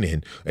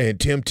baiting, and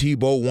Tim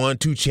Tebow won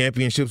 2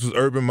 championships with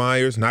Urban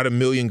Myers, not a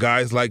million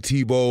guys like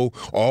Tebow,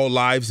 all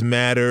lives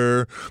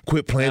matter,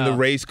 quit playing the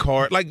race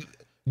card. Like,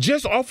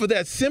 just off of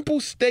that simple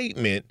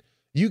statement,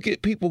 You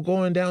get people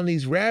going down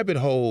these rabbit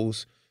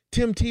holes.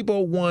 Tim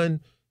Tebow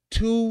won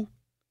 2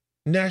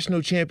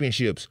 national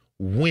championships.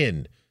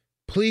 When?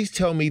 Please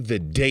tell me the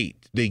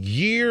date, the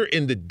year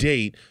and the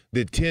date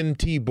that Tim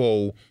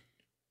Tebow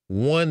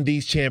won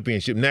these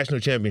national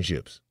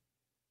championships.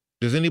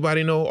 Does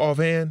anybody know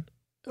offhand?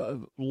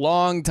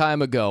 Long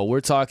time ago.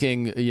 We're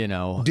talking, you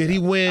know. Did he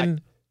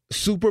win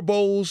Super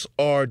Bowls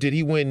or did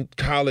he win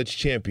college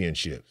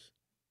championships?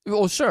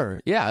 Well,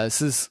 sure. Yeah,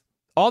 this is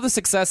all the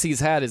success he's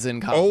had is in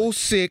college.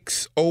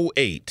 06,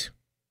 08.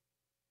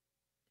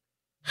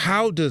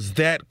 How does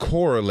that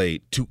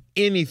correlate to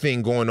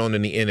anything going on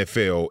in the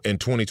NFL in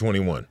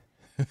 2021?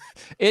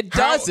 It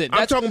doesn't.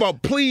 I'm talking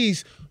about,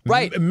 please,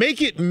 right.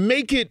 Make it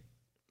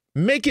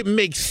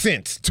make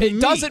sense to me.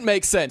 It doesn't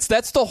make sense.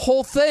 That's the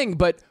whole thing.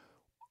 But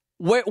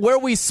where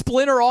we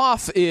splinter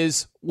off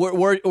is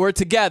we're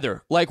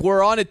together. Like,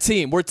 we're on a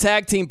team. We're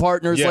tag team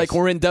partners. Yes. Like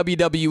we're in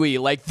WWE.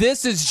 Like,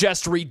 this is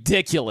just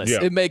ridiculous.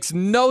 Yeah. It makes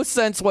no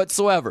sense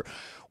whatsoever.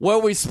 Where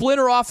we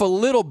splinter off a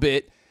little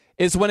bit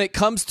is when it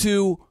comes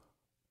to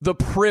the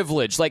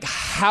privilege. Like,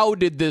 how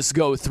did this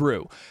go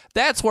through?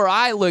 That's where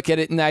I look at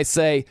it and I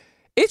say,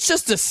 it's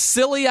just a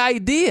silly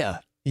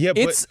idea. Yeah,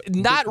 it's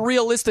not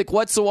realistic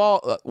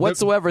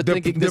whatsoever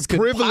thinking this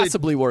could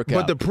possibly work out.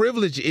 But the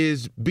privilege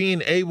is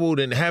being able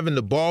and having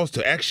the balls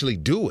to actually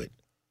do it.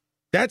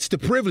 That's the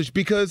privilege,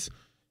 because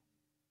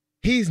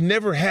he's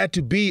never had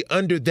to be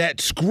under that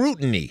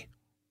scrutiny.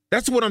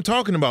 That's what I'm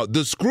talking about.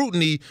 The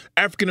scrutiny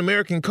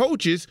African-American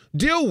coaches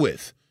deal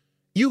with.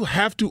 You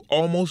have to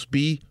almost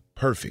be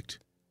perfect,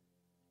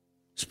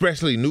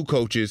 especially new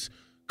coaches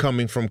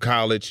coming from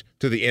college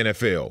to the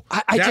NFL.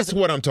 That's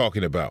what I'm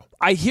talking about.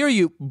 I hear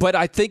you, but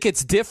I think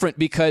it's different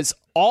because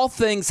all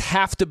things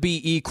have to be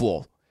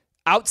equal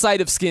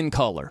outside of skin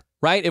color,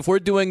 right? If we're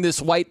doing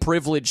this white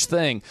privilege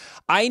thing,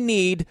 I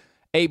need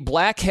a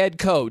black head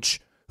coach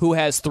who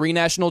has 3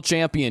 national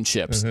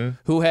championships,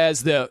 who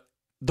has the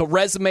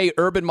resume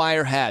Urban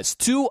Meyer has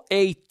to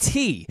a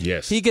T.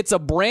 Yes. He gets a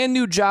brand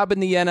new job in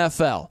the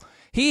NFL.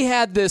 He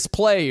had this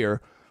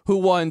player who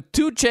won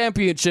 2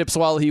 championships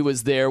while he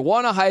was there,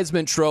 won a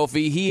Heisman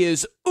Trophy. He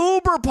is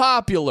uber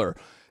popular.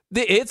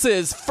 It's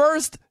his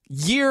first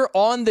year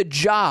on the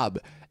job.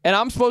 And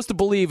I'm supposed to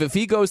believe if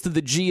he goes to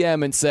the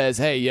GM and says,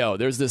 hey, yo,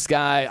 there's this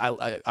guy,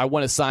 I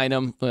want to sign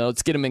him. Well,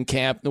 let's get him in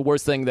camp. The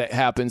worst thing that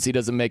happens, he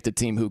doesn't make the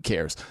team. Who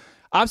cares?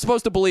 I'm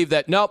supposed to believe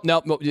that, nope,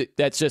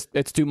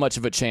 it's too much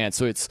of a chance.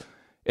 So it's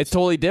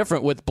totally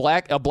different with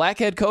a black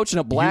head coach and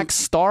a black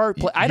star.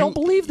 I don't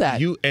believe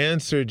that. You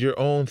answered your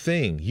own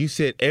thing. You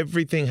said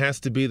everything has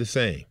to be the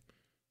same,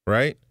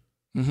 right?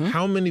 Mm-hmm.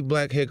 How many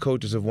black head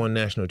coaches have won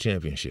national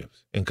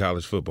championships in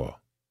college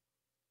football?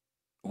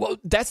 Well,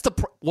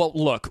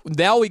 look,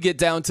 now we get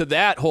down to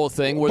that whole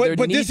thing where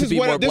there needs to be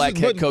more black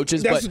head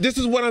coaches. This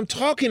is what I'm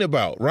talking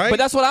about, right? But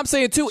that's what I'm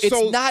saying, too.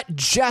 It's not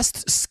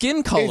just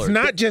skin color. It's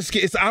not just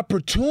skin. It's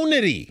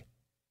opportunity.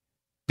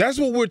 That's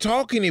what we're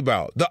talking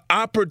about. The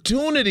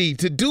opportunity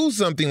to do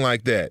something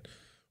like that,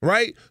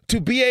 right?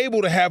 To be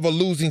able to have a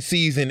losing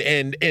season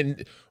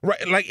and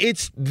right, like,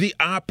 it's the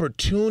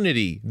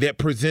opportunity that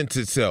presents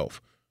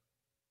itself,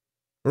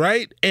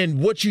 right? And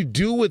what you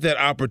do with that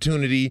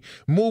opportunity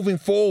moving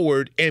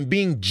forward and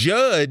being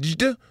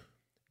judged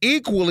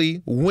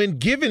equally when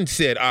given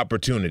said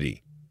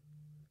opportunity.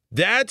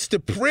 That's the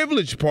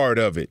privilege part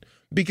of it,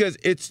 because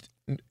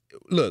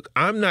look,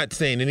 I'm not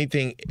saying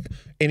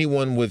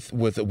anyone with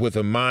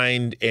a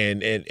mind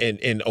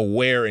and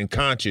aware and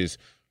conscious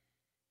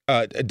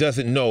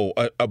doesn't know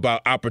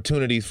about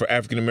opportunities for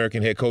African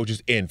American head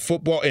coaches in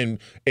football and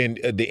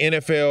the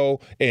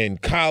NFL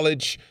and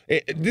college.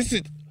 This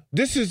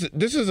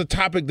is a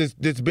topic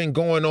that's been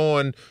going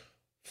on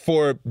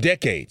for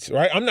decades,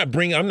 right? I'm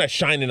not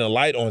shining a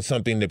light on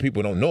something that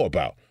people don't know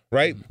about,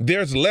 right?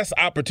 There's less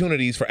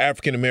opportunities for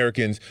African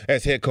Americans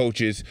as head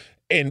coaches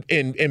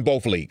in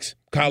both leagues,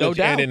 college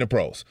and in the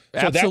pros.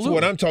 So That's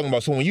what I'm talking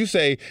about. So when you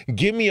say,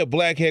 give me a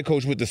black head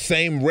coach with the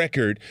same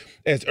record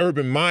as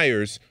Urban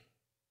Meyer's,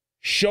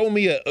 show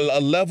me a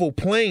level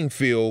playing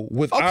field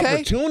with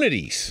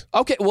opportunities.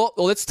 Okay, well,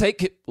 let's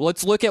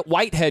look at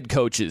white head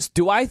coaches.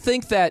 Do I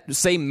think that,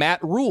 say,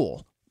 Matt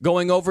Rule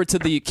going over to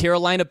the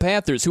Carolina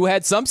Panthers, who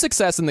had some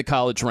success in the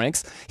college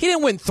ranks, he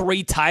didn't win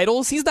 3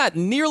 titles. He's not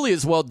nearly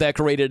as well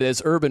decorated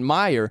as Urban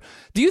Meyer.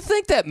 Do you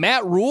think that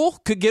Matt Rule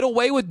could get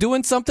away with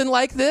doing something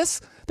like this?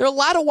 There are a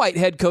lot of white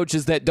head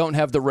coaches that don't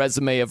have the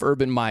resume of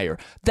Urban Meyer.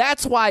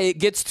 That's why it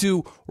gets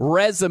to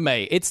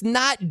resume. It's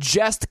not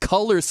just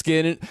color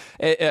skin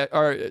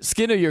or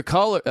skin of your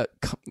color.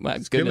 My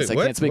goodness, I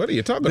can't speak. What are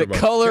you talking about? The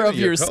color of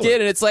your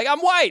skin, and it's like, I'm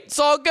white. It's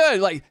all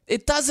good. Like,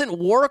 it doesn't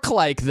work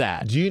like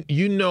that.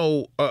 You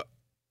know,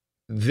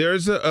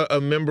 there's a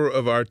member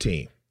of our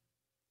team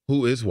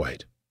who is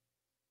white.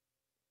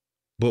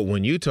 But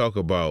when you talk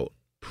about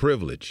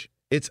privilege,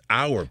 it's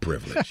our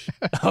privilege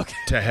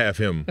to have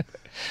him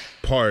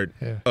part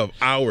of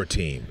our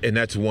team. And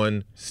that's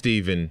one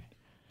Stephen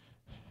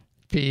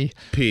P.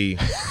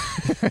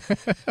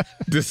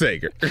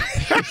 DeSager.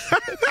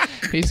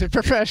 He's a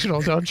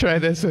professional. Don't try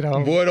this at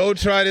home. Boy, don't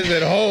try this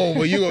at home.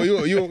 But you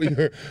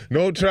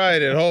don't try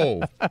it at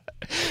home.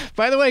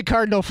 By the way,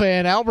 Cardinal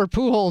fan, Albert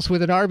Pujols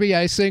with an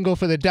RBI single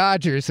for the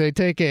Dodgers. They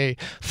take a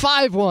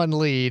 5-1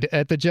 lead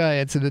at the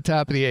Giants in the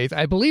top of the 8th.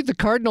 I believe the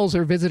Cardinals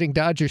are visiting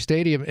Dodger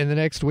Stadium in the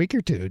next week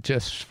or two,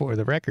 just for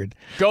the record.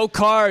 Go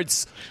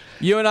Cards.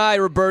 You and I,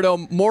 Roberto,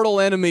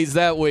 mortal enemies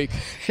that week.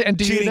 And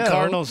do Cheating you know,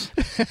 Cardinals.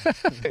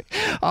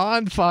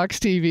 on Fox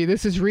TV,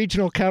 this is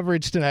regional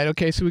coverage tonight.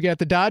 Okay, so we got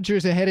the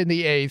Dodgers ahead in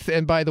the 8th.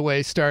 And by the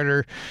way,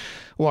 starter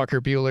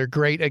Walker Buehler,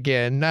 great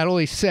again. Not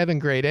only 7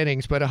 great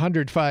innings, but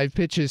 105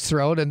 pitches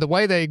thrown. And the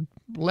way they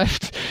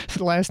left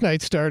last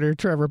night's starter,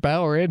 Trevor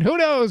Bauer, in, who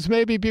knows,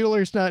 maybe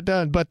Buehler's not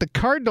done. But the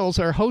Cardinals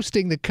are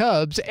hosting the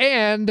Cubs,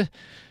 and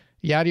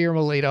Yadier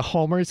Molina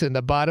homers in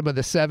the bottom of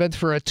the 7th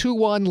for a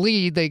 2-1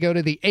 lead. They go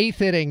to the 8th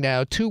inning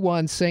now,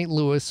 2-1 St.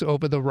 Louis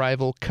over the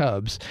rival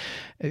Cubs.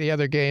 The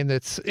other game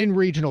that's in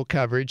regional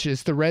coverage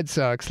is the Red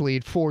Sox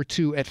lead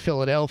 4-2 at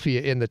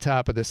Philadelphia in the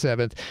top of the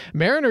 7th.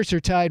 Mariners are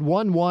tied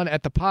 1-1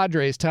 at the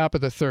Padres, top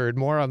of the 3rd.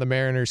 More on the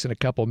Mariners in a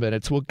couple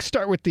minutes. We'll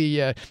start with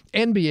the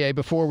NBA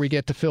before we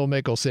get to Phil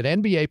Mickelson.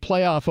 NBA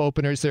playoff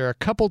openers. There are a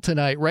couple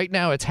tonight. Right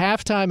now it's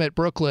halftime at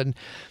Brooklyn.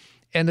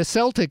 And the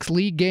Celtics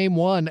lead game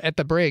 1 at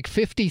the break,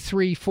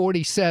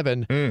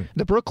 53-47.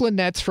 The Brooklyn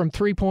Nets from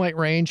three-point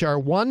range are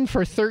 1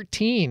 for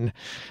 13.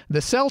 The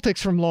Celtics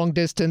from long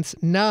distance,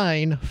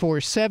 9 for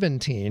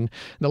 17.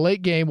 The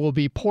late game will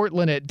be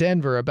Portland at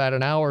Denver about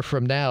an hour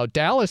from now.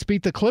 Dallas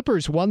beat the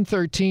Clippers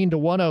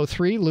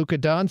 113-103. Luka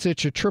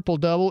Doncic a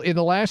triple-double. In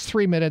the last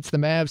 3 minutes, the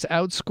Mavs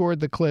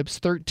outscored the Clips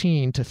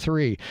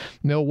 13-3.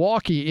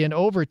 Milwaukee in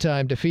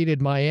overtime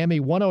defeated Miami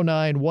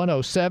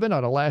 109-107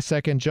 on a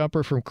last-second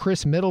jumper from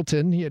Chris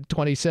Middleton. He had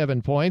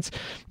 27 points.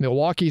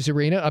 Milwaukee's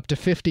arena up to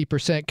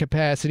 50%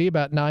 capacity,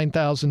 about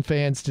 9,000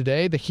 fans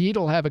today. The Heat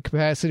will have a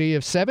capacity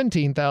of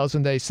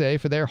 17,000, they say,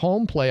 for their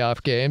home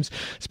playoff games.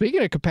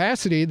 Speaking of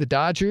capacity, the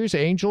Dodgers,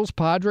 Angels,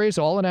 Padres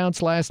all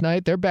announced last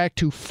night they're back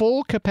to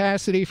full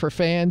capacity for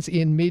fans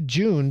in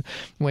mid-June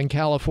when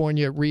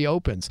California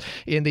reopens.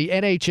 In the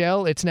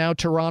NHL, it's now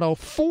Toronto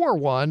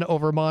 4-1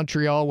 over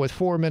Montreal with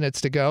 4 minutes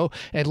to go.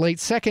 And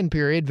late second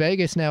period,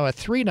 Vegas now a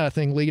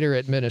 3-0 leader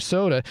at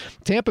Minnesota.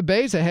 Tampa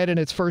Bay's ahead in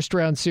its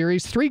first-round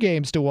series,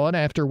 3-1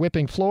 after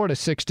whipping Florida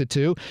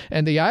 6-2,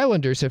 and the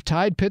Islanders have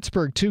tied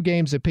Pittsburgh 2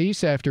 games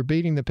apiece after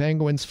beating the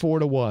Penguins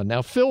 4-1.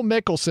 Now, Phil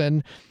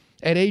Mickelson,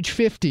 at age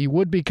 50,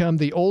 would become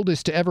the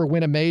oldest to ever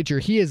win a major.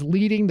 He is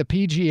leading the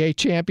PGA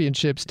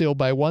Championship still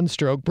by 1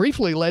 stroke,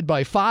 briefly led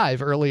by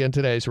 5 early in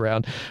today's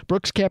round.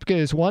 Brooks Koepka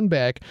is 1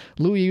 back,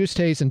 Louis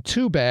Oosthuizen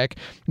 2 back.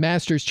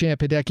 Masters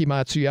champ Hideki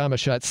Matsuyama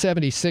shot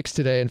 76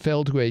 today and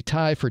fell to a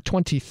tie for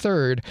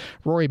 23rd.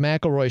 Rory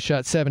McIlroy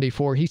shot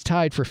 74. He's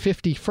tied for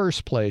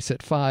 51st place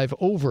at 5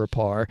 over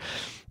par.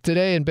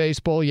 Today in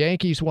baseball,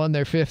 Yankees won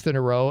their 5th in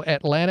a row.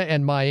 Atlanta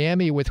and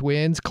Miami with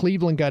wins.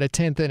 Cleveland got a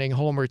 10th inning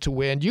homer to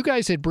win. You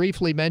guys had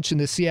briefly mentioned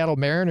the Seattle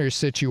Mariners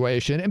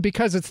situation, and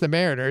because it's the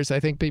Mariners,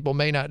 I think people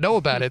may not know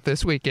about it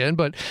this weekend,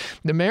 but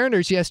the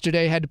Mariners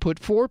yesterday had to put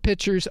 4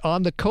 pitchers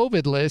on the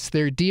COVID list.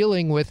 They're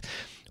dealing with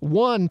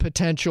 1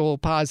 potential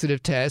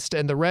positive test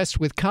and the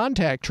rest with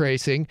contact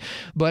tracing.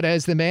 But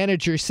as the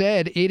manager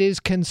said, it is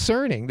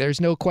concerning.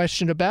 There's no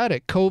question about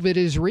it. COVID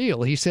is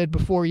real. He said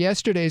before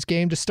yesterday's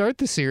game to start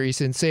the series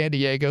in San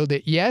Diego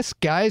that, yes,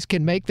 guys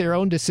can make their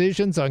own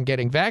decisions on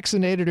getting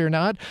vaccinated or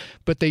not,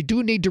 but they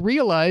do need to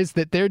realize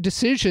that their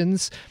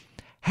decisions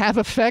have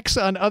effects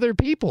on other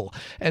people.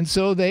 And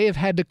so they have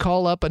had to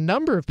call up a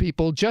number of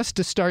people just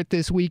to start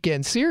this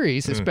weekend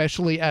series,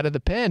 especially out of the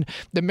pen.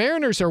 The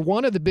Mariners are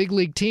one of the big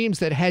league teams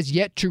that has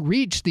yet to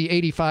reach the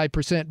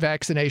 85%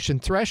 vaccination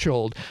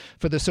threshold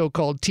for the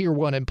so-called Tier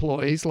 1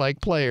 employees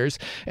like players.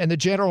 And the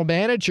general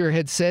manager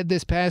had said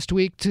this past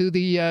week to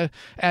the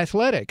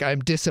Athletic, I'm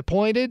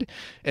disappointed.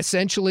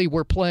 Essentially,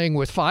 we're playing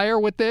with fire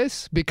with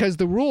this because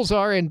the rules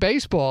are in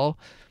baseball,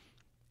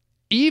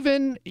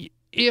 even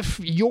if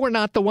you're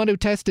not the one who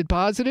tested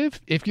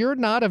positive, if you're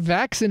not a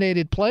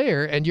vaccinated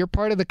player and you're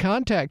part of the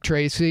contact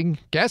tracing,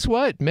 guess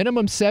what?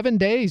 Minimum 7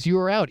 days, you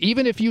are out,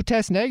 even if you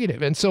test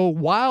negative. And so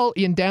while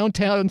in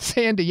downtown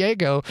San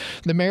Diego,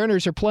 the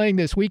Mariners are playing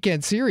this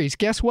weekend series,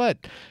 guess what?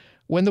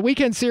 When the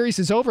weekend series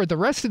is over, the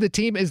rest of the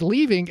team is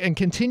leaving and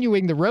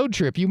continuing the road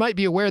trip. You might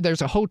be aware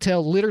there's a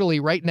hotel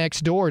literally right next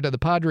door to the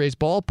Padres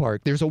ballpark.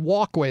 There's a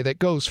walkway that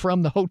goes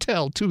from the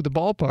hotel to the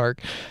ballpark.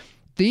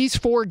 These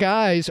 4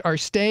 guys are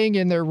staying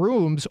in their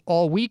rooms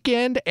all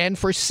weekend and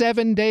for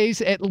 7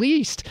 days at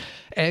least,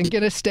 and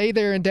going to stay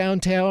there in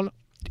downtown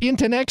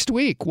into next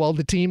week while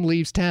the team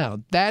leaves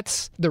town.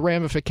 That's the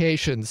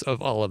ramifications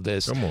of all of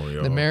this. Come on,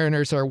 y'all. The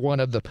Mariners are one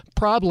of the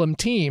problem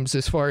teams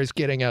as far as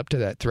getting up to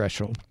that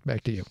threshold.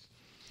 Back to you.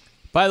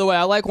 By the way,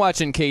 I like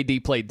watching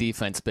KD play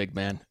defense, big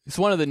man. He's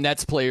one of the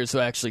Nets players who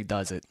actually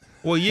does it.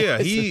 Well, yeah,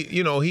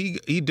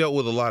 he dealt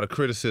with a lot of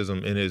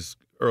criticism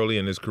early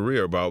in his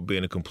career about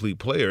being a complete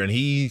player. And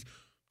he,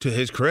 to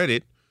his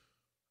credit,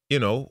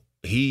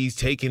 he's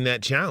taking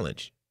that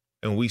challenge.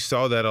 And we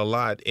saw that a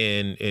lot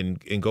in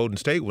Golden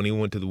State when he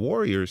went to the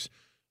Warriors.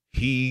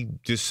 He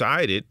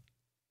decided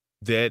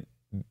that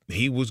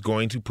he was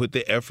going to put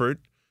the effort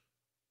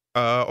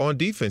on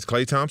defense,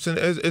 Klay Thompson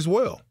as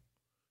well.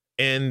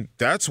 And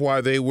that's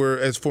why they were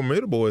as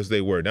formidable as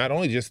they were. Not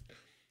only just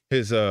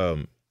his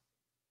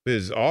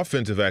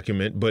offensive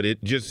acumen, but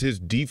his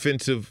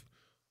defensive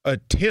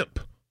attempt,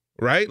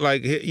 right?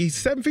 Like, he's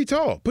 7 feet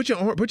tall. Put your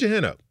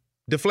hand up.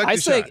 Deflect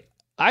the shot.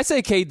 I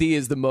say KD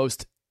is the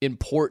most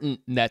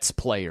important Nets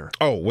player.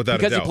 Oh, without a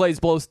doubt. Because he plays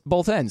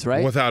both ends,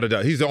 right? Without a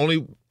doubt. He's the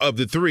only of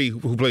the three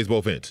who plays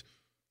both ends.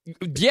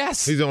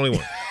 Yes. He's the only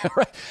one.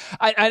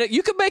 Right.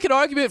 You could make an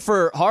argument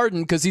for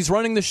Harden because he's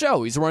running the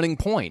show. He's running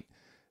point.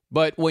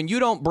 But when you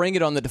don't bring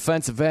it on the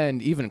defensive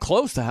end even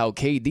close to how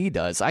KD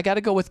does, I got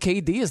to go with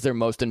KD as their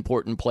most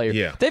important player.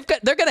 Yeah. They're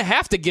going to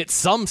have to get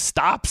some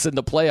stops in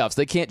the playoffs.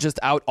 They can't just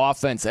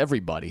out-offense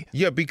everybody.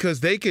 Yeah, because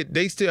they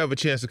still have a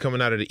chance of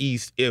coming out of the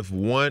East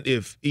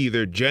if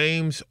either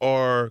James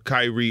or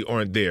Kyrie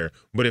aren't there.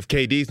 But if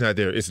KD's not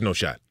there, it's no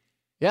shot.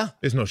 Yeah.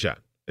 It's no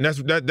shot. And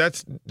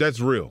that's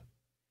real.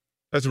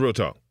 That's real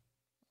talk.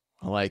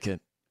 I like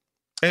it.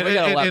 And we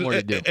got a lot more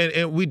to do.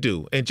 And we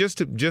do. And just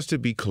to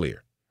be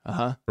clear.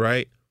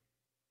 Right?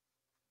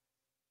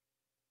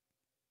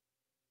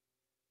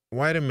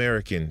 White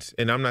Americans,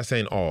 and I'm not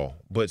saying all,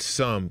 but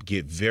some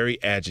get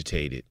very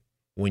agitated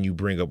when you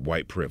bring up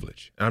white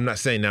privilege. I'm not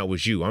saying that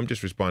was you. I'm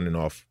just responding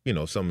off,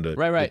 some of the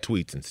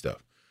tweets and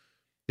stuff.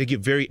 They get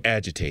very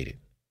agitated.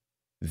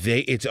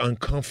 It's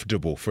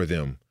uncomfortable for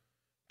them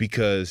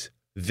because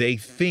they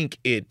think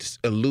it's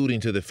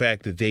alluding to the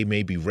fact that they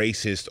may be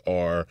racist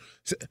or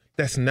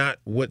that's not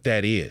what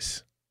that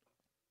is.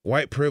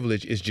 White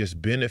privilege is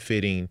just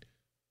benefiting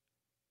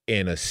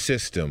in a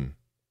system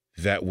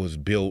that was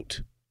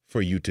built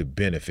for you to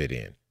benefit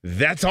in.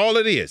 That's all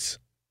it is.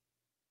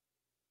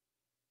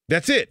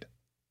 That's it.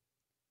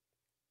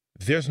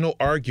 There's no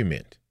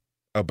argument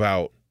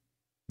about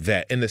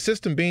that. And the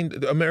system being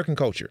the American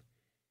culture.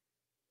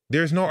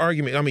 There's no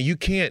argument. I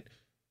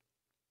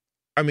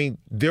mean,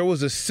 there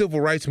was a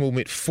civil rights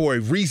movement for a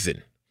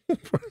reason,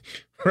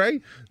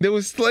 right? There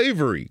was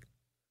slavery.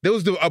 There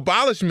was the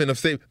abolishment of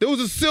slavery. There was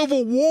a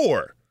civil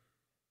war.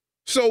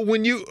 So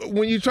when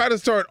you try to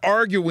start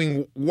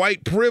arguing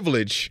white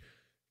privilege,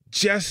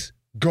 just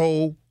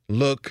go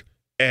look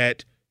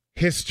at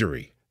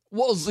history.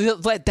 Well,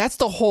 that's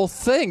the whole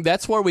thing.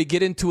 That's where we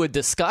get into a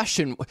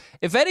discussion.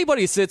 If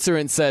anybody sits there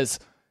and says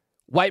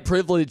white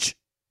privilege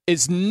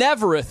is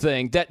never a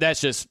thing,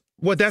 that's just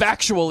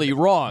factually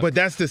wrong. But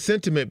that's the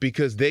sentiment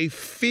because they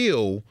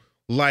feel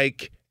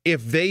like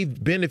if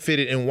they've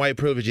benefited in white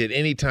privilege at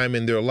any time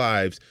in their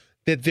lives,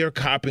 that they're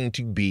copping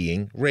to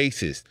being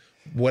racist.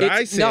 What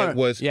I said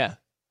was,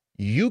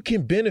 you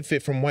can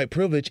benefit from white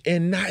privilege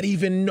and not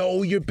even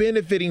know you're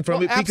benefiting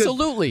from it because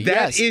absolutely,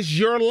 that is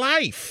your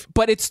life.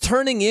 But it's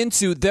turning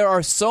into, there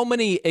are so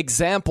many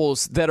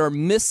examples that are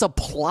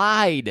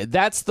misapplied.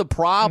 That's the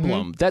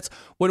problem. That's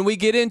when we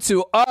get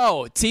into,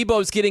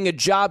 Tebow's getting a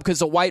job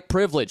because of white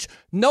privilege.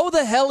 No,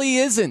 the hell he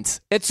isn't.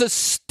 It's a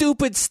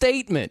stupid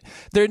statement.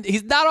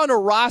 He's not on a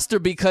roster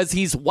because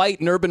he's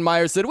white and Urban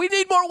Meyer said, we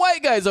need more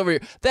white guys over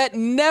here. That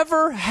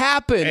never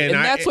happened. And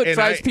that's what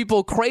drives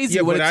people crazy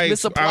when it's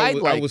misapplied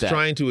like that. I was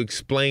trying to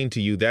explain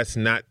to you that's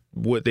not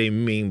what they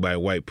mean by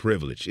white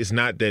privilege. It's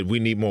not that we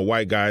need more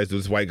white guys.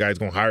 This white guy's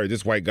going to hire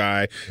this white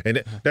guy.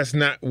 And that's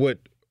not what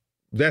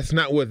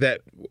that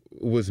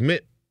was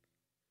meant.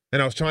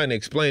 And I was trying to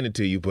explain it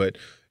to you, but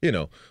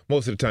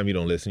most of the time you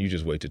don't listen. You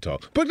just wait to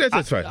talk. But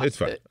that's fine. It's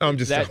fine. I'm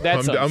just I'm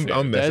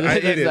messing.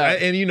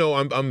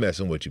 I'm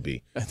messing with you,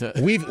 B.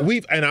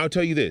 We've and I'll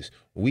tell you this.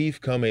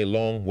 We've come a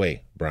long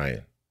way,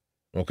 Brian.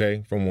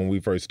 Okay, from when we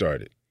first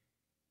started.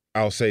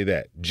 I'll say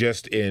that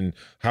just in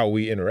how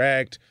we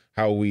interact,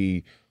 how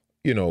we,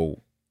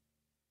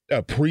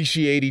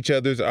 appreciate each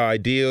other's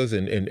ideas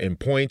and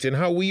points, and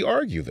how we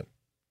argue them.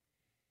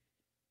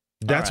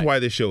 That's why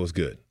this show is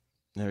good.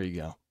 There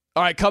you go.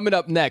 All right, coming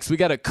up next, we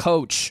got a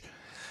coach.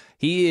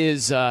 He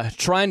is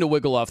trying to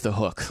wiggle off the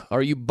hook.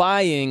 Are you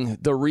buying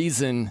the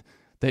reason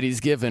that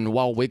he's given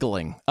while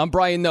wiggling? I'm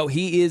Brian Noe.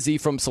 He is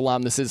Ephraim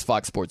Salaam. This is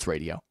Fox Sports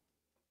Radio.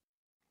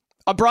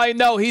 I'm Brian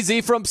Noe. He's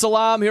Ephraim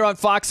Salaam here on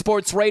Fox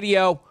Sports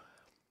Radio.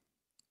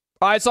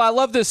 All right, so I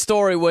love this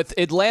story with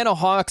Atlanta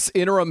Hawks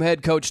interim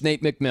head coach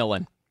Nate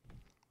McMillan.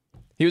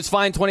 He was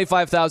fined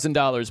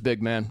 $25,000,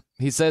 big man.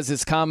 He says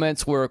his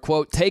comments were,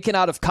 quote, taken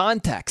out of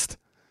context,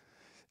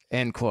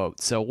 end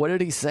quote. So what did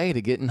he say to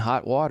get in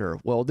hot water?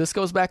 Well, this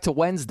goes back to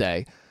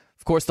Wednesday.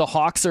 Of course, the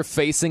Hawks are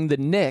facing the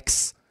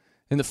Knicks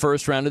in the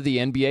first round of the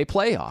NBA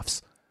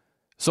playoffs.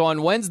 So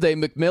on Wednesday,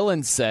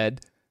 McMillan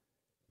said,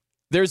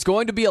 there's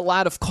going to be a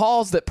lot of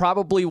calls that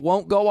probably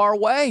won't go our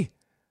way.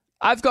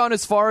 I've gone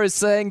as far as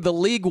saying the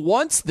league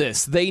wants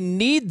this. They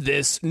need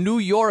this. New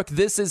York,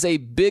 this is a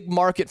big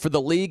market for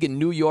the league, and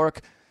New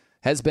York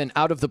has been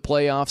out of the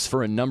playoffs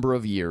for a number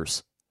of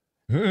years.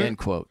 End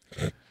quote.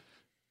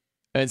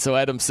 And so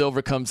Adam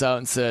Silver comes out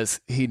and says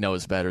he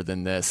knows better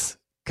than this.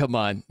 come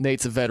on,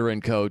 Nate's a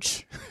veteran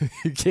coach.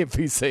 You can't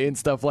be saying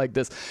stuff like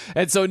this.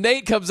 And so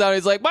Nate comes out and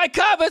he's like, my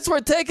comments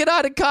were taken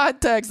out of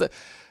context.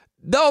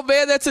 No,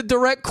 man, that's a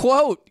direct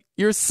quote.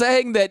 You're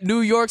saying that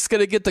New York's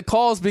going to get the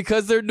calls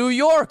because they're New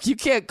York. You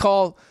can't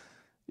call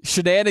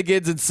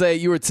shenanigans and say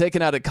you were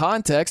taken out of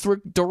context.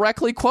 We're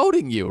directly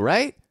quoting you,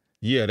 right?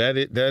 Yeah, that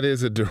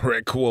is a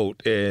direct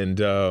quote. And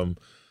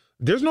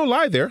there's no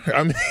lie there.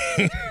 I mean,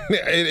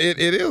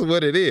 it is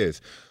what it is.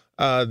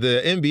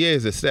 The NBA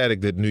is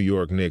ecstatic that New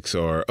York Knicks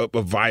are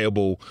a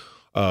viable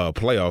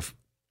playoff,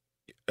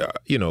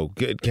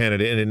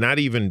 candidate, and not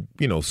even,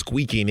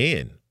 squeaking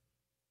in.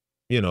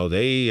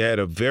 They had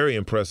a very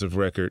impressive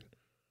record.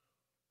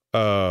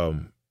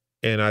 And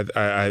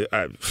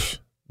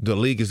the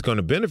league is going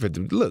to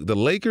benefit. Look, the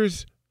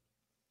Lakers,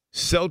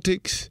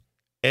 Celtics,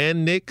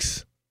 and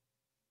Knicks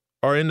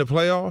are in the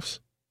playoffs.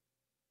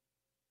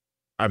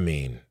 I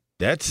mean,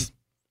 that's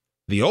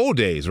the old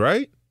days,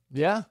 right?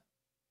 Yeah.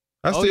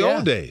 That's the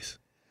old days.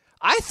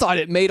 I thought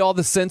it made all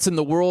the sense in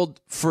the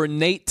world for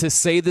Nate to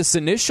say this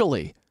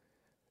initially.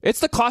 It's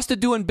the cost of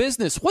doing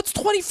business. What's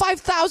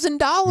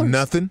 $25,000?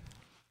 Nothing.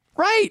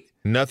 Right.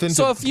 Nothing.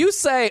 So if you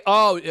say,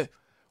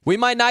 we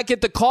might not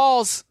get the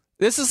calls,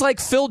 this is like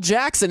Phil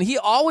Jackson. He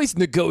always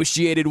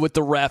negotiated with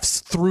the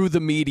refs through the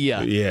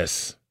media.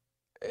 Yes.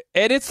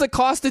 And it's the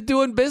cost of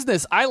doing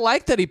business. I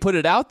like that he put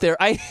it out there.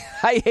 I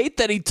hate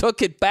that he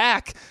took it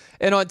back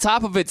and on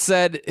top of it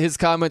said his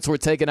comments were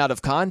taken out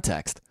of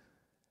context.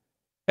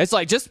 It's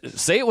like, just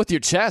say it with your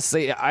chest.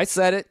 Say, I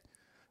said it.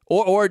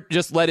 Or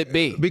just let it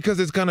be. Because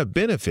it's going to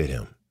benefit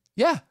him.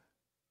 Yeah.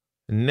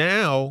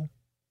 Now,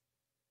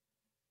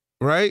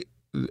 right,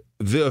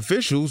 the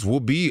officials will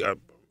be,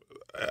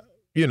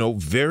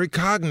 very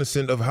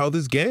cognizant of how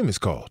this game is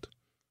called.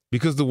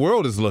 Because the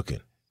world is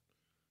looking.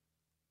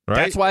 Right?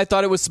 That's why I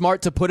thought it was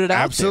smart to put it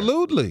out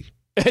Absolutely.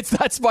 there. It's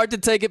not smart to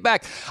take it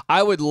back.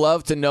 I would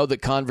love to know the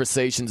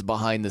conversations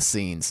behind the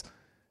scenes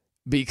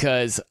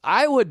because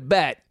I would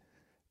bet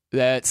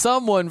that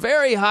someone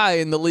very high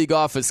in the league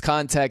office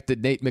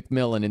contacted Nate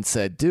McMillan and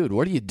said, dude,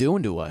 what are you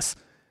doing to us?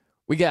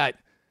 We got,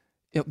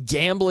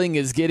 gambling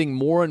is getting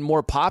more and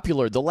more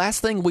popular. The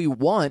last thing we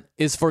want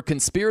is for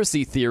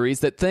conspiracy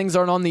theories that things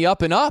aren't on the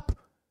up and up.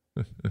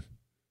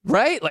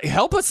 Right? Like,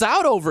 help us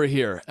out over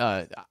here.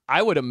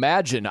 I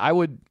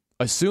would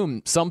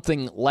assume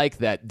something like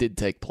that did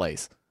take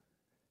place.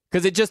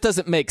 Because it just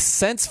doesn't make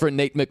sense for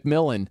Nate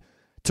McMillan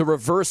to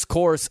reverse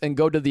course and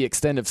go to the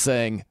extent of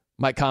saying,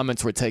 my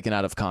comments were taken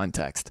out of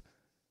context.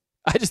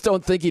 I just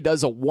don't think he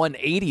does a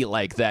 180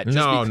 like that just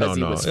because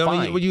he was fined.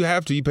 I mean, you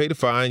have to. You pay the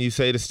fine, you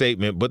say the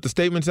statement, but the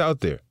statement's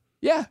out there.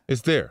 Yeah.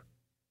 It's there.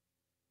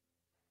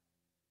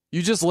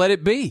 You just let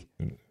it be.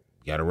 You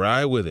got to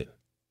ride with it.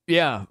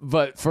 Yeah,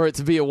 but for it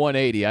to be a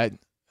 180,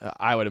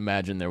 I would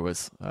imagine there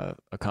was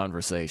a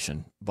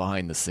conversation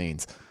behind the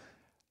scenes.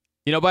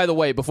 By the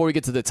way, before we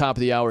get to the top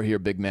of the hour here,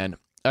 big man,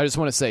 I just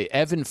want to say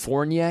Evan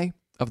Fournier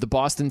of the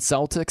Boston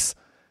Celtics,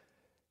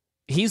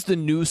 he's the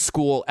new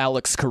school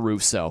Alex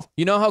Caruso.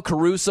 You know how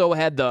Caruso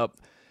had the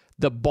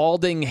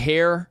balding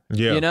hair?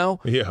 Yeah.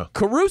 Yeah.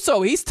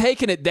 Caruso, he's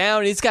taking it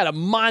down. He's got a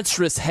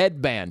monstrous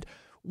headband.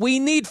 We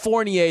need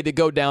Fournier to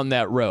go down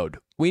that road.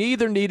 We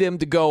either need him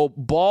to go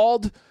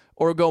bald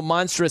or go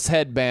monstrous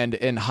headband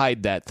and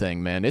hide that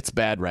thing, man. It's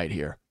bad right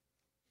here.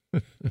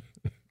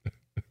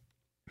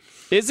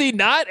 Is he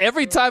not?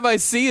 Every time I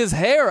see his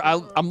hair,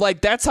 I'm like,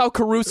 that's how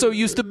Caruso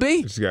used to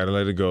be. Just got to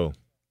let it go.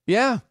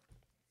 Yeah.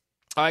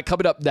 All right,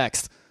 coming up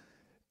next,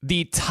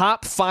 the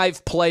top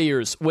 5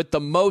 players with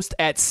the most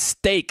at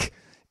stake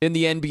in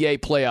the NBA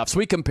playoffs.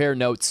 We compare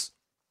notes.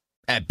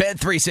 At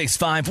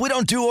Bet365, we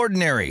don't do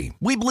ordinary.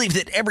 We believe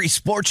that every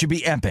sport should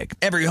be epic.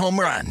 Every home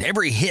run,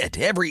 every hit,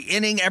 every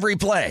inning, every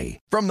play.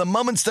 From the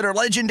moments that are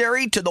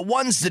legendary to the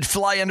ones that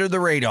fly under the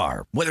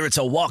radar. Whether it's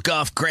a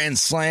walk-off grand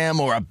slam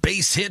or a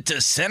base hit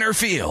to center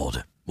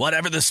field.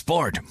 Whatever the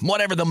sport,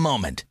 whatever the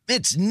moment.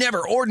 It's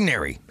never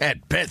ordinary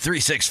at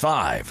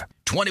Bet365.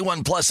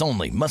 21 plus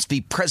only. Must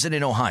be present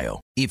in Ohio.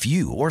 If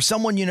you or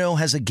someone you know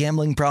has a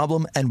gambling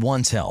problem and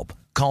wants help,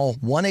 call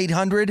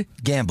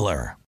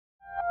 1-800-GAMBLER.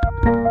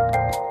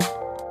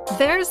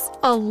 There's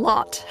a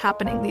lot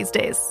happening these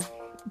days,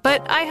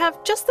 but I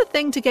have just the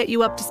thing to get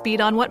you up to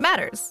speed on what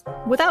matters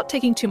without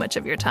taking too much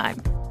of your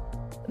time.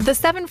 The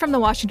 7 from the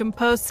Washington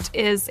Post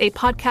is a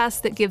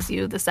podcast that gives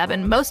you the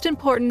 7 most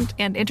important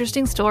and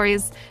interesting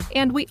stories,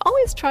 and we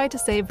always try to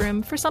save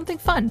room for something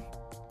fun.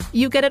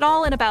 You get it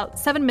all in about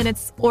 7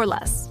 minutes or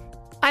less.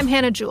 I'm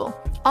Hannah Jewell.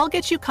 I'll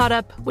get you caught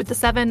up with the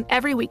 7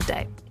 every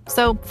weekday.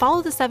 So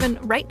follow the 7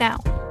 right now.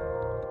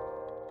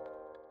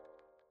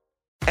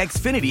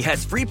 Xfinity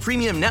has free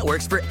premium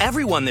networks for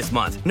everyone this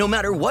month, no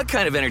matter what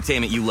kind of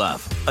entertainment you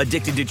love.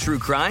 Addicted to true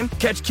crime?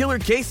 Catch killer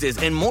cases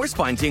and more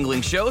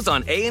spine-tingling shows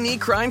on A&E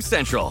Crime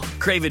Central.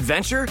 Crave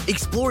adventure?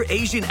 Explore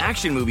Asian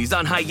action movies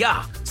on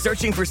Hi-Ya.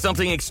 Searching for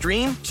something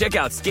extreme? Check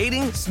out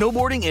skating,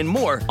 snowboarding, and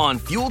more on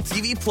Fuel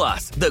TV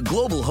Plus, the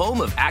global home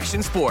of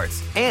action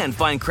sports. And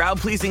find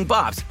crowd-pleasing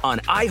bops on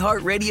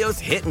iHeartRadio's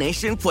Hit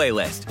Nation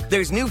playlist.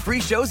 There's new free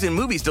shows and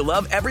movies to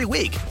love every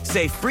week.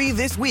 Say free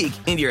this week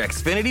in your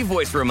Xfinity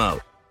voice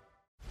remote.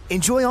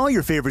 Enjoy all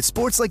your favorite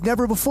sports like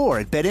never before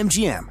at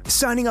BetMGM.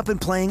 Signing up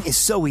and playing is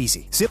so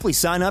easy. Simply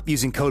sign up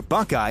using code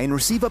Buckeye and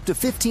receive up to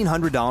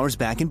 $1,500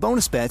 back in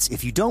bonus bets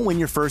if you don't win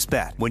your first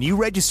bet. When you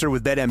register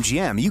with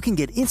BetMGM, you can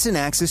get instant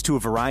access to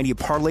a variety of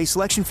parlay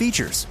selection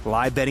features,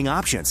 live betting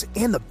options,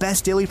 and the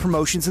best daily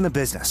promotions in the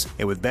business.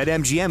 And with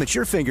BetMGM at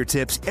your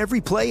fingertips, every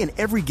play and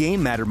every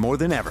game matter more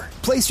than ever.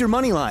 Place your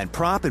moneyline,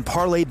 prop, and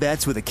parlay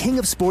bets with the king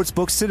of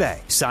sportsbooks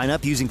today. Sign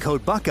up using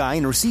code Buckeye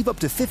and receive up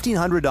to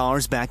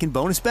 $1,500 back in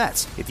bonus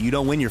bets if you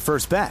don't win your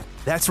first bet.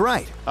 That's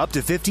right, up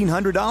to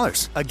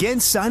 $1,500. Again,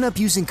 sign up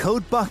using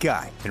code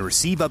Buckeye and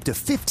receive up to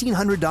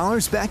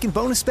 $1,500 back in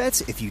bonus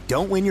bets if you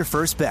don't win your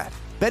first bet.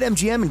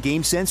 BetMGM and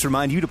GameSense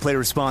remind you to play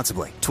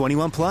responsibly.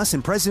 21 plus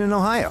and present in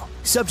Ohio.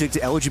 Subject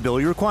to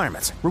eligibility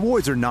requirements.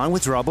 Rewards are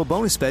non-withdrawable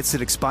bonus bets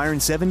that expire in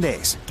 7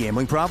 days.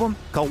 Gambling problem?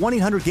 Call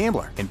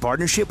 1-800-GAMBLER in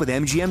partnership with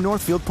MGM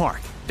Northfield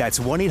Park. That's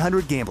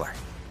 1-800-GAMBLER.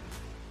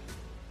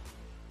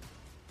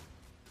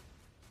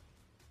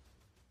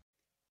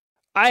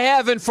 I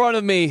have in front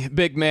of me,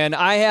 big man,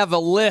 I have a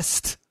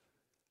list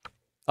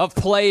of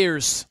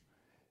players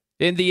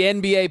in the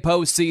NBA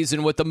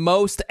postseason with the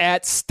most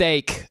at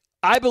stake.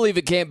 I believe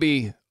it can't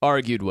be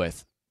argued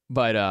with,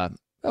 but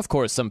of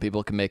course some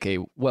people can make a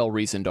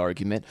well-reasoned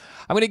argument.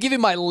 I'm going to give you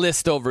my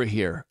list over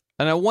here,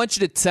 and I want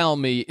you to tell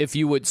me if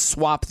you would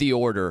swap the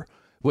order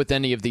with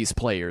any of these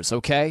players,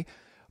 okay?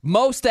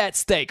 Most at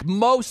stake,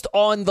 most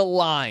on the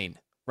line,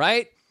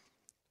 right?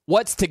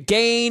 What's to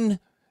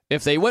gain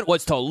if they win,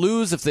 what's to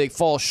lose if they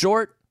fall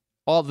short,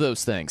 all of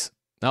those things.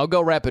 Now, I'll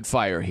go rapid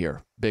fire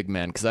here, big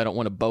man, because I don't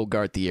want to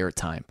bogart the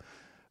airtime.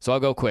 So I'll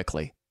go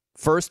quickly.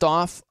 First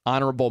off,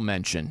 honorable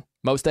mention.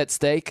 Most at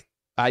stake,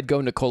 I'd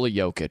go Nikola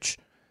Jokic.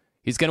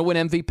 He's going to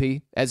win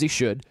MVP, as he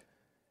should.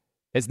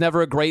 It's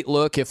never a great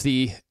look if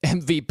the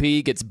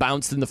MVP gets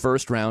bounced in the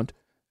first round.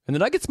 And the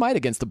Nuggets might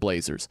against the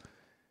Blazers.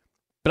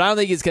 But I don't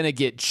think he's going to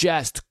get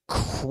just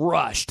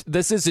crushed.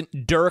 This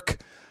isn't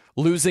Dirk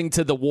losing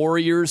to the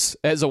Warriors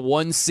as a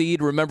 1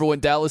 seed. Remember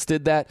when Dallas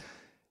did that?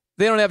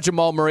 They don't have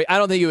Jamal Murray. I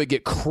don't think he would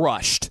get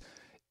crushed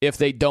if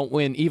they don't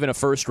win even a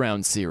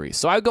first-round series.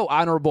 So I go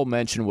honorable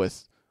mention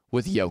with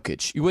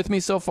Jokic. You with me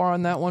so far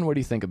on that one? What do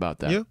you think about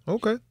that? Yeah,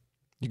 okay.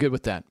 You good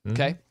with that? Mm-hmm.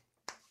 Okay.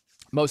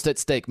 Most at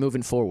stake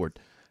moving forward.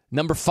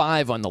 Number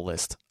 5 on the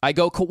list. I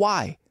go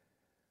Kawhi.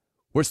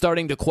 We're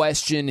starting to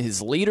question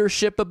his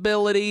leadership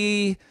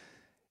ability.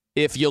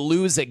 If you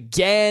lose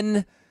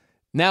again,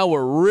 now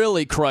we're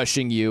really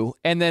crushing you.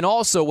 And then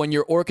also when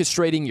you're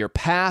orchestrating your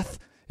path,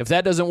 if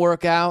that doesn't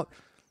work out,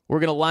 we're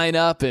going to line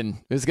up and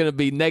it's going to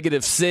be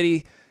negative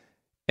city.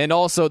 And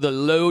also the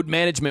load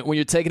management when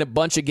you're taking a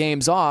bunch of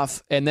games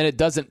off and then it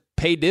doesn't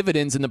pay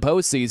dividends in the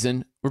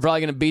postseason, we're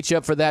probably going to beat you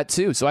up for that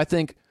too. So I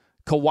think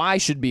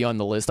Kawhi should be on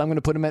the list. I'm going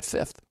to put him at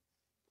 5th.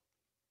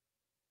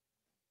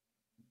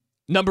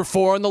 Number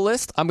 4 on the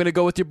list, I'm going to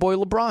go with your boy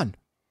LeBron.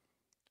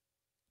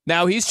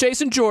 Now he's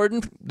chasing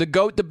Jordan, the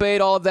GOAT debate,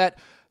 all of that.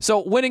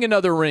 So winning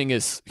another ring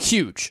is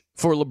huge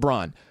for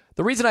LeBron.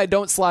 The reason I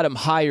don't slot him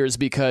higher is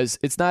because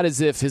it's not as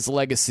if his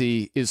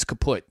legacy is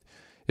kaput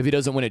if he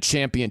doesn't win a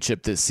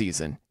championship this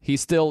season. He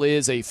still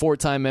is a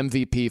 4-time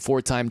MVP,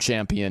 4-time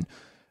champion.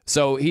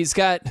 So he's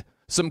got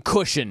some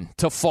cushion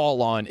to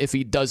fall on if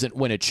he doesn't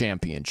win a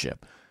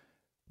championship.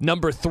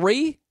 Number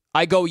 3,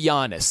 I go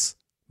Giannis.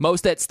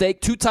 Most at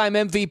stake, 2-time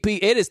MVP.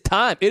 It is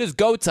time. It is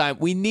go time.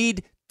 We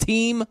need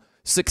team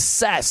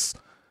success.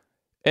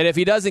 And if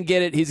he doesn't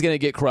get it, he's going to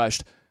get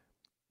crushed.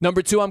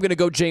 Number 2, I'm going to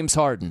go James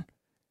Harden.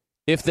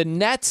 If the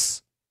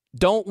Nets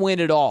don't win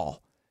at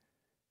all,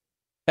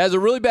 has a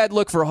really bad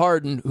look for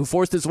Harden, who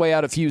forced his way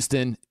out of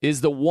Houston,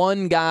 is the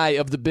one guy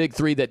of the big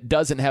 3 that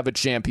doesn't have a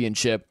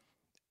championship.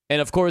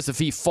 And of course, if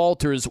he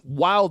falters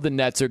while the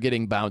Nets are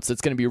getting bounced,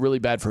 it's going to be really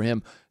bad for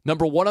him.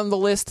 Number 1 on the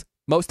list,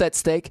 most at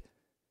stake,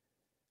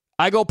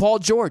 I go Paul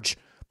George.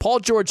 Paul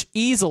George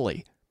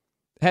easily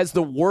has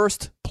the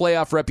worst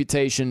playoff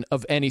reputation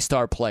of any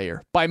star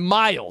player by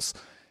miles.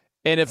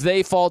 And if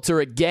they falter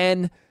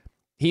again,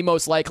 he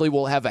most likely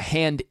will have a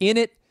hand in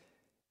it,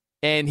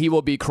 and he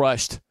will be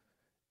crushed,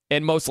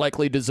 and most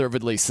likely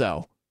deservedly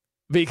so.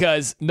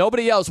 Because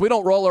nobody else, we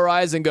don't roll our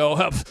eyes and go,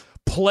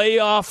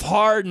 playoff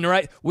Harden,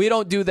 right? We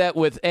don't do that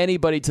with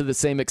anybody to the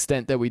same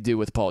extent that we do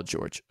with Paul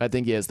George. I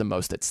think he has the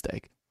most at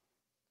stake.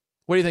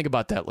 What do you think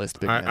about that list,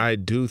 big man? I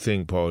do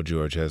think Paul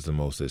George has the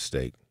most at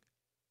stake.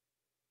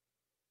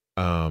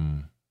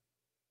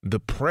 The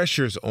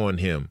pressures on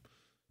him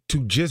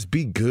to just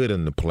be good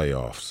in the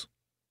playoffs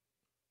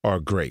are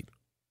great,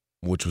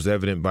 which was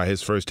evident by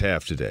his first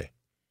half today.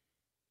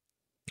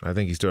 I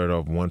think he started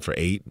off 1 for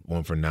 8,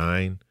 1 for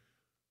 9.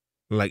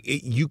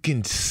 You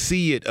can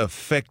see it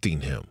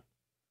affecting him.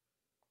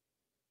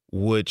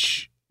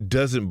 which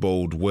doesn't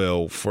bode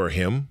well for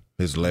him,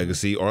 his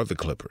legacy, or the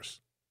Clippers.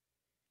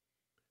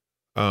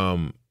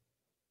 And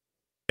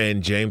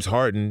James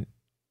Harden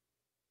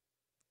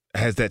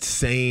has that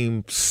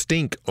same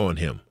stink on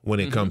him when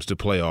it comes to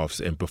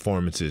playoffs and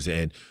performances.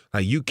 And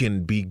you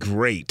can be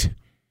great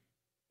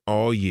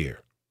all year.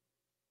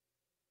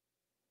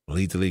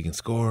 Lead the league in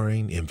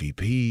scoring,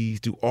 MVPs,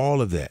 do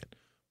all of that.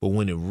 But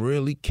when it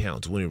really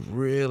counts, when it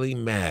really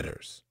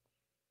matters,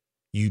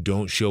 you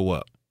don't show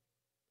up.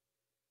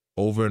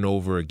 Over and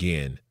over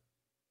again,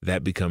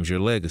 that becomes your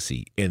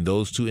legacy. And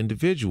those two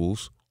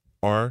individuals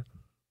are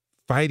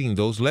fighting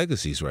those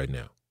legacies right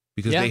now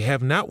because they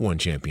have not won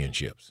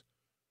championships.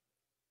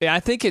 Yeah, I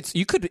think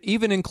you could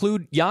even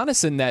include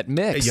Giannis in that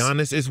mix.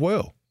 Giannis as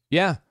well.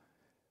 Yeah.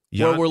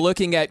 Where we're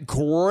looking at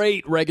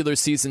great regular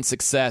season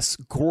success,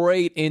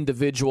 great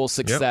individual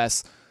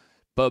success. Yep.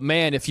 But,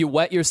 man, if you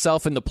wet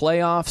yourself in the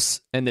playoffs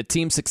and the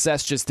team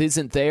success just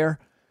isn't there,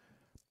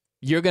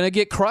 you're going to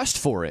get crushed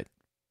for it.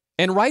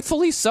 And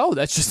rightfully so.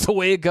 That's just the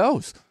way it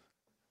goes.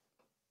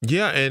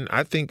 Yeah, and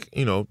I think,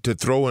 to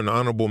throw an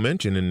honorable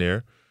mention in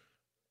there,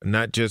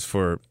 not just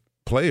for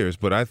players,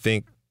 but I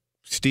think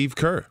Steve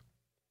Kerr.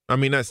 I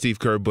mean, not Steve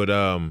Kerr, but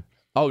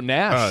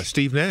Nash.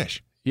 Steve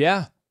Nash.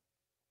 Yeah.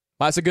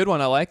 That's a good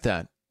one. I like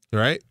that.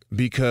 Right?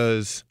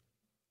 Because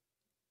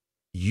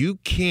you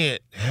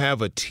can't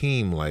have a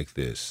team like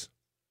this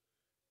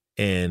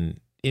and,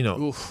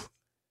 Oof.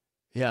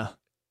 Yeah.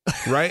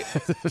 Right?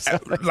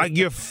 Like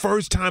your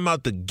first time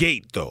out the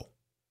gate, though.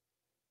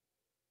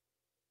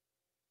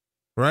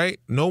 Right?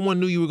 No one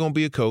knew you were going to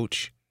be a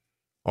coach.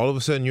 All of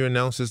a sudden, you're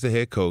announced as the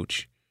head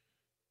coach.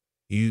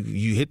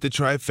 You hit the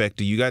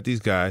trifecta. You got these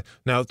guys.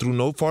 Now, through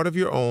no fault of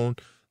your own,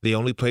 they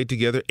only played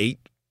together eight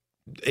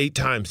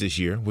times this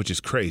year, which is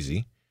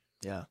crazy.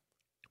 Yeah.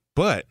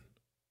 But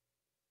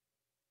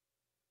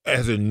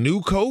as a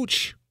new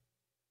coach,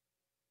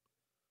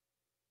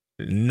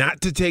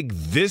 not to take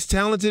this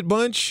talented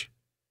bunch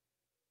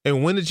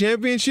and win the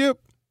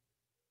championship?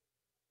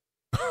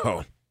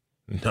 Oh,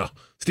 no.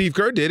 Steve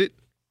Kerr did it.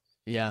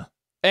 Yeah.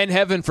 And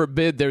heaven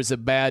forbid there's a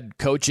bad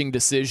coaching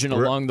decision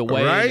along the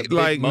way. Right?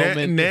 Like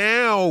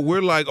now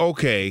we're like,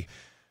 okay,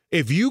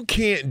 if you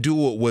can't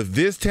do it with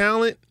this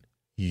talent,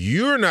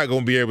 you're not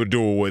going to be able to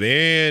do it with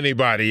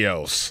anybody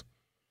else.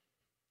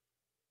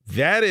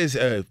 That is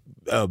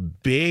a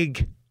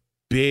big,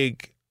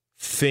 big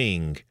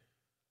thing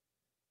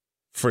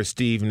for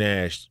Steve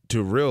Nash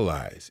to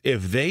realize.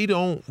 If they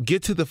don't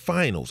get to the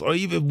finals or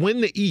even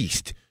win the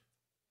East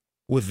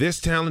with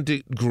this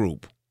talented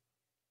group,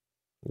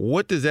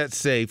 what does that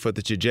say for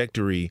the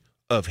trajectory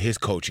of his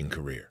coaching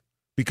career?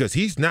 Because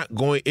he's not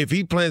going, if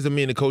he plans on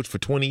being a coach for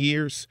 20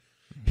 years,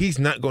 he's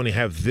not going to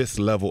have this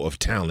level of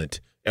talent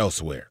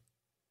elsewhere.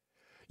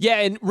 Yeah,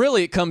 and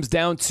really it comes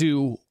down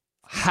to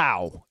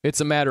how.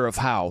 It's a matter of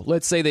how.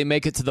 Let's say they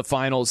make it to the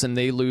finals and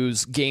they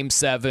lose Game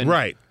 7.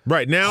 Right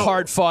now.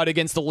 Hard fought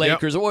against the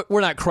Lakers. Yep. We're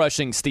not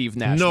crushing Steve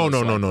Nash. No.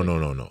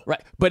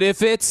 Right, but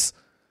if it's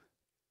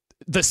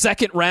the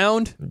second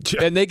round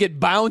and they get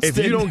bounced, if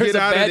you don't get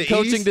out of the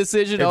coaching East,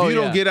 decision. If you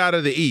don't get out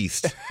of the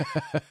East,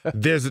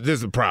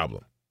 there's a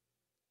problem.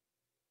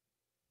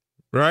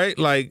 Right?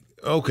 Like,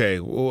 okay,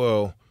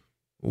 well,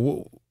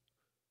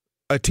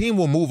 a team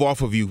will move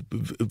off of you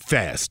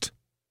fast.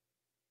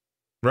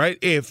 Right?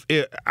 If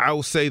I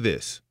will say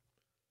this.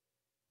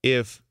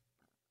 If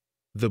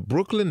the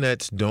Brooklyn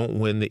Nets don't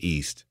win the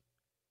East,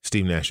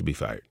 Steve Nash should be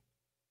fired.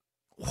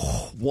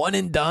 One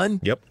and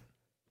done? Yep.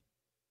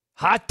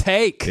 Hot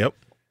take. Yep.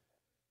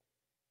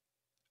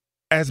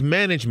 As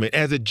management,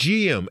 as a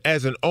GM,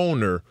 as an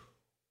owner,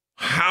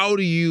 how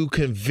do you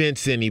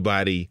convince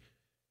anybody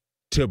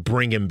to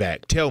bring him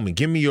back? Tell me.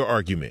 Give me your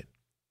argument.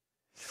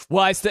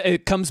 Well,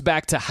 it comes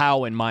back to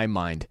how in my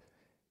mind.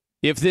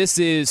 If this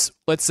is,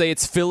 let's say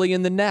it's Philly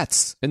and the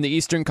Nets in the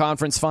Eastern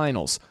Conference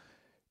Finals.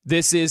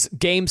 This is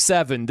Game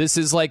 7. This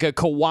is like a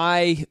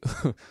Kawhi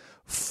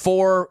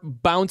 4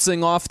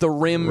 bouncing off the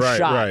rim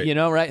shot, right.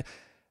 Right?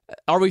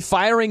 Are we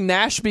firing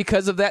Nash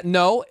because of that?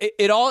 No.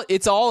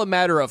 It's all a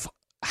matter of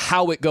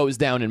how it goes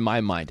down in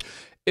my mind.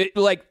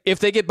 Like, if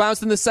they get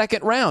bounced in the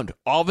second round,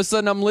 all of a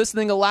sudden I'm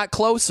listening a lot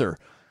closer.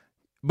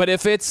 But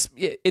if it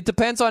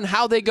depends on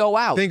how they go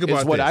out, think about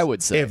is what this. I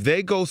would say. If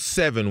they go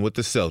 7 with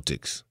the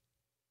Celtics,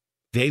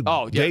 you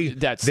got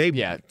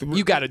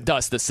to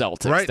dust the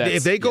Celtics. Right?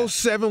 If they go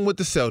 7 with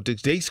the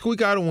Celtics, they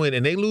squeak out a win,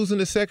 and they lose in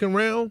the second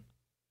round,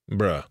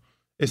 bruh,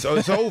 it's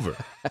over.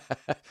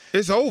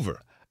 It's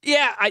over.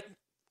 Yeah,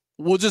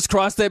 we'll just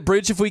cross that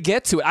bridge if we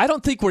get to it. I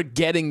don't think we're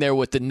getting there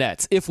with the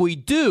Nets. If we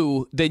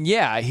do, then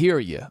yeah, I hear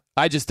you.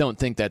 I just don't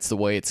think that's the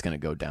way it's going to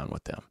go down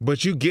with them.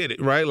 But you get it,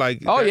 right?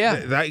 Like,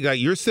 like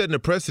you're setting a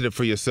precedent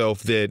for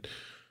yourself that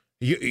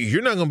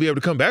you're not going to be able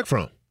to come back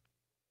from.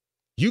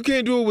 You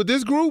can't do it with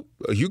this group.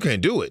 You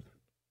can't do it.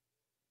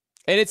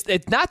 And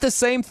it's not the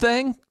same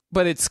thing,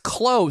 but it's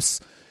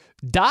close.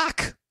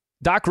 Doc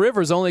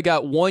Rivers only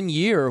got 1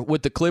 year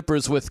with the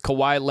Clippers with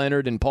Kawhi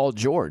Leonard and Paul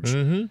George.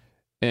 Mm-hmm.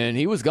 And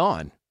he was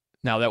gone.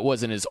 Now, that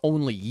wasn't his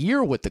only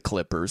year with the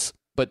Clippers,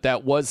 but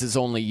that was his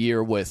only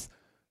year with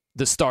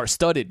the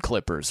star-studded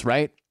Clippers,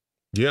 right?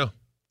 Yeah.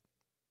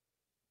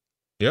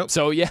 Yep.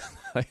 So, yeah,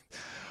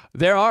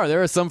 there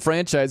are some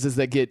franchises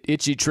that get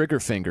itchy trigger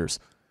fingers.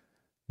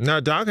 Now,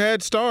 Doc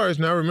had stars.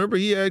 Now, remember,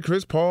 he had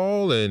Chris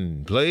Paul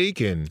and Blake.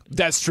 And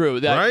that's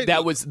true.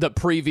 That was the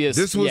previous.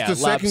 This was the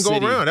second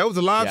go-around. That was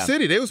a Lob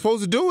City. They were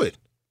supposed to do it.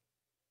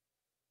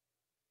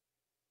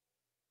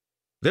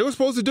 They were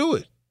supposed to do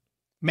it.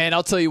 Man,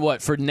 I'll tell you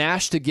what, for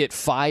Nash to get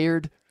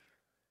fired,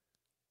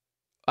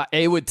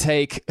 it would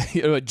take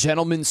a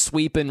gentleman's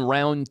sweep in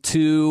round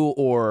 2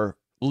 or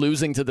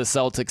losing to the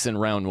Celtics in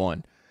round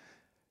 1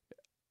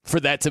 for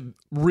that to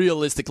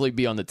realistically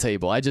be on the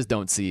table. I just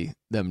don't see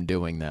them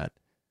doing that.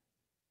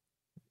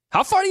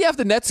 How far do you have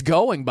the Nets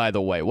going, by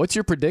the way? What's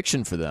your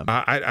prediction for them?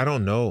 I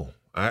don't know.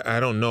 I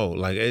don't know.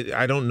 Like,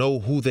 I don't know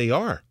who they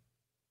are.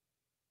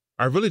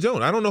 I really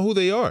don't. I don't know who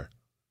they are.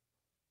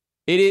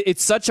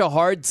 It's such a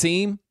hard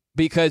team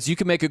because you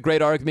can make a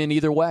great argument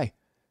either way.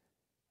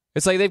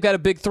 It's like they've got a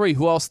big 3.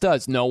 Who else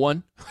does? No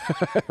one,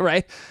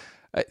 right?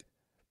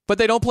 But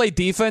they don't play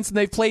defense, and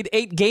they've played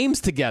 8 games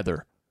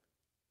together.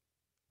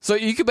 So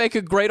you could make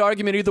a great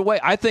argument either way.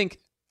 I think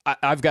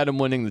I've got them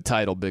winning the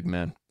title, big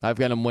man. I've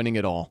got them winning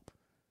it all.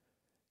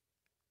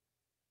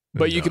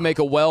 But you can make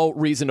a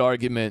well-reasoned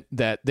argument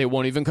that they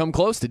won't even come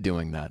close to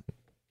doing that.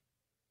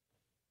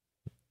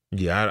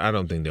 Yeah, I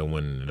don't think they'll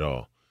win it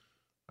all.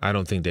 I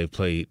don't think they've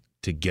played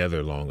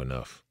together long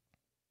enough.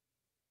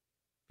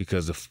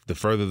 Because the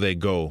further they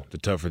go, the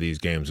tougher these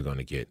games are going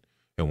to get.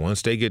 And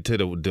once they get to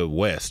the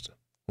West,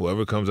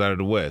 whoever comes out of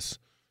the West,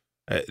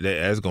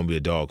 that's going to be a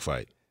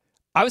dogfight.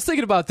 I was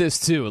thinking about this,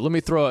 too. Let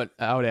me throw it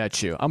out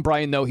at you. I'm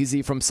Brian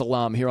Noheezy from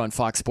Salam here on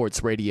Fox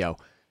Sports Radio.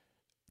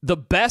 The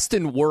best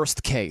and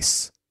worst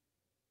case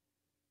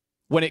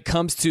when it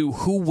comes to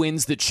who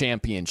wins the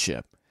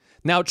championship.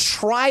 Now,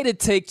 try to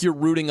take your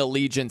rooting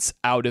allegiance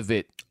out of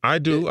it. I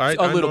do.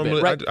 A little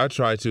bit, right? I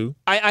try to.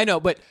 I know,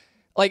 but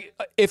like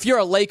if you're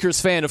a Lakers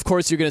fan, of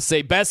course you're going to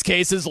say best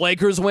case is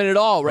Lakers win it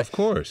all, right? Of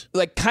course.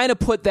 Like kind of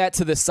put that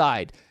to the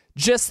side.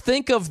 Just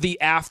think of the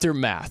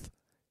aftermath.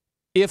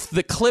 If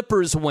the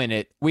Clippers win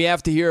it, we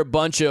have to hear a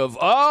bunch of,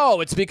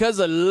 it's because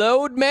of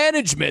load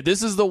management.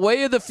 This is the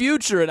way of the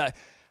future. And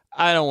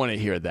I don't want to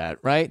hear that,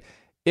 right?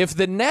 If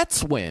the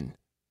Nets win,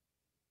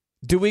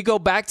 do we go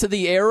back to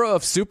the era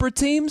of super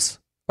teams?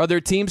 Are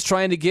there teams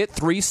trying to get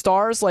 3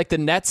 stars like the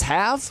Nets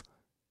have?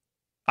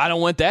 I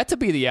don't want that to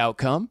be the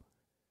outcome.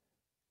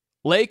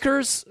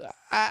 Lakers,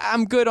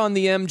 I'm good on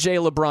the MJ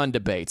LeBron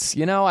debates.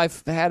 You know,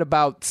 I've had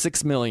about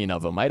 6 million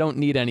of them. I don't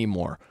need any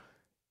more.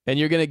 And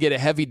you're going to get a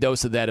heavy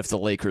dose of that if the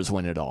Lakers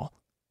win it all.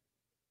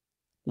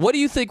 What do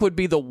you think would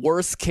be the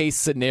worst case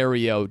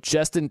scenario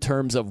just in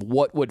terms of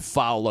what would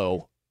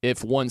follow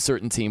if one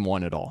certain team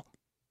won it all?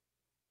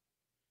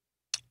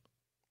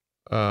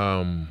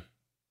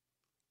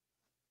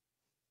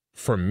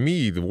 For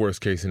me, the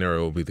worst case scenario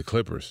will be the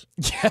Clippers.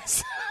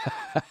 Yes.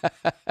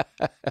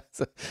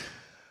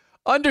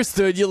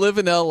 Understood. You live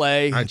in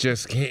L.A. I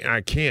just can't.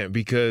 I can't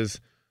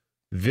because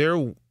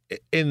they're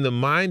in the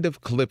mind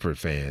of Clipper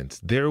fans.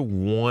 Their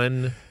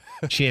one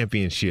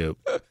championship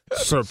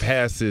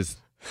surpasses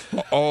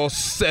all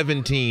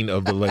 17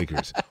 of the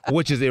Lakers,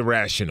 which is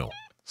irrational.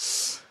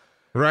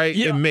 Right?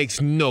 Yeah. It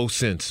makes no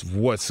sense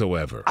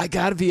whatsoever. I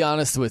got to be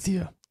honest with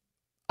you.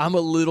 I'm a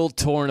little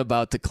torn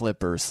about the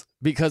Clippers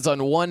because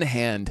on one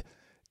hand,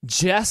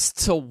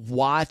 just to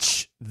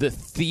watch the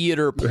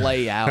theater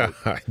play out.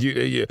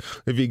 It'd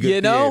be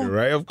good theater,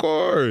 right? Of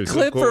course.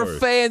 Clipper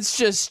fans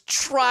just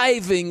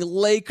driving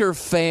Laker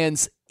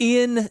fans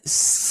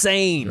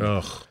insane.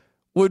 Ugh.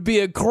 Would be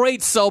a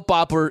great soap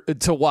opera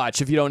to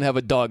watch if you don't have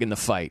a dog in the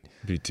fight.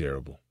 Be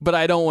terrible. But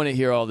I don't want to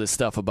hear all this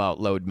stuff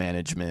about load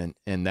management,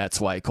 and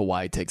that's why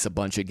Kawhi takes a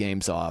bunch of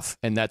games off,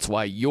 and that's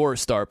why your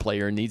star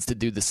player needs to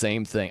do the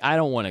same thing. I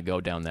don't want to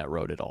go down that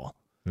road at all.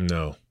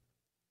 No.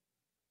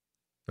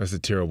 That's a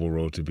terrible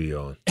road to be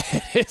on.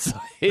 It's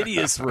a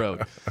hideous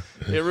road.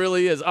 It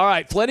really is. All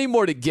right, plenty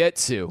more to get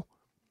to.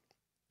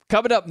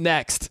 Coming up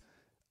next,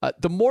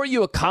 the more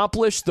you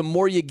accomplish, the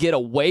more you get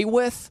away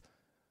with.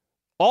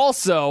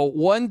 Also,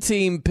 one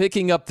team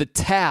picking up the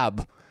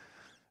tab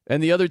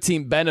and the other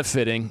team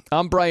benefiting.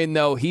 I'm Brian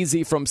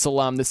Noheezy from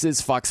Salam. This is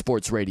Fox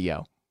Sports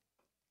Radio.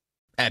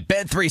 At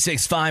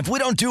Bet365, we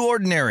don't do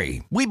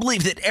ordinary. We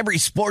believe that every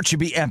sport should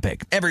be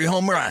epic. Every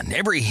home run,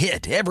 every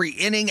hit, every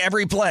inning,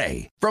 every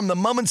play. From the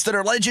moments that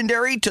are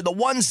legendary to the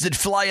ones that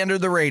fly under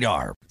the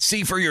radar.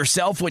 See for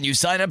yourself when you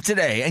sign up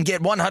today and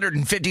get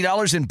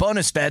 $150 in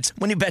bonus bets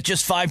when you bet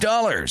just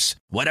 $5.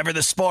 Whatever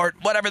the sport,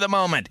 whatever the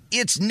moment,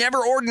 it's never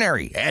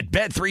ordinary at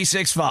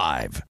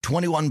Bet365.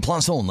 21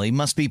 plus only.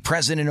 Must be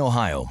present in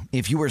Ohio.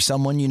 If you or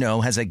someone you know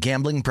has a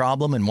gambling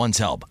problem and wants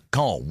help,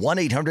 call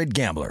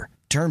 1-800-GAMBLER.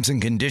 Terms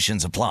and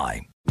conditions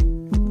apply.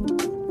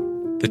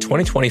 The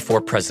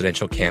 2024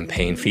 presidential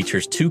campaign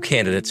features 2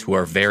 candidates who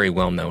are very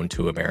well known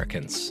to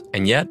Americans.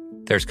 And yet,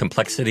 there's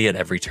complexity at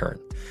every turn.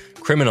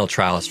 Criminal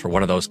trials for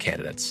one of those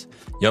candidates.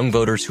 Young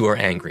voters who are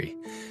angry.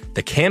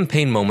 The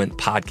Campaign Moment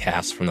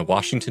podcast from the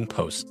Washington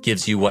Post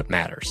gives you what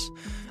matters.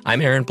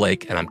 I'm Aaron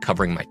Blake, and I'm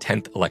covering my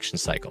 10th election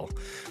cycle.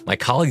 My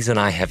colleagues and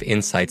I have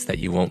insights that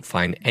you won't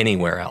find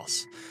anywhere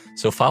else.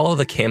 So follow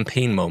the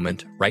campaign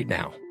moment right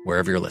now,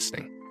 wherever you're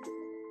listening.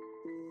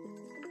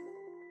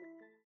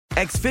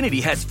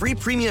 Xfinity has free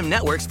premium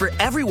networks for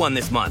everyone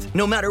this month,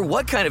 no matter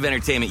what kind of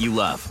entertainment you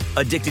love.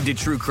 Addicted to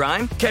true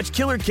crime? Catch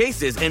killer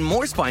cases and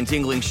more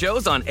spine-tingling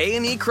shows on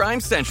A&E Crime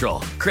Central.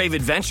 Crave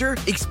adventure?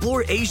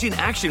 Explore Asian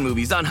action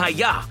movies on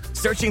Hi-Ya.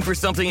 Searching for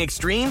something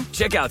extreme?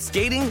 Check out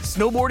skating,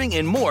 snowboarding,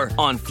 and more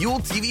on Fuel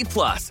TV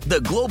Plus, the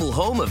global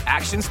home of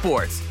action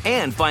sports.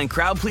 And find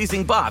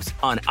crowd-pleasing bops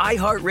on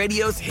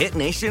iHeartRadio's Hit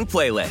Nation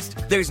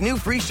playlist. There's new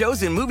free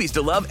shows and movies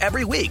to love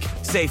every week.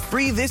 Say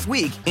free this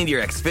week in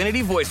your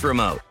Xfinity voice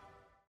remote.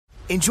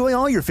 Enjoy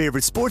all your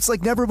favorite sports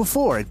like never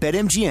before at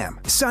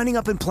BetMGM. Signing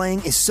up and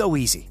playing is so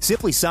easy.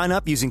 Simply sign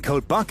up using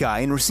code Buckeye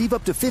and receive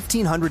up to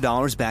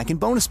 $1,500 back in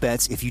bonus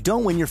bets if you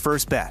don't win your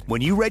first bet.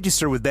 When you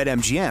register with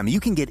BetMGM,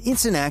 you can get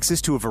instant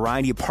access to a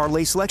variety of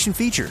parlay selection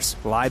features,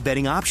 live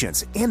betting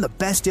options, and the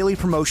best daily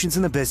promotions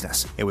in the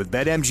business. And with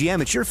BetMGM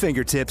at your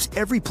fingertips,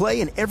 every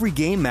play and every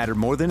game matter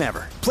more than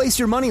ever. Place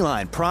your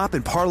moneyline, prop,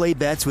 and parlay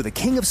bets with the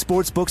king of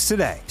sportsbooks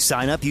today.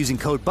 Sign up using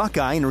code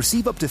Buckeye and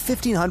receive up to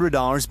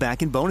 $1,500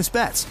 back in bonus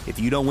bets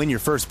if you don't win your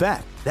first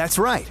bet. That's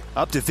right,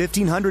 up to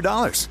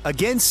 $1,500.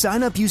 Again,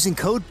 sign up using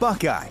code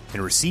Buckeye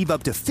and receive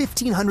up to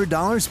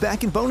 $1,500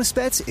 back in bonus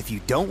bets if you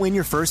don't win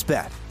your first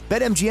bet.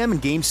 BetMGM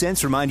and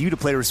GameSense remind you to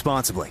play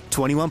responsibly.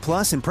 21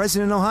 plus and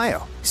present in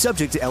Ohio.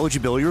 Subject to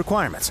eligibility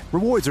requirements.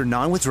 Rewards are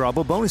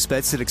non-withdrawable bonus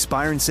bets that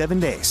expire in 7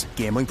 days.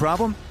 Gambling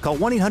problem? Call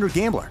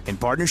 1-800-GAMBLER in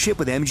partnership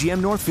with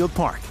MGM Northfield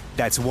Park.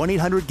 That's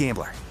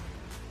 1-800-GAMBLER.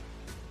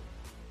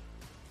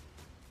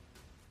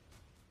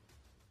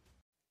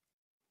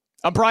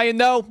 I'm Brian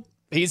Noe.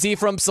 He's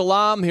Ephraim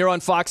Salam here on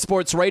Fox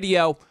Sports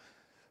Radio.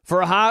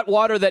 For hot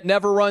water that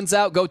never runs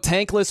out, go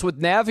tankless with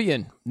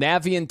Navien.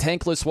 Navien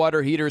tankless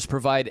water heaters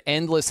provide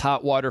endless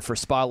hot water for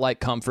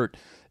spa-like comfort.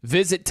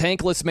 Visit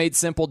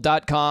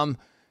tanklessmadesimple.com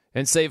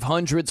and save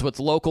hundreds with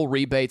local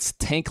rebates.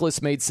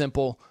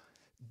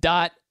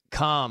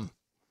 Tanklessmadesimple.com.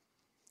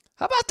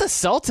 How about the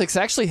Celtics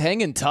actually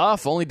hanging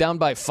tough? Only down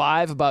by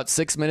 5, about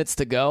 6 minutes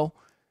to go.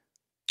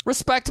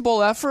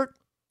 Respectable effort.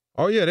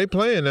 Oh, yeah, they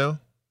playing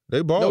now.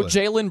 They balling. No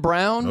Jaylen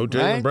Brown. No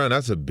Jaylen right? Brown.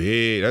 That's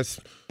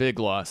big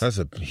loss. That's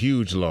a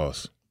huge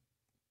loss.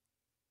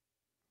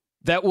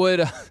 That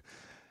would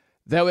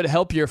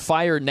help your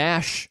fire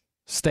Nash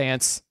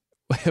stance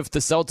if the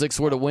Celtics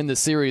were to win the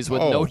series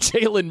with no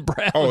Jaylen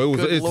Brown. Oh,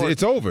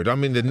 it's over. I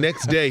mean, the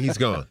next day he's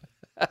gone.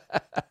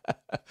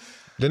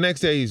 The next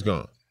day he's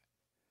gone.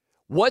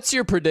 What's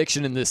your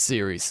prediction in this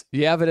series? Do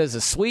you have it as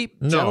a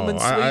sweep?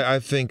 Gentleman's sweep?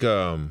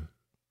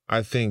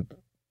 I think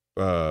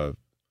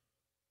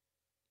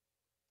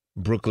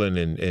Brooklyn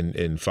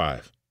in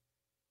 5.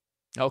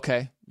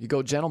 Okay. You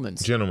go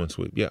gentleman's. Gentleman's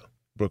sweep, yeah.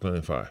 Brooklyn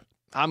in 5.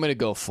 I'm going to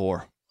go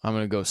 4. I'm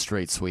going to go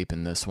straight sweep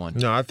in this one.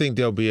 No, I think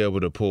they'll be able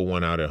to pull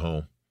one out at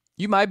home.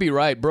 You might be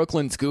right.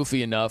 Brooklyn's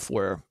goofy enough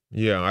where...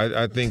 Yeah,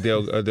 I think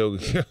they'll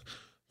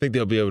think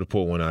they'll be able to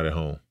pull one out at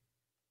home.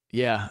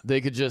 Yeah,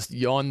 they could just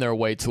yawn their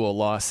way to a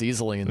loss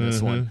easily in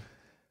this one.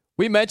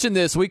 We mentioned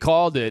this. We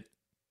called it.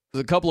 It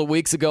was a couple of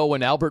weeks ago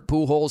when Albert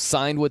Pujols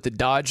signed with the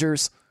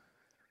Dodgers.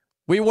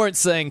 We weren't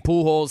saying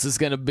Pujols is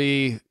going to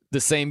be the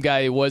same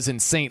guy he was in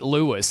St.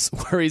 Louis,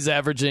 where he's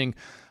averaging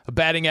a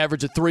batting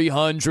average of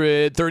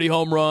 300, 30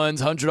 home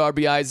runs, 100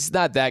 RBIs. He's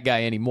not that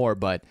guy anymore,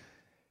 but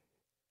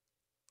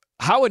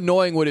how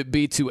annoying would it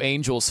be to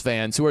Angels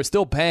fans who are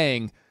still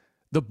paying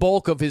the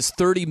bulk of his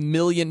 $30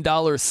 million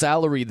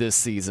salary this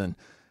season?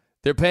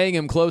 They're paying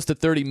him close to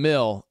 $30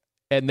 million,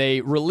 and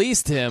they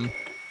released him.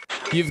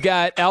 You've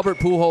got Albert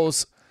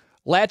Pujols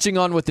latching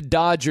on with the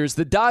Dodgers.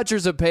 The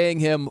Dodgers are paying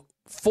him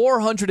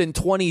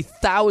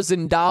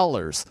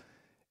 $420,000.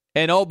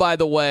 And oh, by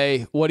the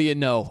way, what do you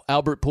know?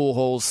 Albert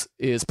Pujols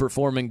is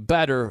performing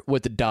better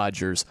with the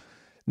Dodgers.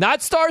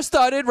 Not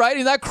star-studded, right?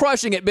 He's not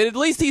crushing it, but at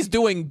least he's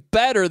doing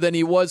better than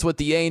he was with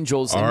the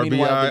Angels. And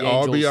meanwhile, the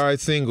Angels, RBI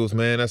singles,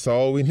 man. That's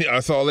all we need.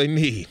 That's all they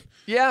need.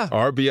 Yeah.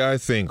 RBI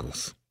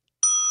singles.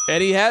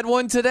 And he had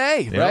one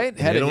today, right?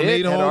 They don't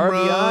need home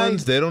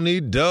runs. They don't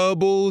need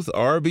doubles.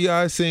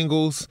 RBI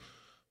singles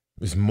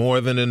is more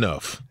than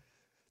enough.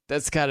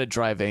 That's got to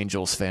drive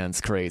Angels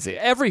fans crazy.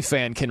 Every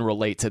fan can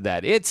relate to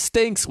that. It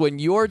stinks when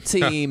your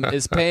team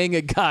is paying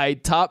a guy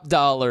top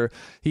dollar.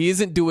 He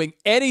isn't doing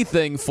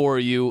anything for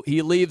you.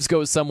 He leaves,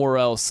 goes somewhere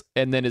else,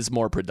 and then is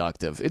more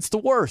productive. It's the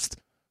worst.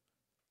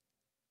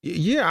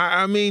 Yeah,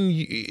 I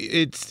mean,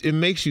 it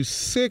makes you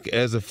sick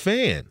as a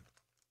fan,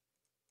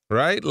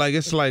 right? Like,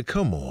 it's like,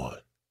 come on.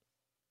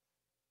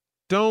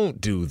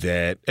 Don't do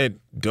that.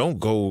 And don't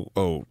go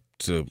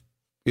to,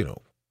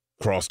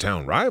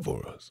 crosstown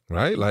rivals,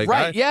 right?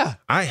 Like, yeah.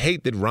 I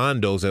hate that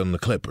Rondo's on the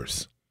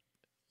Clippers.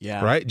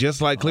 Yeah. Right?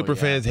 Just like Clipper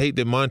fans hate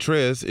that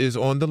Montrez is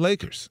on the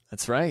Lakers.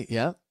 That's right,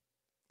 yeah.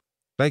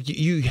 Like,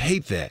 you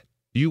hate that.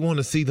 You want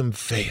to see them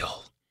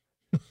fail.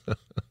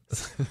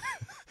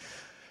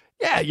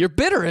 Yeah, you're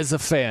bitter as a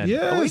fan.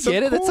 Yeah, we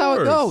get it. That's how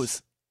it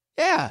goes.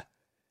 Yeah.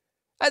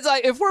 It's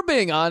like, if we're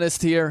being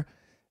honest here,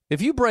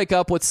 if you break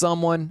up with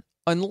someone,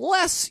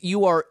 unless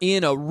you are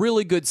in a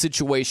really good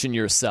situation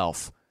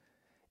yourself,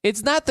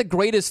 it's not the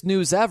greatest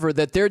news ever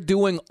that they're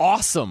doing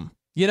awesome,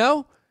 you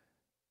know?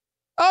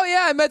 Oh,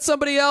 yeah, I met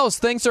somebody else.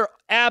 Things are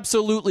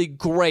absolutely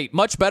great,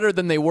 much better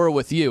than they were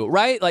with you,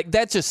 right? Like,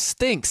 that just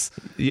stinks.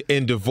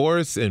 And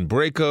divorce and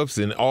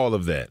breakups and all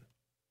of that.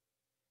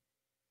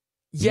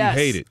 Yes.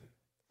 You hate it.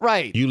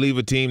 Right. You leave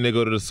a team, they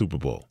go to the Super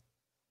Bowl.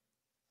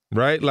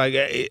 Right? Like,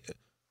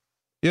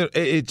 you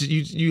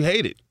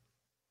hate it.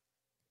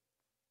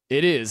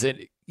 It is.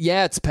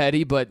 Yeah, it's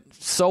petty, but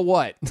so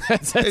what?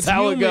 That's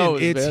how human. it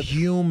goes. It's man.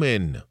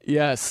 human.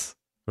 Yes.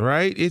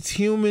 Right? It's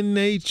human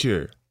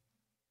nature.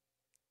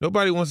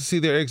 Nobody wants to see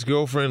their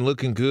ex-girlfriend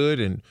looking good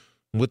and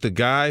with the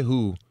guy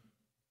who's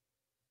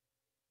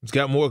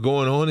got more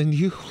going on than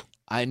you.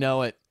 I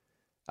know it.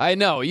 I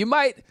know. You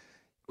might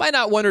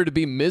not want her to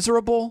be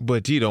miserable.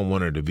 But you don't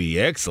want her to be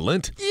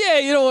excellent. Yeah,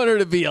 you don't want her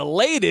to be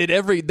elated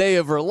every day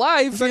of her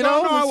life. It's like,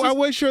 I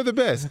wish her the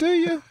best. Do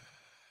you?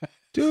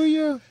 Do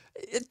you?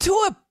 To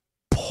a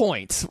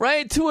point,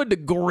 right? To a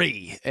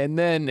degree. And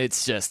then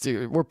it's just,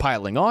 we're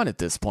piling on at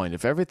this point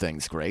if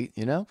everything's great,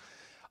 you know?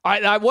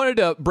 I wanted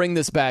to bring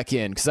this back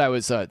in because I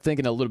was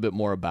thinking a little bit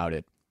more about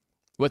it.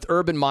 With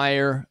Urban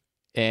Meyer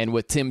and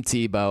with Tim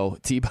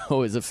Tebow.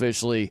 Tebow is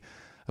officially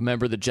a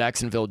member of the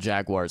Jacksonville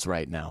Jaguars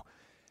right now.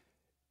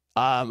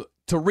 To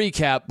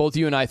recap, both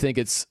you and I think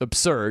it's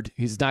absurd.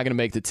 He's not going to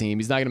make the team.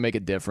 He's not going to make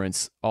a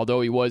difference. Although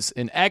he was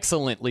an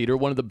excellent leader,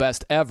 one of the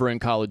best ever in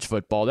college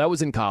football. That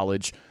was in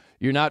college.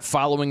 You're not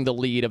following the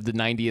lead of the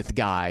 90th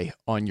guy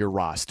on your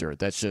roster.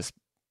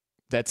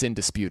 That's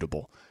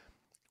indisputable.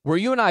 Where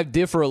you and I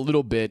differ a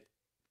little bit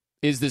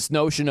is this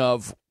notion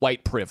of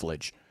white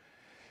privilege.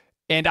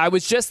 And I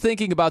was just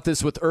thinking about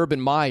this with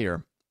Urban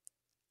Meyer.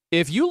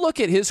 If you look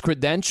at his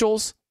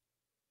credentials,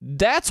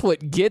 that's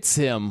what gets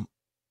him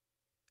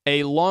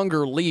a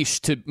longer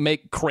leash to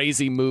make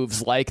crazy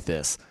moves like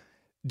this.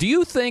 Do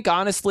you think,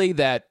 honestly,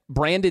 that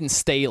Brandon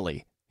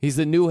Staley, he's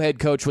the new head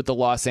coach with the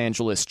Los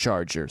Angeles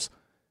Chargers,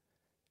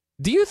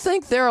 do you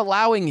think they're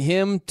allowing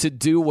him to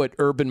do what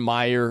Urban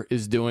Meyer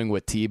is doing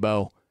with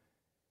Tebow?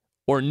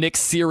 Or Nick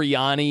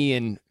Sirianni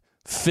in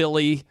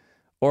Philly,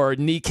 or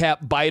kneecap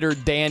biter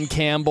Dan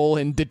Campbell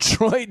in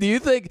Detroit? Do you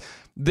think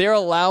they're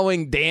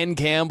allowing Dan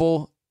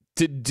Campbell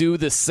to do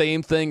the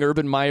same thing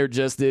Urban Meyer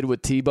just did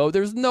with Tebow?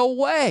 There's no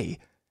way.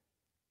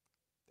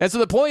 And so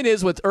the point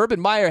is, with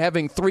Urban Meyer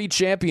having 3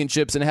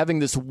 championships and having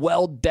this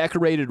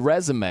well-decorated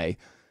resume,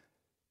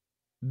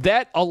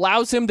 that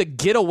allows him to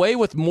get away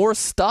with more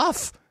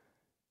stuff.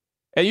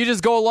 And you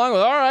just go along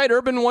with, all right,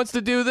 Urban wants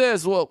to do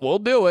this. Well, we'll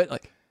do it.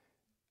 Like,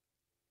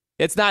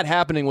 it's not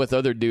happening with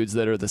other dudes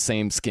that are the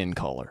same skin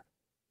color.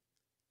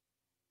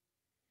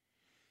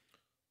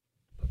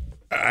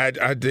 I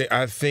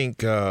think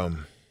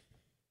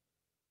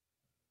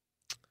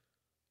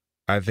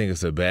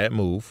it's a bad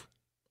move.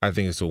 I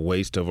think it's a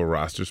waste of a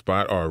roster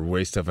spot or a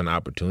waste of an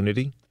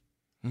opportunity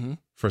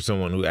for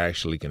someone who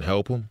actually can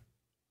help him.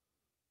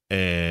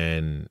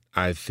 And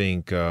I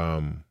think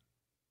there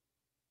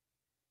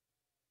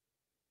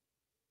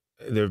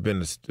have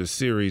been a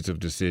series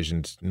of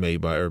decisions made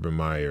by Urban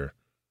Meyer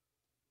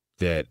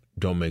that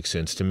don't make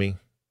sense to me.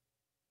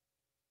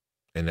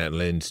 And that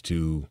lends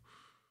to,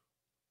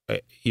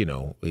 he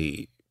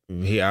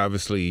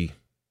obviously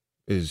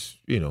is,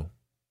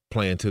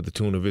 playing to the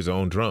tune of his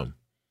own drum.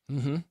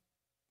 Mm-hmm.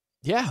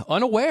 Yeah,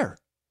 unaware.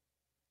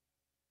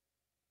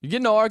 You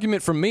get no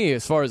argument from me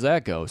as far as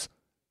that goes.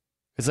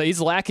 Because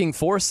he's lacking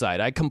foresight.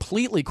 I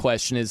completely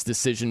question his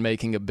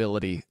decision-making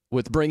ability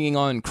with bringing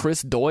on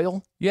Chris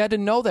Doyle. You had to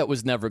know that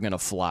was never going to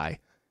fly.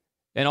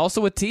 And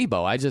also with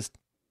Tebow,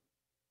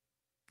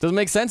 doesn't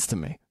make sense to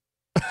me.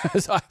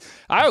 So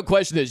I would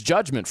question his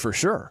judgment for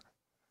sure.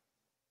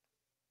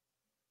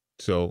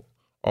 So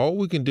all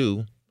we can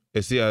do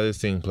is see how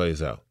this thing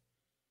plays out.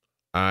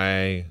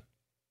 I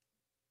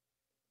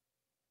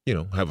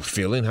have a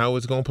feeling how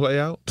it's going to play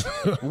out.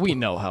 We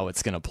know how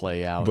it's going to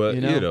play out. But,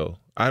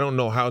 I don't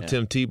know how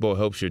Tim Tebow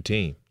helps your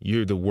team.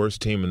 You're the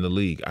worst team in the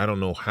league. I don't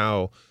know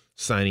how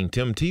signing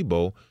Tim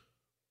Tebow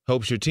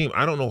helps your team.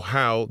 I don't know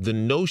how the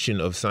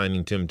notion of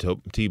signing Tim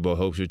Tebow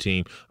helps your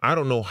team. I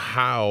don't know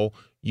how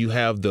you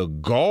have the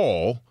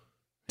gall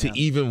to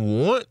even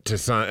want to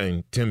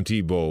sign Tim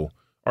Tebow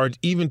or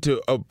even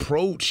to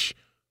approach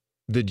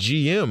the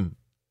GM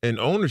and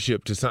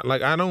ownership to sign.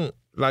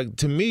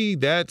 To me,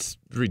 that's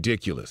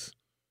ridiculous.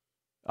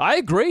 I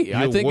agree. You're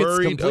I think it's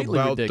worried completely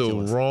about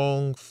ridiculous. the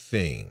wrong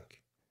thing.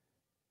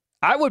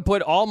 I would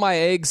put all my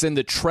eggs in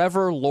the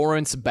Trevor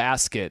Lawrence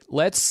basket.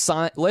 Let's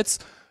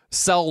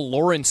sell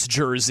Lawrence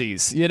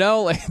jerseys.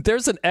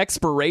 There's an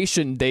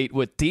expiration date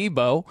with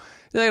Tebow.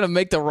 They're going to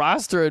make the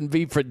roster and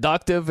be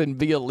productive and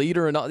be a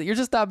leader and all. You're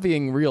just not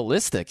being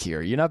realistic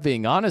here. You're not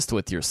being honest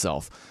with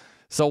yourself.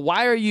 So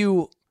why are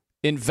you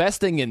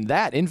investing in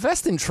that?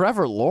 Invest in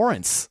Trevor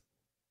Lawrence.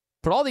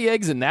 Put all the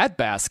eggs in that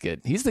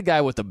basket. He's the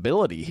guy with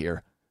ability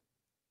here.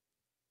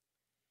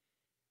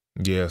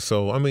 Yeah,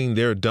 so,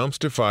 they're a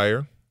dumpster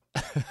fire.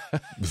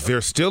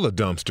 They're still a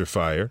dumpster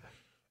fire.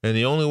 And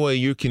the only way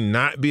you can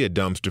not be a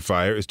dumpster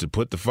fire is to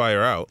put the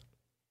fire out.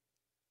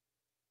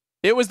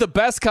 It was the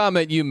best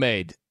comment you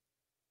made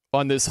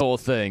on this whole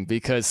thing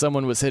because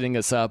someone was hitting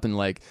us up and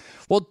like,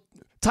 well,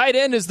 tight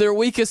end is their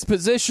weakest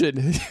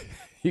position.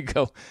 You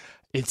go,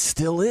 it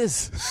still is.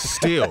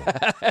 Still.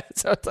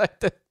 So it's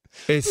like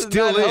it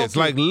still is.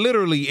 Like,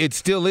 literally, it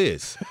still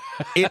is.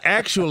 It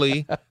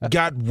actually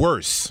got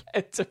worse.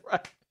 That's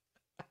right.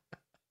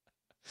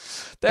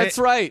 That's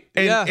right.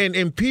 Yeah.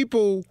 And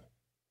people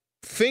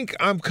think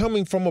I'm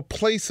coming from a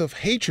place of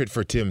hatred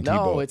for Tim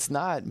Tebow. No, it's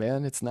not,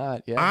 man. It's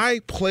not. Yeah.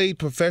 I played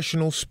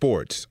professional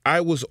sports.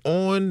 I was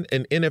on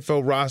an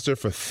NFL roster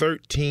for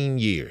 13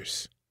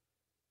 years.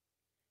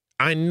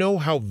 I know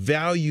how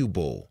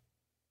valuable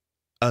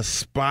a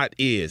spot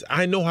is.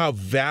 I know how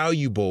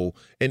valuable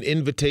an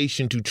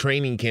invitation to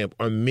training camp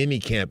or mini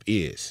camp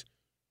is.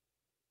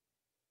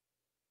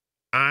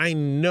 I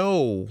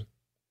know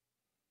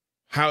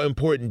how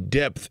important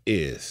depth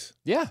is.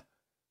 Yeah.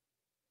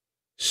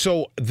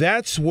 So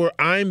that's where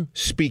I'm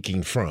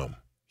speaking from.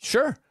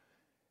 Sure.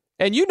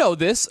 And you know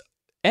this.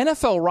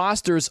 NFL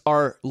rosters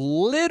are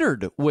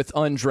littered with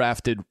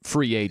undrafted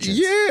free agents.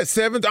 Yeah,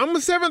 I'm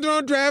a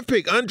seventh-round draft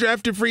pick,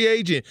 undrafted free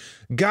agent.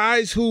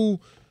 Guys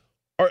who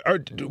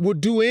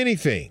would do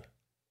anything,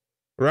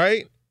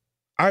 right?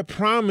 I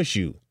promise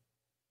you.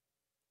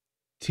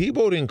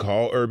 Tebow didn't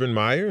call Urban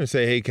Meyer and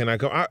say, "Hey, can I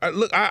come?"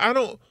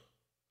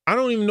 I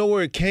don't even know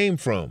where it came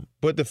from,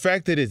 but the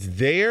fact that it's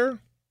there,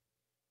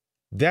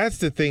 that's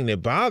the thing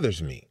that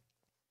bothers me.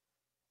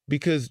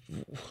 Because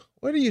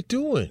what are you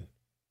doing?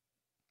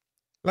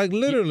 Like,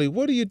 literally,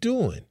 what are you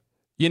doing?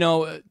 You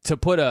know, to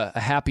put a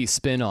happy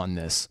spin on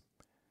this,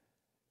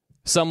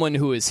 someone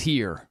who is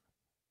here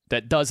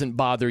that doesn't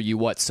bother you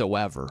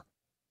whatsoever,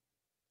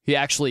 he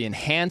actually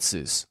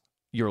enhances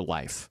your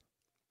life.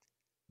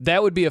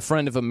 That would be a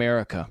friend of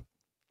America.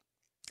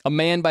 A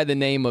man by the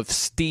name of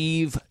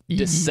Steve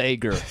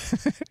DeSager.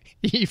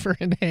 E for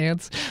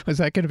enhance. Was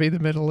that going to be the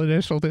middle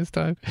initial this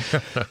time?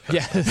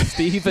 Yeah,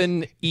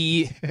 Stephen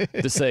E.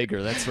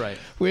 DeSager. That's right.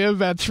 We have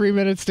about 3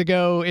 minutes to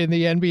go in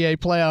the NBA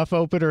playoff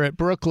opener at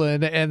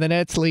Brooklyn, and the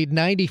Nets lead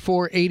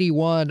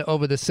 94-81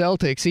 over the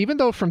Celtics. Even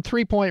though from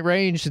three-point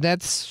range, the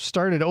Nets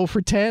started 0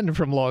 for 10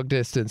 from long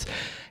distance.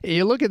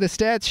 You look at the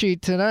stat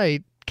sheet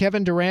tonight,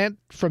 Kevin Durant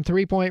from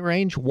three-point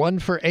range, 1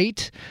 for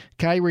 8.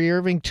 Kyrie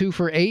Irving, 2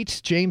 for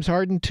 8. James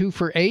Harden, 2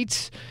 for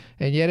 8.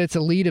 And yet it's a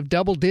lead of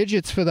double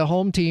digits for the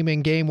home team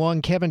in Game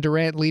 1. Kevin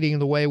Durant leading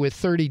the way with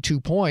 32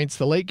 points.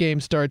 The late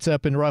game starts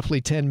up in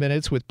roughly 10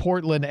 minutes with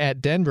Portland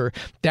at Denver.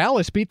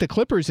 Dallas beat the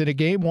Clippers in a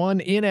Game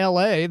 1 in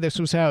L.A. This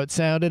was how it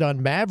sounded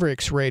on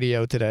Mavericks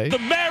radio today. The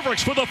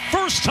Mavericks, for the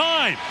first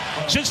time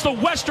since the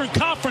Western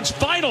Conference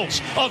Finals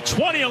of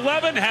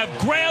 2011, have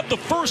grabbed the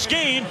first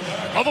game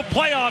of a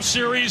playoff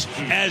series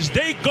as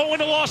they go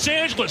into Los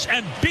Angeles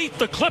and beat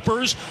the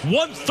Clippers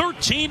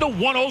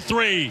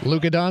 113-103.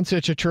 Luka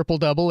Doncic a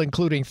triple-double,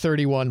 including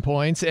 31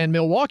 points. And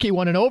Milwaukee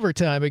won in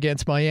overtime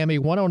against Miami,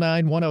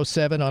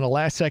 109-107 on a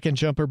last-second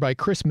jumper by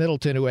Chris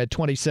Middleton, who had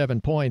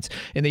 27 points.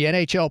 In the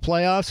NHL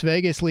playoffs,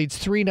 Vegas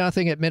leads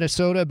 3-0 at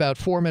Minnesota, about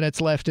 4 minutes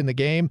left in the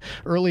game.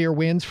 Earlier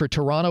wins for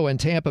Toronto and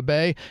Tampa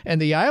Bay.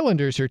 And the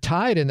Islanders are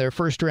tied in their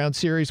first-round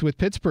series with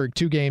Pittsburgh,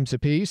 2 games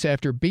apiece,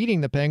 after beating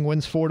the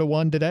Penguins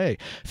 4-1 today.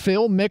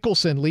 Phil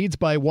Mickelson leads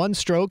by 1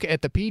 stroke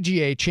at the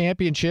PGA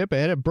Championship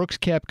ahead of Brooks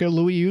Koepka.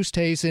 Louis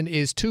Oosthuizen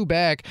is 2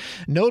 back.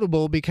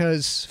 Notable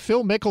because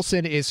Phil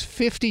Mickelson is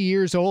 50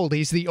 years old.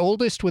 He's the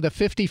oldest with a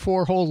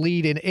 54-hole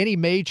lead in any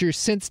major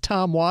since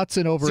Tom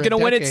Watson over a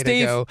decade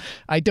ago.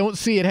 I don't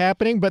see it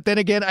happening, but then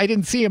again, I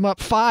didn't see him up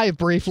 5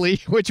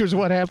 briefly, which was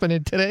what happened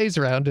in today's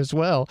round as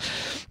well.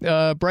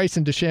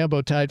 Bryson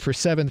DeChambeau tied for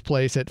 7th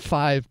place at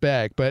 5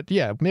 back. But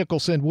yeah,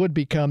 Mickelson would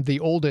become the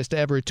oldest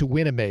ever to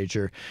win a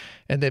major.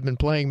 And they've been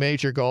playing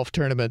major golf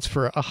tournaments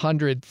for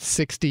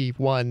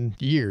 161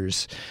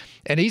 years.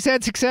 And he's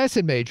had success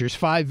in majors,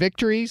 5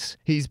 victories.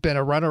 He's been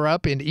a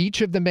runner-up in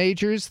each of the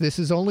majors. This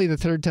is only the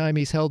 3rd time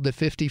he's held the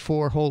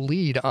 54-hole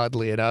lead,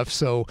 oddly enough.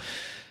 So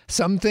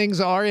some things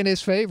are in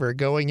his favor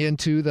going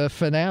into the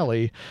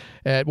finale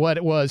at what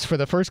it was, for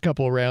the first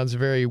couple of rounds,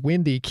 very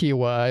windy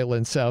Kiowa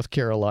Island, South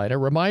Carolina.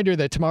 Reminder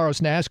that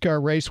tomorrow's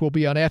NASCAR race will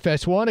be on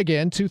FS1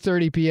 again,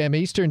 2:30 p.m.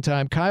 Eastern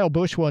Time. Kyle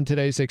Busch won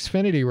today's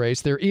Xfinity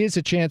race. There is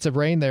a chance of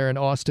rain there in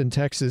Austin,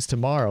 Texas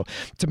tomorrow.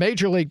 To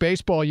Major League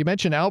Baseball, you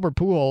mentioned Albert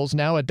Pujols,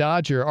 now a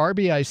Dodger.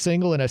 RBI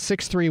single and a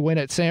 6-3 win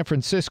at San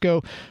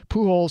Francisco.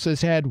 Pujols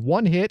has had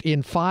 1 hit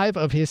in 5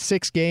 of his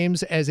 6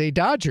 games as a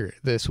Dodger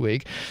this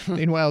week.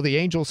 Meanwhile, the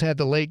Angels had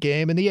the late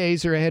game, and the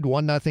A's are ahead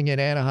 1-0 in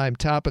Anaheim,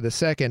 top of the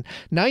 2nd.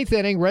 9th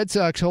inning, Red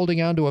Sox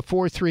holding on to a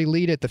 4-3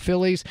 lead at the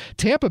Phillies.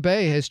 Tampa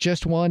Bay has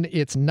just won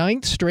its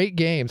 9th straight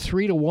game,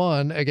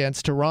 3-1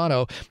 against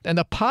Toronto. And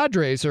the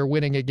Padres are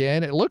winning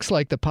again. It looks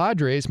like the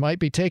Padres might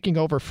be taking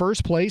over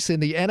first place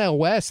in the NL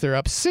West. They're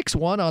up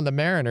 6-1 on the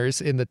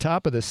Mariners in the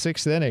top of the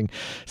 6th inning.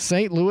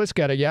 St. Louis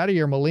got a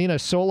Yadier Molina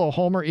solo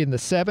homer in the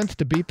 7th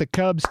to beat the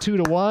Cubs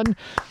 2-1.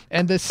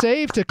 And the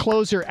save to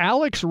closer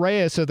Alex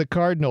Reyes of the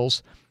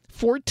Cardinals,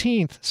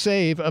 14th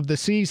save of the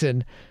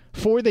season,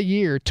 For the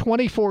year,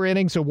 24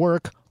 innings of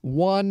work,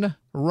 1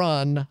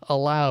 run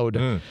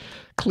allowed.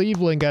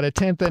 Cleveland got a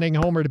 10th inning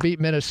homer to beat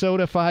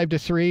Minnesota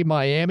 5-3.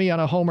 Miami on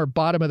a homer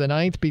bottom of the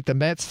ninth beat the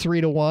Mets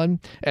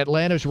 3-1.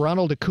 Atlanta's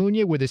Ronald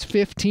Acuna with his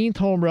 15th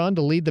home run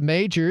to lead the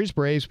majors.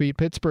 Braves beat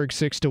Pittsburgh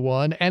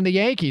 6-1. And the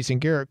Yankees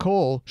and Garrett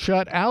Cole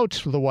shut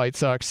out the White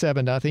Sox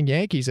 7-0.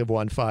 Yankees have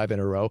won 5 in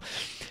a row.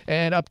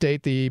 And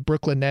update, the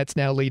Brooklyn Nets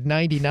now lead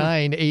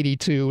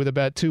 99-82 with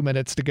about 2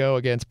 minutes to go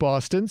against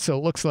Boston. So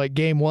it looks like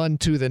game 1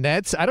 to the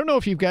Nets. I don't know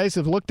if you guys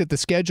have looked at the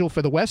schedule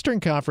for the Western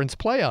Conference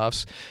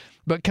playoffs,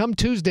 but come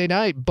Tuesday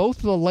night,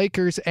 both the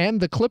Lakers and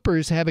the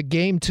Clippers have a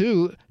game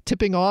 2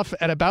 tipping off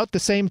at about the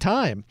same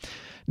time.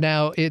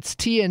 Now, it's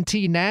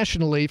TNT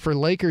nationally for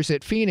Lakers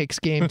at Phoenix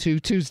game 2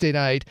 Tuesday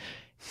night.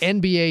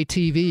 NBA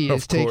TV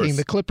is taking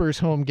the Clippers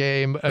home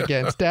game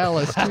against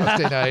Dallas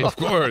Tuesday night. Of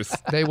course.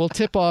 They will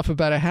tip off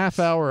about a half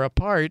hour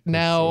apart.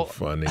 Now, so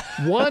funny.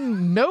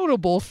 One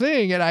notable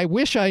thing, and I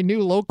wish I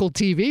knew local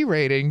TV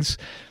ratings,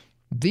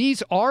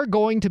 these are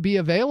going to be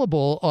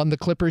available on the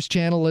Clippers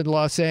channel in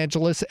Los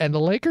Angeles and the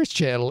Lakers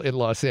channel in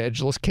Los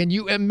Angeles. Can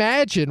you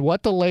imagine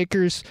what the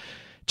Lakers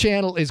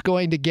channel is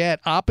going to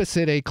get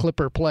opposite a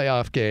Clipper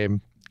playoff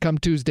game come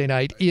Tuesday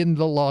night in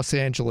the Los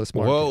Angeles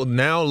market? Well,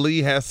 now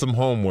Lee has some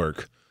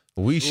homework.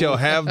 We shall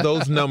have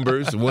those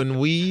numbers when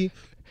we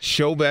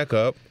show back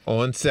up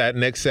on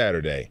next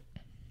Saturday.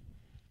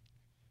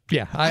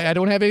 Yeah, I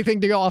don't have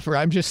anything to offer.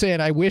 I'm just saying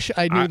I wish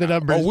I knew the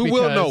numbers. We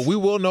will know. We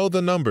will know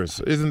the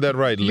numbers. Isn't that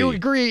right, Lee? You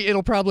agree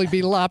it'll probably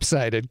be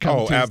lopsided come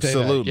Tuesday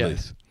absolutely. night.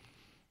 Yes.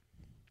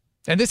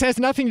 And this has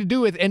nothing to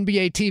do with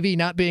NBA TV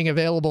not being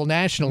available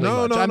nationally.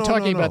 I'm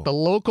talking about the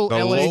local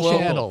LA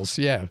channels.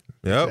 Yeah,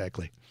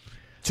 exactly.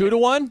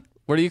 2-1?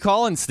 What are you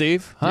calling,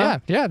 Steve? Huh?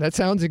 Yeah, that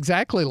sounds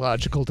exactly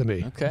logical to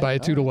me by a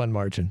 2-1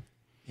 margin.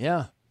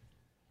 Yeah.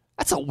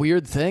 That's a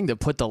weird thing to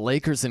put the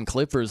Lakers and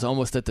Clippers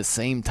almost at the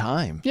same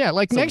time. Yeah,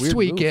 like next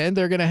weekend,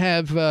 they're going to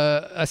have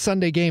a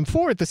Sunday game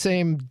 4 at the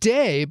same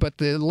day, but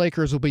the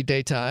Lakers will be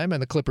daytime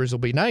and the Clippers will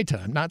be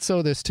nighttime. Not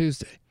so this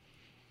Tuesday.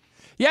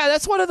 Yeah,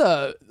 that's one of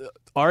the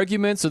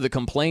arguments or the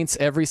complaints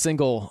every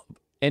single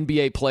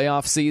NBA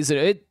playoff season.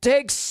 It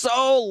takes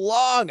so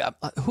long.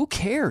 Who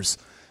cares?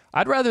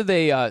 I'd rather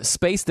they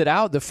spaced it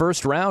out the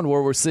first round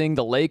where we're seeing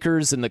the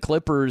Lakers and the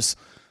Clippers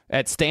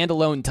at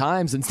standalone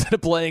times instead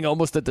of playing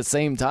almost at the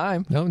same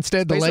time. No,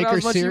 instead the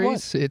Lakers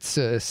series, it's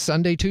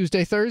Sunday,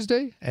 Tuesday,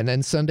 Thursday, and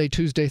then Sunday,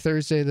 Tuesday,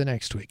 Thursday the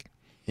next week.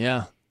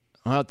 Yeah.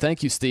 Well,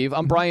 thank you, Steve.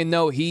 I'm Brian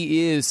Noe.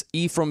 He is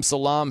Ephraim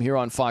Salam here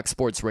on Fox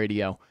Sports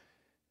Radio.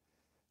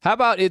 How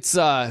about it's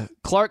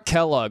Clark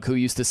Kellogg who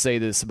used to say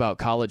this about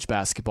college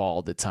basketball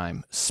all the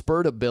time.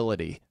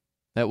 Spurtability.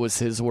 That was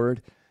his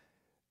word.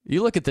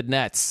 You look at the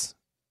Nets.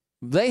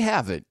 They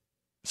have it.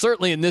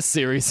 Certainly in this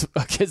series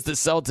against the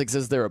Celtics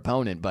as their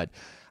opponent. But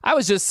I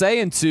was just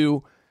saying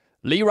to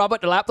Lee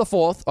Robert DeLapp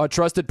IV, our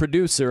trusted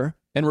producer,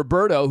 and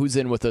Roberto, who's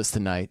in with us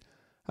tonight,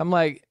 I'm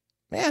like,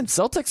 man,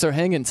 Celtics are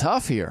hanging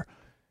tough here.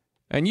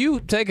 And you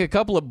take a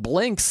couple of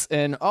blinks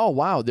and, oh,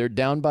 wow, they're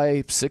down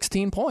by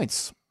 16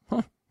 points.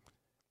 Huh.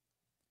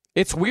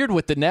 It's weird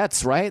with the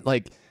Nets, right?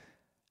 Like,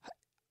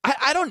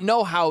 I don't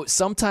know how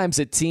sometimes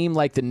a team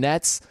like the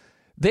Nets,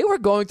 they were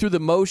going through the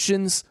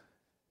motions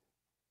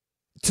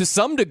to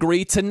some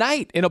degree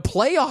tonight in a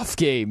playoff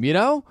game, you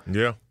know?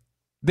 Yeah.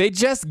 They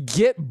just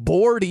get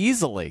bored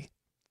easily.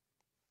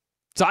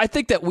 So I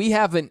think that we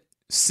haven't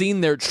seen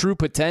their true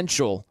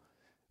potential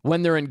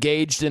when they're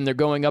engaged and they're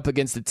going up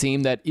against a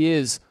team that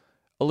is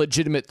a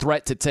legitimate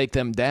threat to take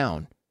them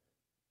down.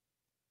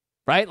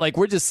 Right? Like,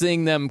 we're just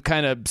seeing them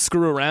kind of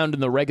screw around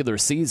in the regular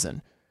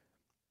season.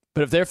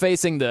 But if they're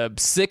facing the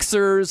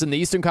Sixers in the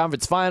Eastern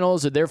Conference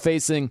Finals, or they're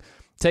facing,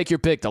 take your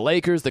pick, the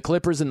Lakers, the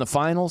Clippers in the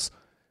finals,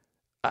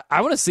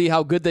 I want to see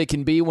how good they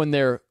can be when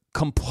they're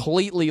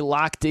completely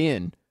locked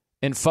in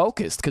and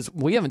focused, because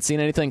we haven't seen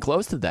anything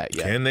close to that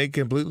yet. Can they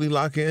completely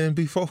lock in and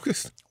be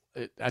focused?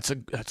 That's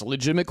a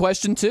legitimate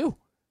question, too.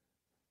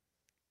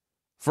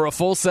 For a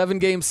full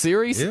 7-game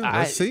series? Yeah,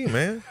 let's see,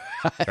 man.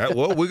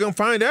 Well, we're going to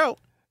find out.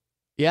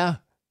 Yeah.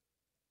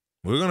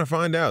 We're going to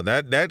find out.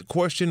 That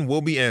question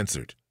will be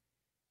answered.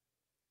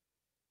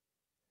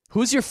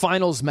 Who's your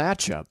finals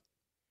matchup?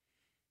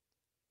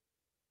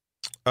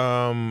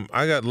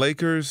 I got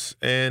Lakers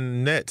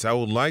and Nets. I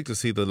would like to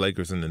see the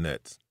Lakers and the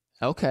Nets.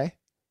 Okay.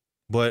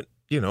 But,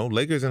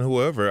 Lakers and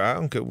whoever, I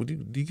don't care.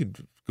 You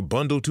could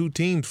bundle 2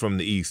 teams from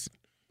the East.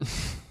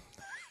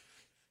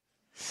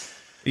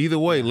 Either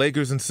way,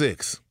 Lakers and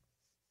 6.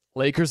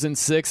 Lakers and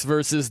 6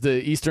 versus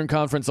the Eastern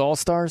Conference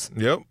All-Stars?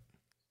 Yep.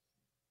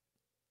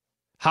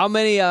 How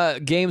many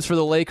games for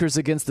the Lakers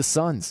against the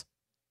Suns?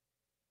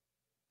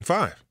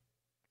 5.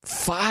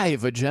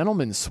 5, a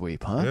gentleman's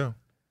sweep, huh? Yeah.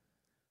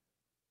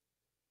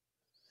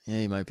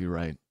 Yeah, you might be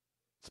right.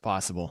 It's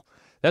possible.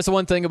 That's the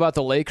one thing about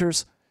the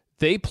Lakers.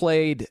 They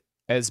played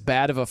as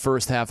bad of a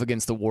first half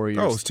against the Warriors.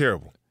 Oh, it's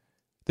terrible.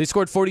 They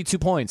scored 42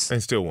 points.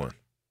 And still won.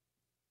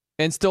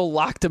 And still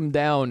locked them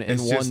down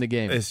and won the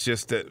game. It's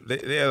just that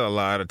there's a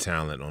lot of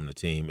talent on the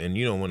team. And,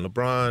 when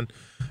LeBron,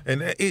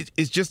 and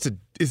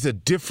it's a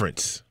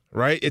difference,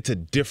 right? It's a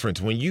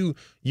difference when you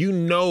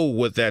know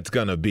what that's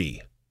going to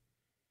be,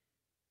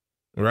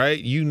 right?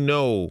 You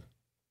know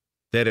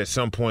that at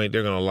some point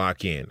they're going to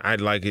lock in.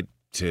 I'd like it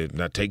to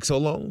not take so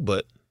long,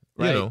 but,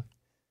 you know.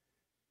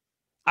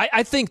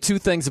 I think two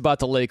things about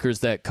the Lakers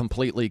that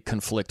completely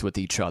conflict with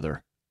each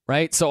other,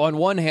 right? So on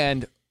one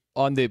hand,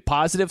 on the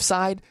positive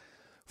side,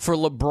 for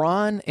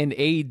LeBron and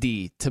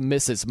AD to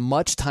miss as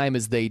much time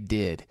as they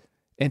did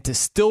and to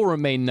still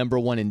remain number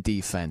one in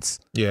defense.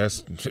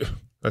 Yes,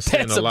 that's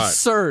saying a lot.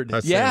 Absurd.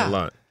 That's yeah, saying a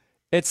lot.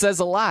 It says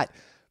a lot.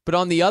 But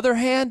on the other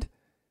hand,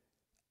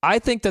 I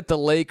think that the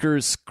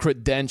Lakers'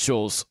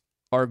 credentials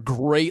are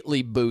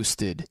greatly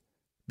boosted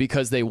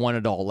because they won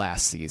it all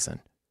last season.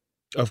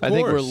 Of course. I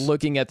think we're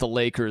looking at the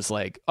Lakers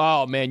like,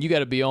 oh, man, you got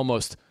to be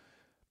almost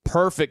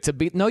perfect to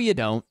beat. No, you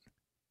don't.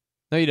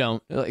 No, you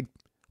don't. Like,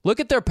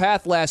 look at their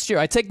path last year.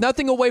 I take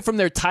nothing away from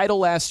their title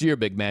last year,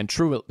 big man.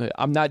 True,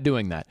 I'm not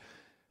doing that.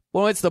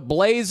 Well, it's the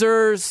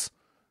Blazers,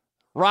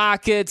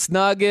 Rockets,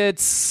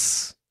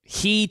 Nuggets,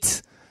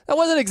 Heat. That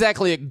wasn't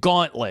exactly a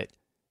gauntlet.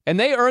 And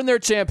they earned their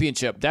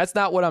championship. That's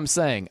not what I'm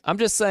saying. I'm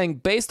just saying,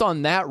 based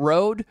on that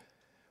road,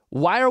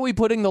 why are we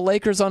putting the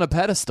Lakers on a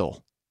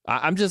pedestal?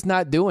 I'm just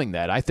not doing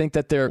that. I think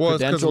that their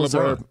credentials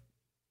are.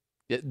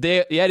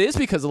 Yeah, it is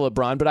because of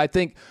LeBron, but I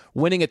think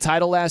winning a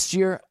title last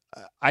year,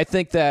 I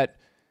think that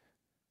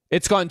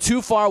it's gone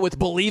too far with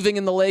believing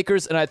in the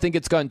Lakers, and I think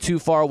it's gone too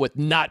far with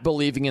not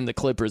believing in the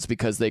Clippers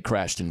because they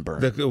crashed and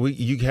burned.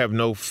 You have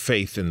no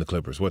faith in the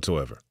Clippers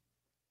whatsoever.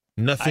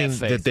 Nothing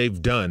that they've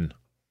done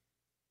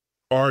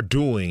or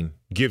doing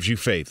gives you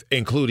faith,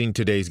 including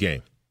today's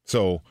game.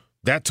 So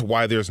that's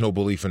why there's no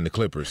belief in the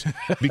Clippers,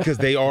 because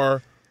they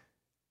are.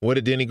 What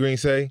did Denny Green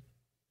say?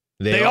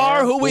 They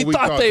are who we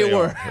thought they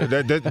were.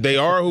 They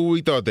are who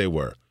we thought they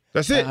were.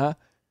 That's it.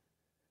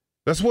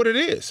 That's what it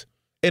is.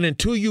 And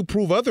until you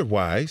prove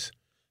otherwise,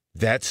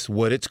 that's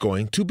what it's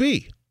going to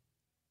be.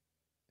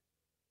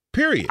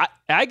 Period.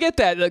 I get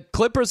that. The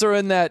Clippers are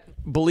in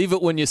that believe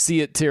it when you see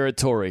it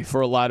territory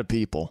for a lot of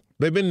people.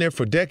 They've been there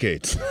for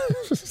decades.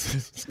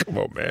 Come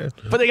on, man.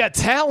 But they got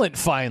talent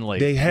finally.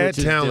 They had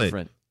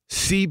talent.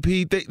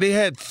 CP, they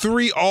had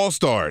 3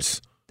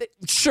 All-Stars.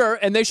 Sure,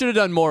 and they should have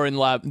done more in the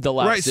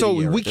last right,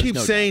 so era. we keep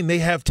saying they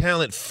have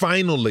talent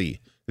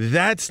finally.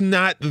 That's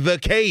not the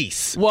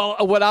case. Well,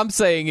 what I'm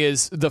saying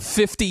is the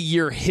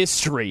 50-year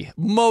history,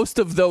 most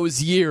of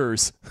those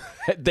years,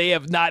 they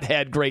have not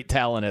had great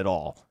talent at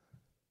all.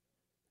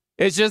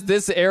 It's just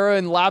this era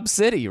in Lob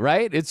City,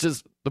 right? It's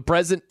just the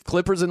present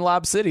Clippers in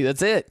Lob City.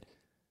 That's it.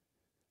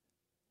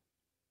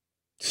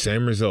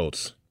 Same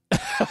results.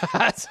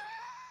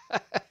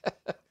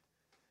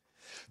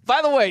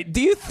 By the way,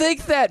 do you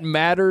think that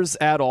matters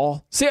at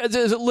all? See, it's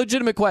a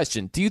legitimate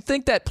question. Do you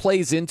think that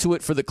plays into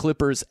it for the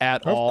Clippers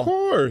at all? Of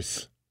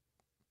course.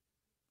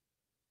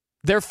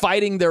 They're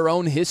fighting their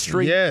own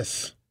history?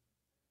 Yes.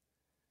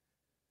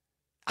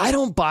 I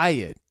don't buy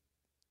it.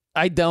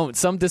 I don't.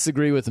 Some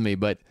disagree with me,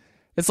 but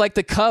it's like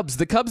the Cubs.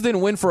 The Cubs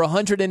didn't win for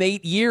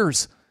 108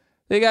 years.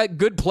 They got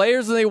good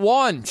players and they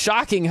won.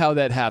 Shocking how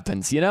that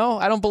happens, you know?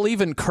 I don't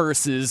believe in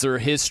curses or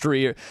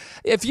history.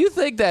 If you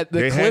think that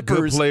the Clippers had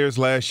good players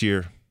last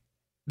year.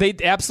 They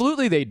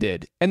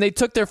did. And they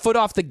took their foot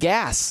off the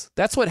gas.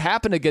 That's what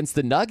happened against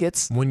the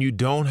Nuggets. When you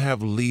don't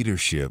have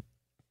leadership,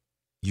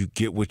 you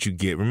get what you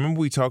get. Remember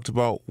we talked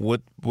about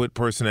what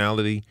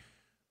personality,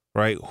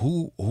 right?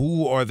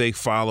 Who are they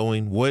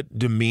following? What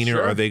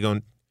demeanor are they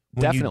going?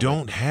 When you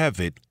don't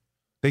have it,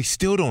 they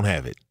still don't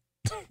have it.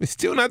 It's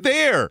still not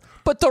there.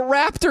 But the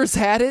Raptors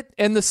had it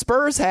and the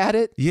Spurs had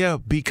it. Yeah,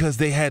 because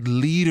they had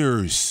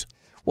leaders.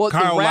 Well,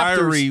 Kyle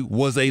Lowry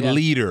was a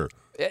leader.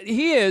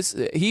 He is.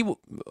 He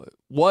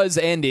was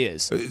and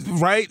is.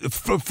 Right?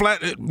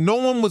 No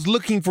one was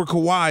looking for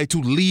Kawhi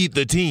to lead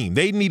the team.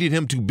 They needed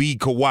him to be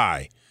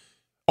Kawhi.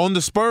 On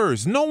the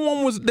Spurs,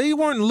 they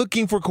weren't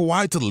looking for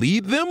Kawhi to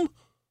lead them.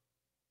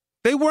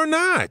 They were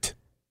not.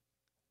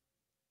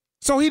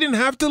 So he didn't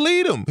have to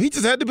lead them. He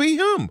just had to be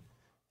him.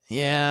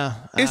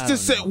 Yeah. It's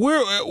just we're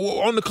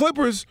on the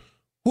Clippers.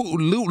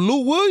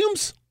 Lou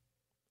Williams?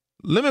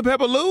 Lemon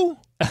Pepper Lou?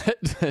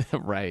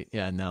 Right.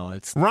 Yeah, no,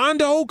 it's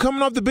Rondo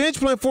coming off the bench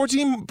playing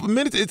 14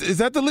 minutes. Is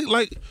that the league?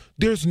 Like,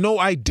 there's no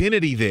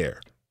identity there.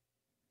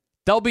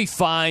 They'll be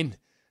fine.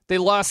 They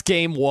lost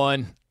game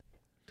 1.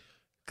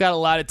 Got a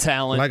lot of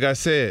talent. Like I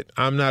said,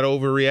 I'm not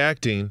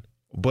overreacting,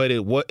 but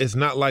it's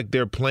not like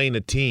they're playing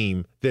a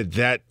team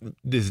that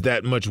is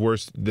that much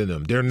worse than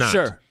them. They're not.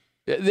 Sure.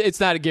 It's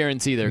not a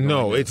guarantee they're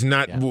going to. It's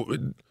not. Yeah.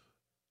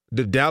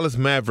 The Dallas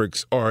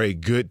Mavericks are a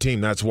good team.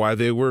 That's why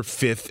they were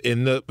 5th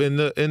in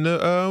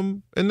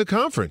the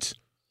conference.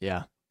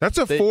 Yeah. That's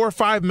a 4 or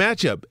 5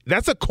 matchup.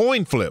 That's a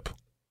coin flip.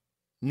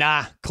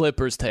 Nah,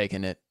 Clippers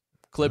taking it.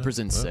 Clippers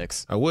in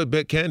 6. I would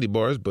bet candy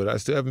bars, but I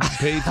still haven't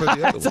paid for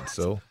the other one.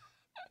 So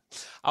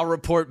I'll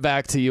report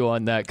back to you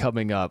on that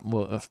coming up.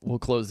 We'll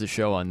close the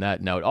show on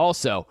that note.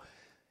 Also,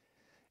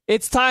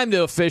 it's time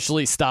to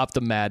officially stop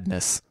the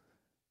madness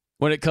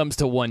when it comes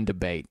to one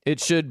debate. It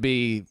should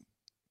be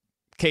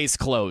case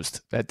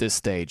closed at this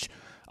stage.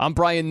 I'm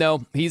Brian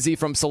Noe. He's E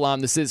from Salam.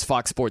 This is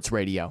Fox Sports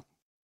Radio.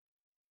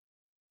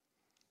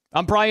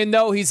 I'm Brian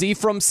Noe. He's E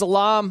from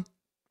Salam.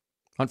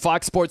 On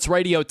Fox Sports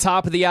Radio,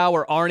 top of the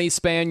hour, Arnie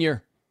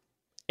Spanier,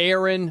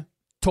 Aaron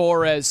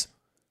Torres.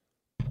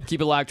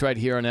 Keep it locked right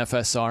here on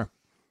FSR.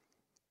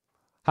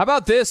 How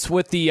about this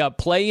with the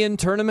play-in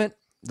tournament?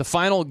 The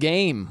final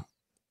game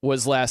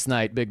was last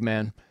night, big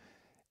man.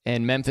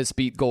 And Memphis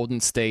beat Golden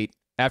State.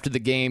 After the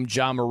game,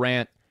 Ja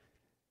Morant,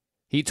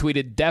 he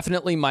tweeted,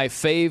 definitely my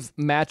fave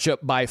matchup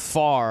by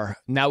far.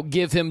 Now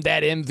give him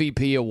that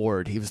MVP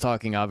award. He was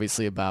talking,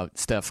 obviously, about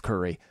Steph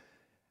Curry.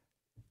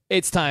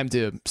 It's time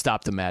to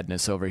stop the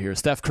madness over here.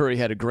 Steph Curry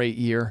had a great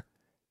year.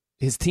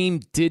 His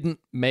team didn't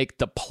make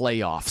the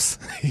playoffs.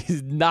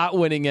 He's not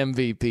winning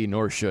MVP,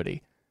 nor should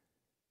he.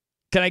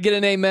 Can I get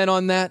an amen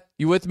on that?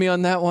 You with me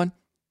on that one?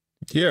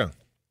 Yeah.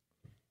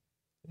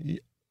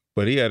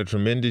 But he had a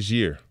tremendous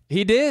year.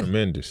 He did.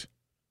 Tremendous.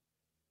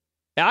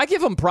 I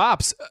give him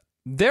props.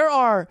 There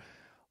are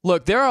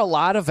a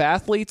lot of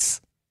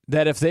athletes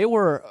that if they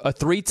were a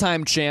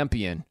 3-time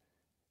champion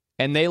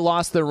and they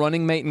lost their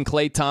running mate in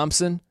Klay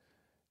Thompson,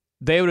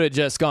 they would have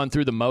just gone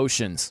through the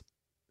motions.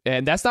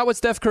 And that's not what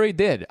Steph Curry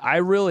did.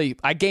 I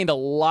gained a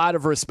lot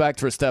of respect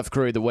for Steph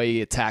Curry the way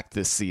he attacked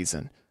this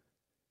season.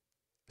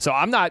 So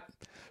I'm not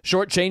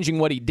shortchanging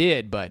what he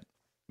did, but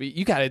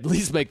you got to at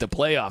least make the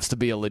playoffs to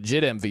be a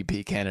legit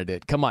MVP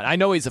candidate. Come on. I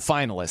know he's a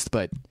finalist,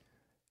 but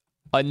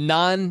a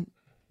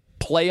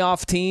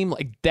non-playoff team,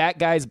 like that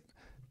guy's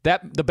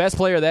the best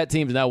player of that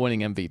team is not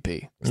winning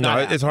MVP.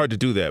 It's hard to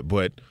do that,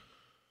 but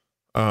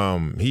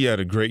he had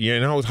a great year,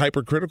 and I was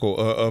hypercritical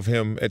of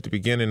him at the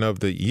beginning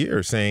of the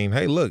year, saying,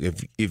 "Hey, look,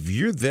 if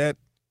you're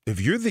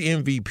the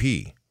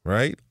MVP,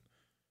 right,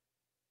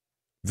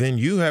 then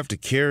you have to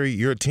carry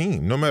your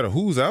team, no matter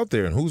who's out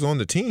there and who's on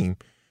the team."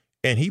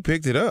 And he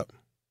picked it up.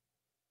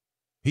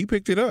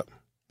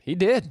 He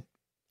did.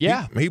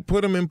 Yeah, he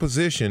put him in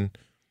position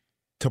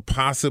to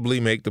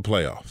possibly make the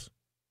playoffs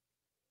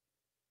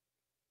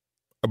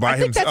by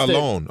himself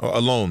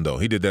alone. Though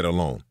he did that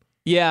alone.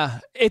 Yeah,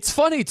 it's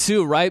funny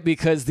too, right?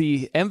 Because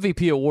the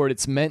MVP award,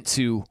 it's meant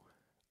to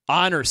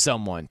honor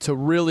someone, to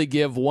really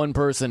give one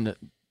person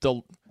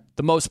the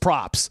most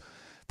props.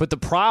 But the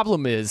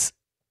problem is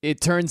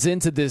it turns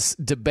into this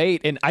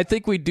debate, and I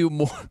think we do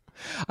more.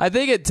 I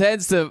think it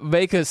tends to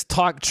make us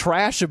talk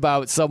trash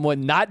about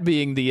someone not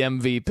being the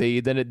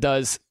MVP than it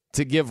does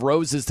to give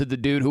roses to the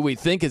dude who we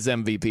think is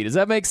MVP. Does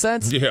that make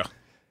sense? Yeah.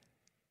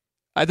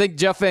 I think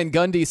Jeff Van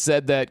Gundy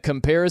said that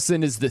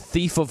comparison is the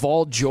thief of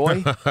all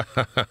joy.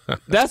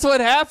 That's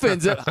what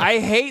happens. I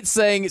hate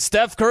saying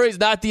Steph Curry's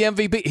not the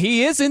MVP.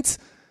 He isn't,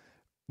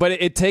 but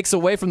it takes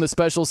away from the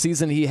special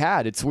season he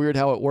had. It's weird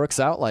how it works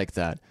out like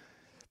that.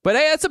 But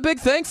hey, that's a big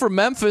thing for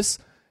Memphis.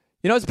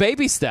 You know, it's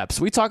baby steps.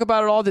 We talk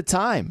about it all the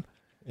time.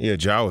 Yeah,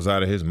 Ja was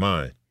out of his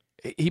mind.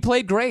 He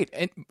played great.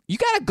 And you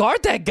got to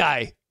guard that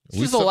guy.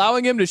 Just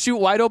allowing him to shoot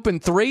wide open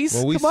threes?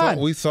 Well, Come on.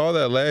 We saw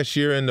that last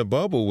year in the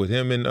bubble with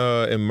him and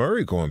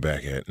Murray going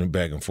back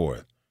and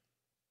forth.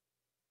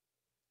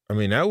 I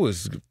mean, that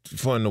was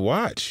fun to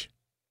watch.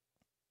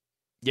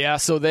 Yeah,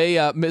 so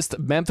they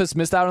Memphis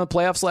missed out on the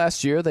playoffs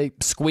last year. They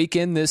squeak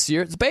in this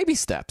year. It's baby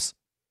steps.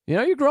 You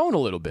know, you're growing a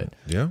little bit.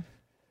 Yeah.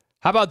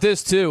 How about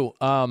this, too?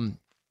 Bam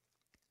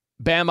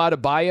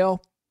Adebayo,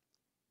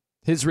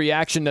 his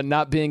reaction to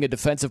not being a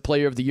Defensive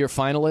Player of the Year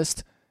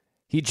finalist,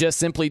 he just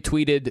simply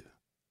tweeted,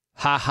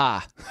 "Ha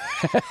ha."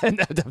 And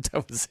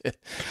that was it.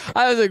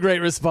 That was a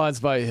great response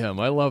by him.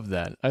 I love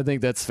that. I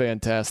think that's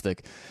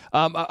fantastic.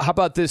 How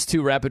about this,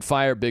 too, rapid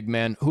fire, big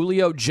man?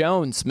 Julio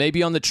Jones,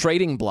 maybe on the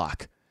trading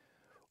block.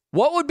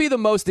 What would be the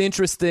most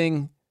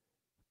interesting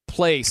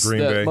place,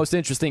 most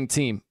interesting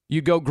team?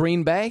 You go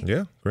Green Bay?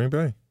 Yeah, Green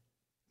Bay.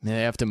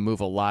 They have to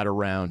move a lot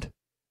around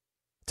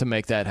to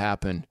make that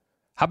happen.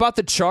 How about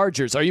the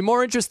Chargers? Are you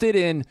more interested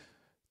in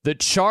the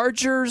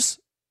Chargers,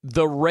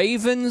 the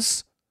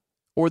Ravens,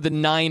 or the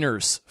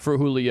Niners for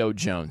Julio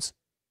Jones?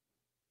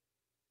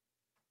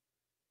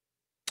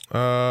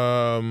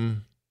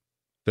 The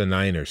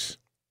Niners.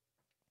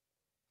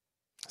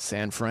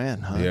 San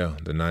Fran, huh? Yeah,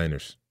 the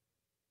Niners.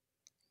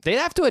 They'd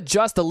have to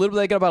adjust a little bit.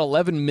 They got about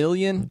 $11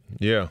 million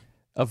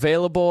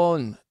available,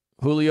 and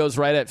Julio's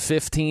right at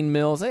 $15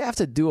 million. They have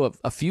to do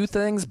a few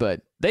things,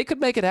 but they could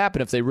make it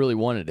happen if they really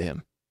wanted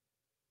him.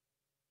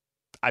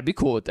 I'd be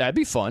cool with that. That'd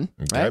be fun.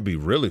 Right? That'd be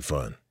really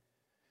fun.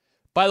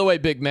 By the way,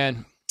 big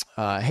man,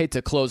 I hate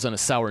to close on a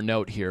sour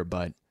note here,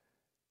 but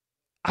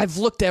I've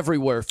looked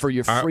everywhere for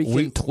your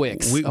freaking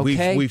Twix.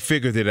 We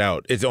figured it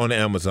out. It's on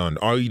Amazon.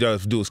 All you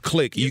have to do is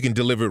click. You can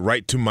deliver it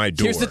right to my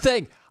door. Here's the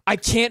thing. I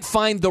can't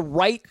find the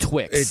right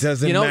Twix. It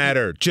doesn't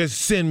matter.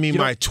 Just send me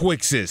my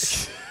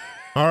Twixes.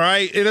 All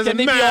right? It doesn't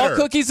matter. Can it be all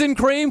cookies and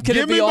cream? Can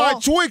Give it be me all? my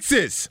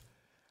Twixes.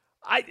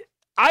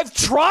 I've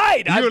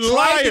tried. You're I've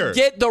tried to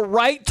get the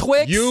right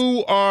Twix.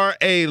 You are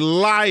a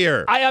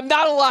liar. I am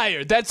not a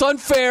liar. That's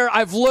unfair.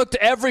 I've looked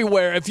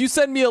everywhere. If you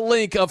send me a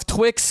link of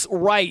Twix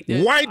right,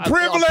 white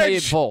privilege. I'll pay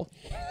it full.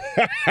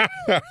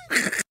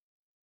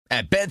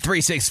 At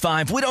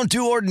Bet365, we don't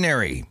do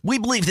ordinary. We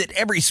believe that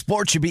every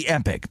sport should be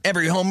epic.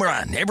 Every home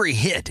run, every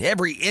hit,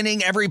 every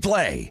inning, every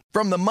play.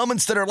 From the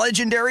moments that are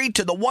legendary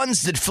to the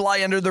ones that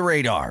fly under the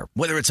radar.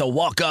 Whether it's a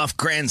walk-off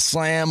grand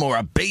slam or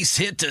a base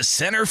hit to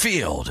center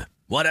field.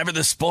 Whatever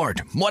the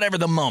sport, whatever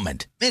the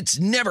moment. It's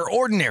never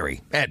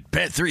ordinary at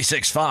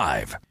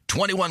Bet365.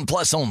 21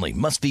 plus only.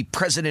 Must be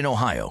present in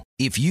Ohio.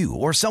 If you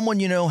or someone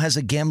you know has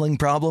a gambling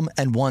problem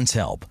and wants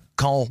help,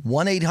 call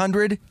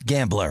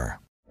 1-800-GAMBLER.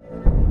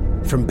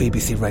 From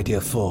BBC Radio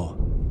 4,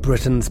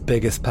 Britain's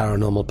biggest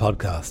paranormal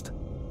podcast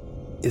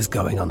is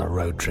going on a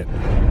road trip.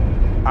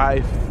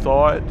 I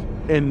thought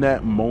in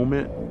that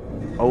moment,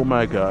 oh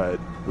my God,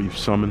 we've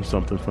summoned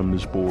something from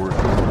this board.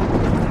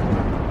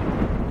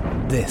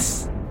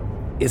 This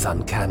is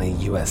Uncanny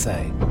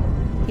USA.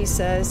 He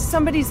says,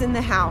 somebody's in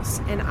the house,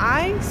 and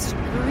I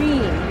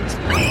screamed.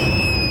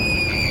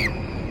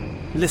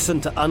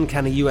 Listen to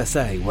Uncanny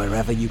USA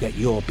wherever you get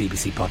your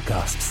BBC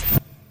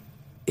podcasts,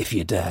 if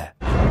you dare.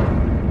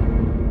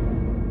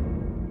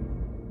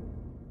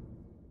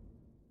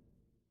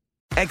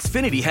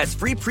 Xfinity has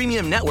free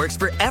premium networks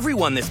for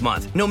everyone this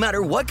month, no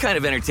matter what kind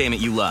of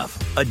entertainment you love.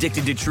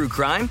 Addicted to true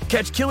crime?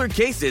 Catch killer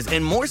cases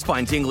and more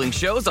spine-tingling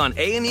shows on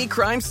A&E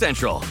Crime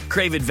Central.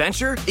 Crave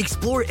adventure?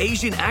 Explore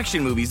Asian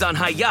action movies on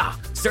Hi-YAH.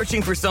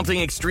 Searching for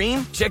something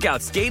extreme? Check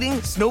out skating,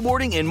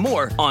 snowboarding, and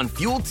more on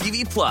Fuel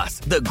TV Plus,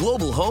 the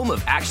global home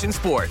of action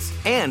sports.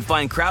 And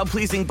find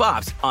crowd-pleasing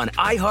bops on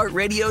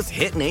iHeartRadio's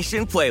Hit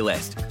Nation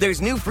playlist.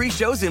 There's new free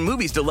shows and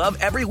movies to love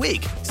every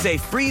week. Say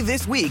free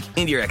this week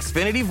in your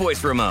Xfinity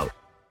voice remote.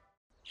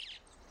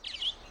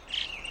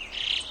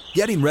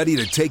 Getting ready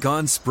to take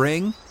on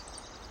spring?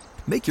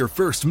 Make your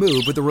first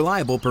move with the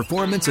reliable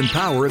performance and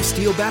power of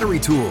Steel battery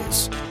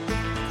tools.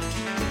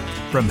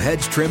 From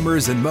hedge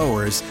trimmers and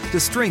mowers to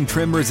string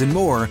trimmers and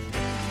more,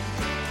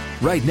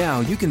 right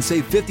now you can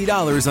save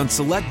 $50 on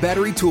select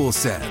battery tool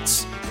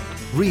sets.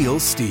 Real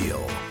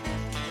Steel.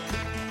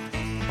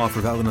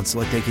 Offer valid on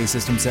select AK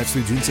system sets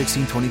through June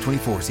 16,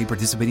 2024. See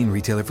participating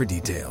retailer for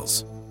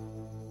details.